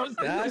 Wait.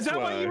 Is that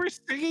why you were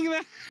singing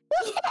that?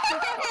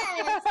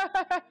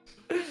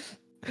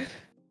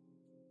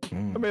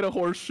 I made a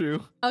horseshoe.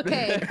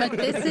 Okay, but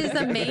this is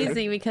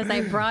amazing because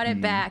I brought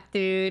it back,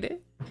 dude.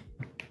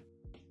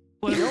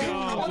 Let's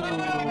How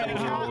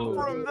go.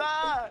 from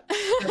that?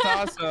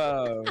 That's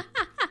awesome.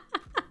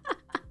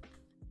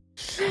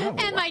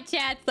 And my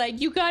chat's like,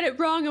 you got it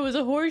wrong, it was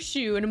a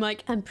horseshoe. And I'm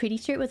like, I'm pretty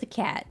sure it was a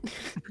cat.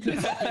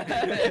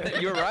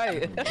 You're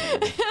right.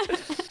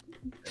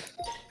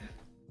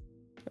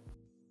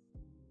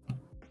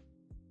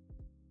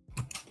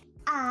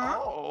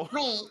 Oh.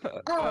 Wait.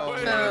 Oh,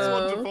 Wait, no. this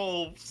one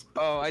devolves.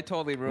 Oh, I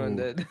totally ruined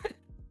it.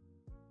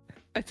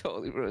 I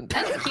totally ruined it.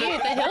 That's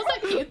cute. The hills are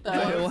cute The though.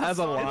 hill has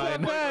a Sorry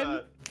line.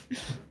 about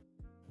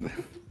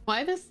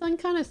Why this sun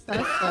kind of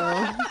sucks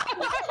though?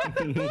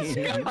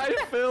 Sky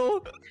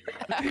Phil.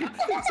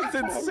 This is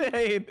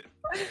insane.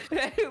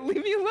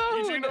 Leave me alone.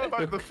 You do know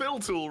about the fill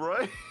tool,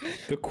 right?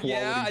 The quality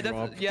Yeah,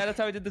 drop. that's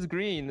how I did this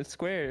green, the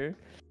square.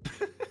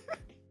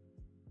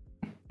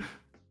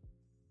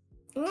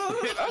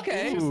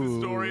 Okay. It's the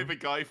story of a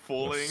guy The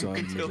falling sun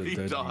until is a he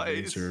deadly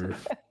dies. laser.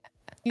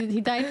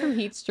 He died from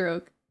heat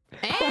stroke.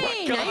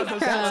 Hey, God, nice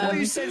That's why you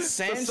crumb. said The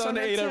sand sun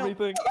ate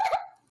everything.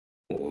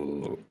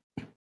 Oh.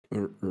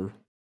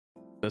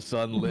 The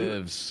sun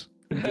lives.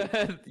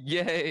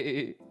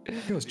 Yay.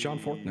 It was John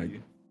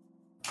Fortnite.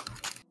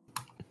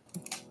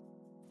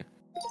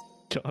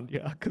 John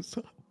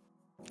Yakuza.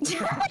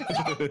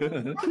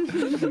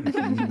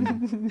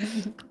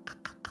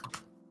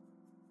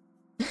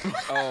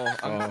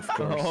 Of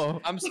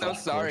course. I'm so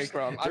sorry,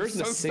 Crumb. I'm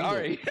so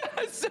sorry.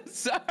 I'm so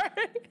sorry.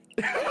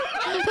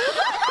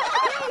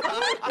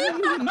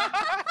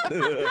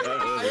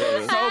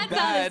 So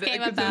bad.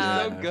 Came Because they're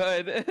so about.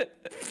 good.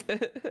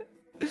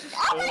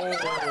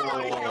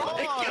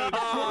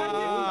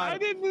 I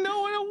didn't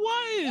know what it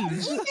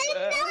was.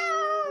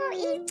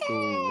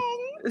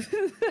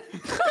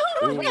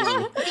 Oh my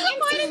god!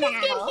 Why did this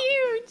get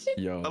huge?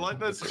 Yo, I like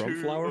those the crumb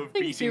two flower. of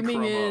beating Zooming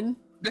Crumb in.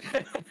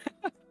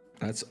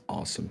 That's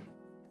awesome.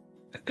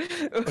 I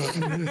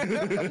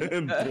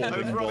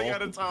was running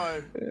out of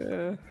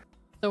time.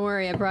 Don't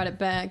worry, I brought it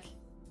back.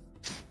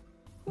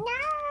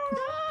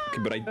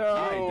 Okay, but I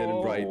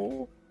didn't write.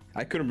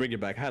 I couldn't bring it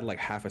back. I had like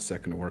half a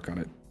second to work on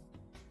it.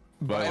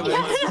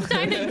 I'm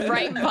trying to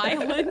write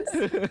violence.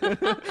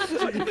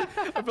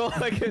 I felt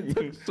like it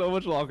took so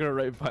much longer to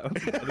write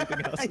violence than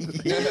anything else.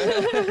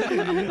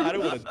 I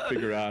don't want to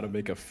figure out how to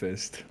make a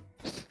fist.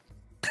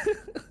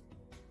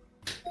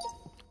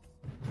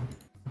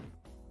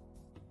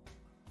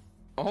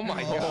 Oh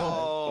my god.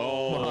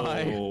 Oh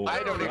my.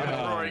 I don't even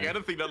drawing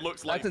anything that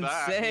looks like That's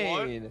that.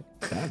 insane.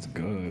 What? That's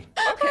good.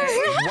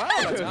 Okay. Wow,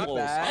 that's not Close.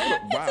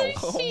 bad. Wow.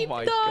 It's a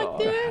sheepdog, What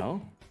the dude.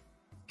 hell?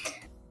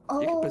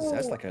 You can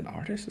possess like an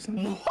artist or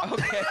something?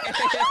 Okay.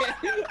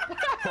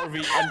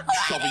 Harvey, I'm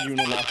shoving you in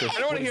the locker. I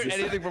don't want to hear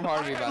anything from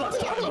Harvey about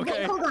this.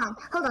 Okay. Hold on.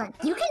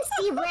 You can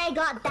see where I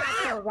got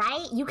that though,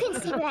 right? You can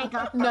see where I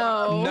got that.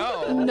 No.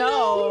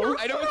 No.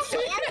 I don't see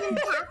And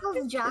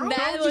TapL's drawing.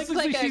 That It looks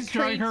looks like a she's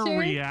drawing her creature.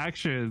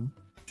 reaction.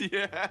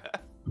 Yeah.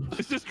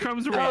 It's just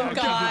Crumb's reaction.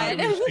 God. To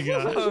the image she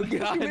got. Oh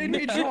god. You made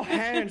me draw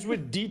hands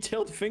with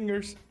detailed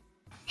fingers.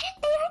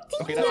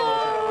 Okay, that's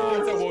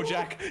No. a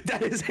Wojak.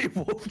 That is a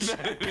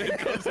Wojak. It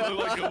does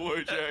look like a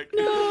Wojak.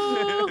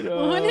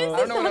 No. What is I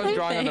don't know what I was this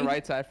drawing on the thing?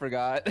 right side. I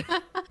forgot.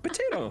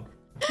 Potato.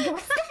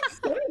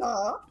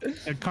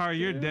 And Car,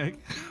 your dick.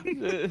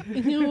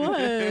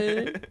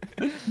 What?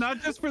 Not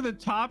just for the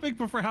topic,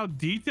 but for how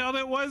detailed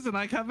it was. And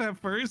I got that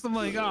first. I'm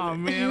like, oh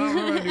man, I don't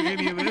remember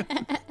any of this.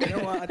 You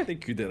know what? I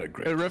think you did a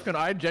great Hey, Rifkin,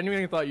 I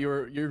genuinely thought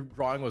your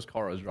drawing was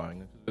Kara's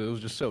drawing. It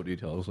was just so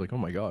detailed. I was like, oh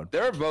my god.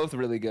 They're both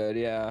really good.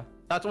 Yeah.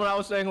 That's what I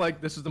was saying.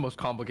 Like, this is the most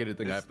complicated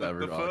thing I've ever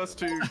The drawn. first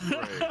two,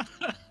 great.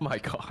 My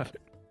god.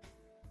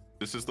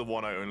 This is the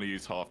one I only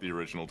used half the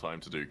original time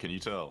to do. Can you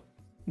tell?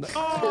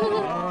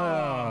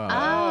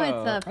 Oh, it's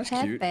a That's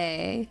Pepe. cute.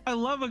 I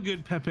love a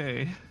good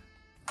Pepe.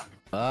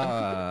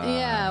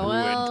 Yeah,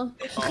 well,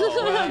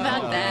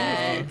 about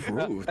that.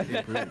 Improved.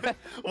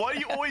 Why do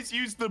you always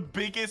use the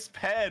biggest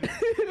pen?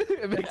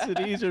 It makes it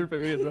easier for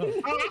me to draw.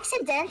 I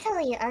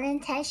accidentally,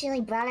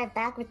 unintentionally brought it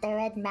back with the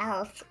red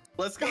mouth.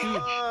 Let's go.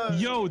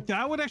 Yo,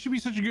 that would actually be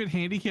such a good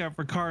handicap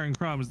for Car and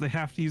Crumbs. They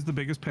have to use the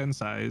biggest pen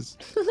size.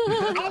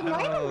 I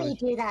normally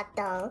do that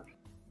though.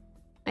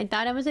 I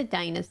thought it was a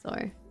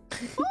dinosaur.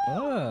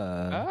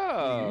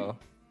 Oh.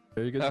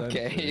 Very good.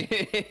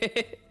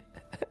 Okay.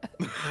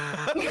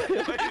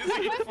 Why is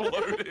he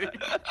floating?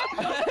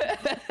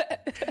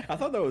 I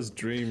thought that was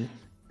Dream.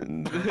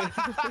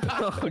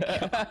 Oh,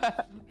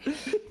 God.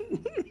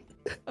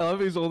 I love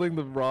he's holding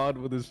the rod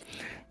with his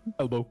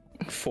elbow.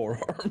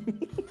 Forearm.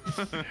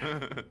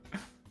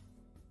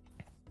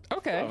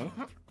 Okay.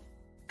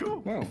 Cool.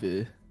 Wow.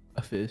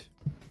 A fish.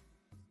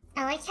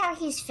 I like how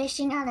he's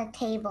fishing on a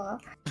table.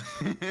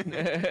 It's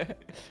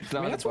I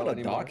not mean, that's a what boat a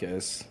anymore. dock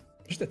is.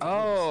 Just a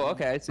Oh,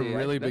 okay. I It's see. a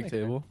really That big makes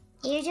sense. table.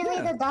 Usually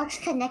the dock's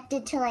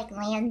connected to like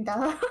land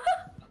though.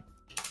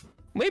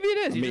 Maybe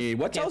it is. I You mean,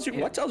 just what can't tells you see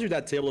it. what tells you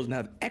that table doesn't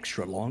have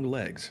extra long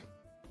legs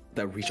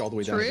that reach all the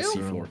way down to the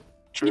True. seafloor?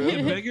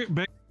 Yeah,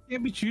 beggar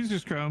can't be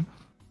choosers, Crumb.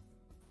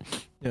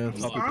 Yeah,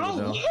 it's not people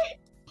know.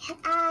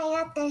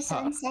 I got this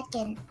 1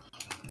 second.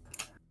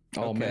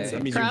 Oh man, Okay.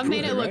 that means Crumb you made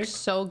improved it right? look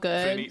so Finn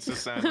good. eats a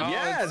sandwich.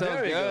 Yeah, it's so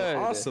there we go. good.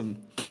 Awesome.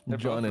 They're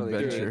John both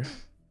really Adventure. good.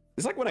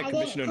 It's like when I I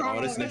commission an didn't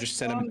artist and I color just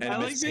send him this I an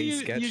like that insane you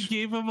sketch.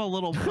 gave him a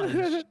little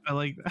punch. I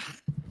like that.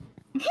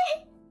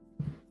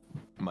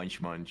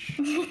 Munch, munch.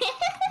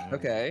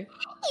 Okay.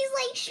 He's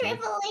like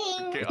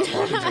shriveling. Okay,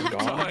 He's I'm a dog.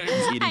 time.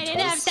 He's eating I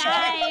didn't have toast.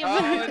 time.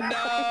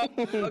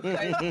 Oh no.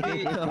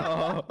 Okay.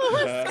 Oh,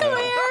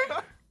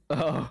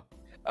 Oh.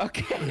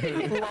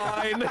 Okay.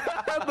 Line.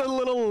 The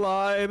little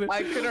line.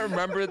 I couldn't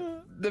remember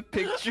the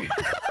picture.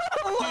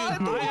 I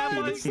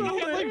had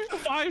like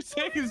 5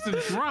 seconds to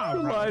draw.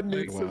 The bro. line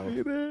needs to Wow.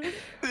 be there.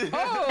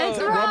 Oh. It's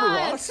Rubber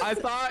Ross. Ross? I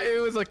thought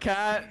it was a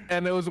cat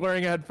and it was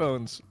wearing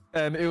headphones.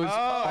 And it was Oh,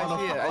 I on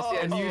a- see it. I see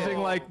it. and using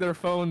like their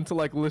phone to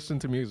like listen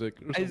to music.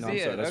 Or I something. No, see I'm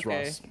sorry, it. that's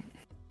Okay. Ross.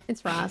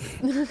 It's Ross.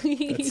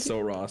 That's so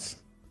Ross.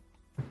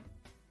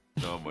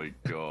 Oh my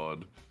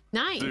god.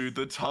 Nice. Dude,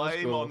 the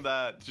time cool. on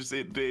that, just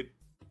it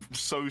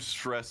so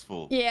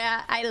stressful.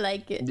 Yeah, I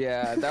like it.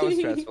 Yeah, that was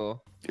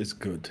stressful. It's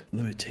good.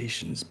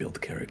 Limitations build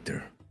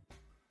character.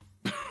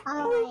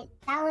 Alright,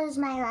 that was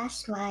my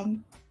last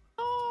one.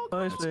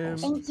 Nice name.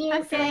 Thank you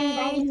for Okay.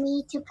 inviting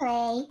me to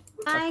play.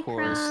 Bye, Of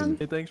course. Crumb.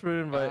 Hey, thanks for the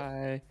invite.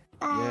 Bye.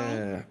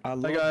 Yeah. I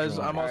love Hi guys,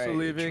 drawing. I'm also Alright,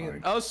 leaving.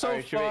 drawing. That was so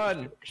Alright,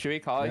 fun. Should we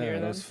call it Yeah, here that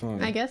then? was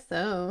fun. I guess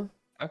so.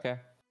 Okay.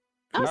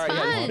 That was Alright,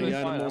 yeah, fun. this was really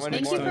Yeah, fun. I animals wanna do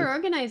Thank next you more. for time.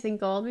 organizing,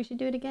 Gold. We should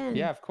do it again.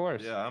 Yeah, of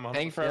course. Yeah, I'm on.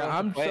 Thank you for Yeah, everyone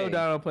I'm for so playing.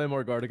 down to play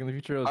more Gartic in the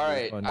future. It was All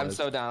really right, fun, I'm guys.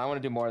 so down. I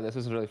want to do more of this.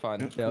 This was really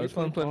fun. Yeah, it was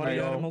fun playing Party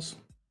Mario. animals.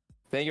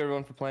 Thank you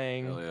everyone for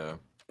playing. Hell yeah.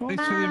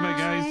 Thanks for the invite,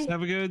 guys. Bye.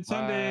 Have a good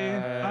Sunday.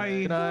 Bye. Bye.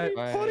 Good night.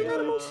 Bye. Party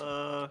animals.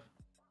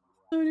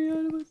 Party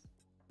animals.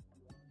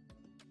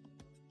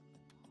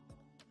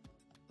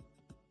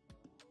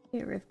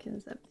 What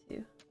Rifkin's up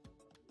to?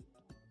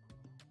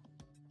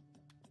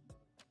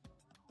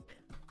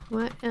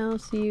 What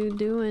else are you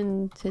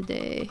doing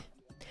today?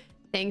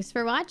 Thanks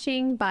for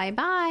watching. Bye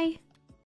bye.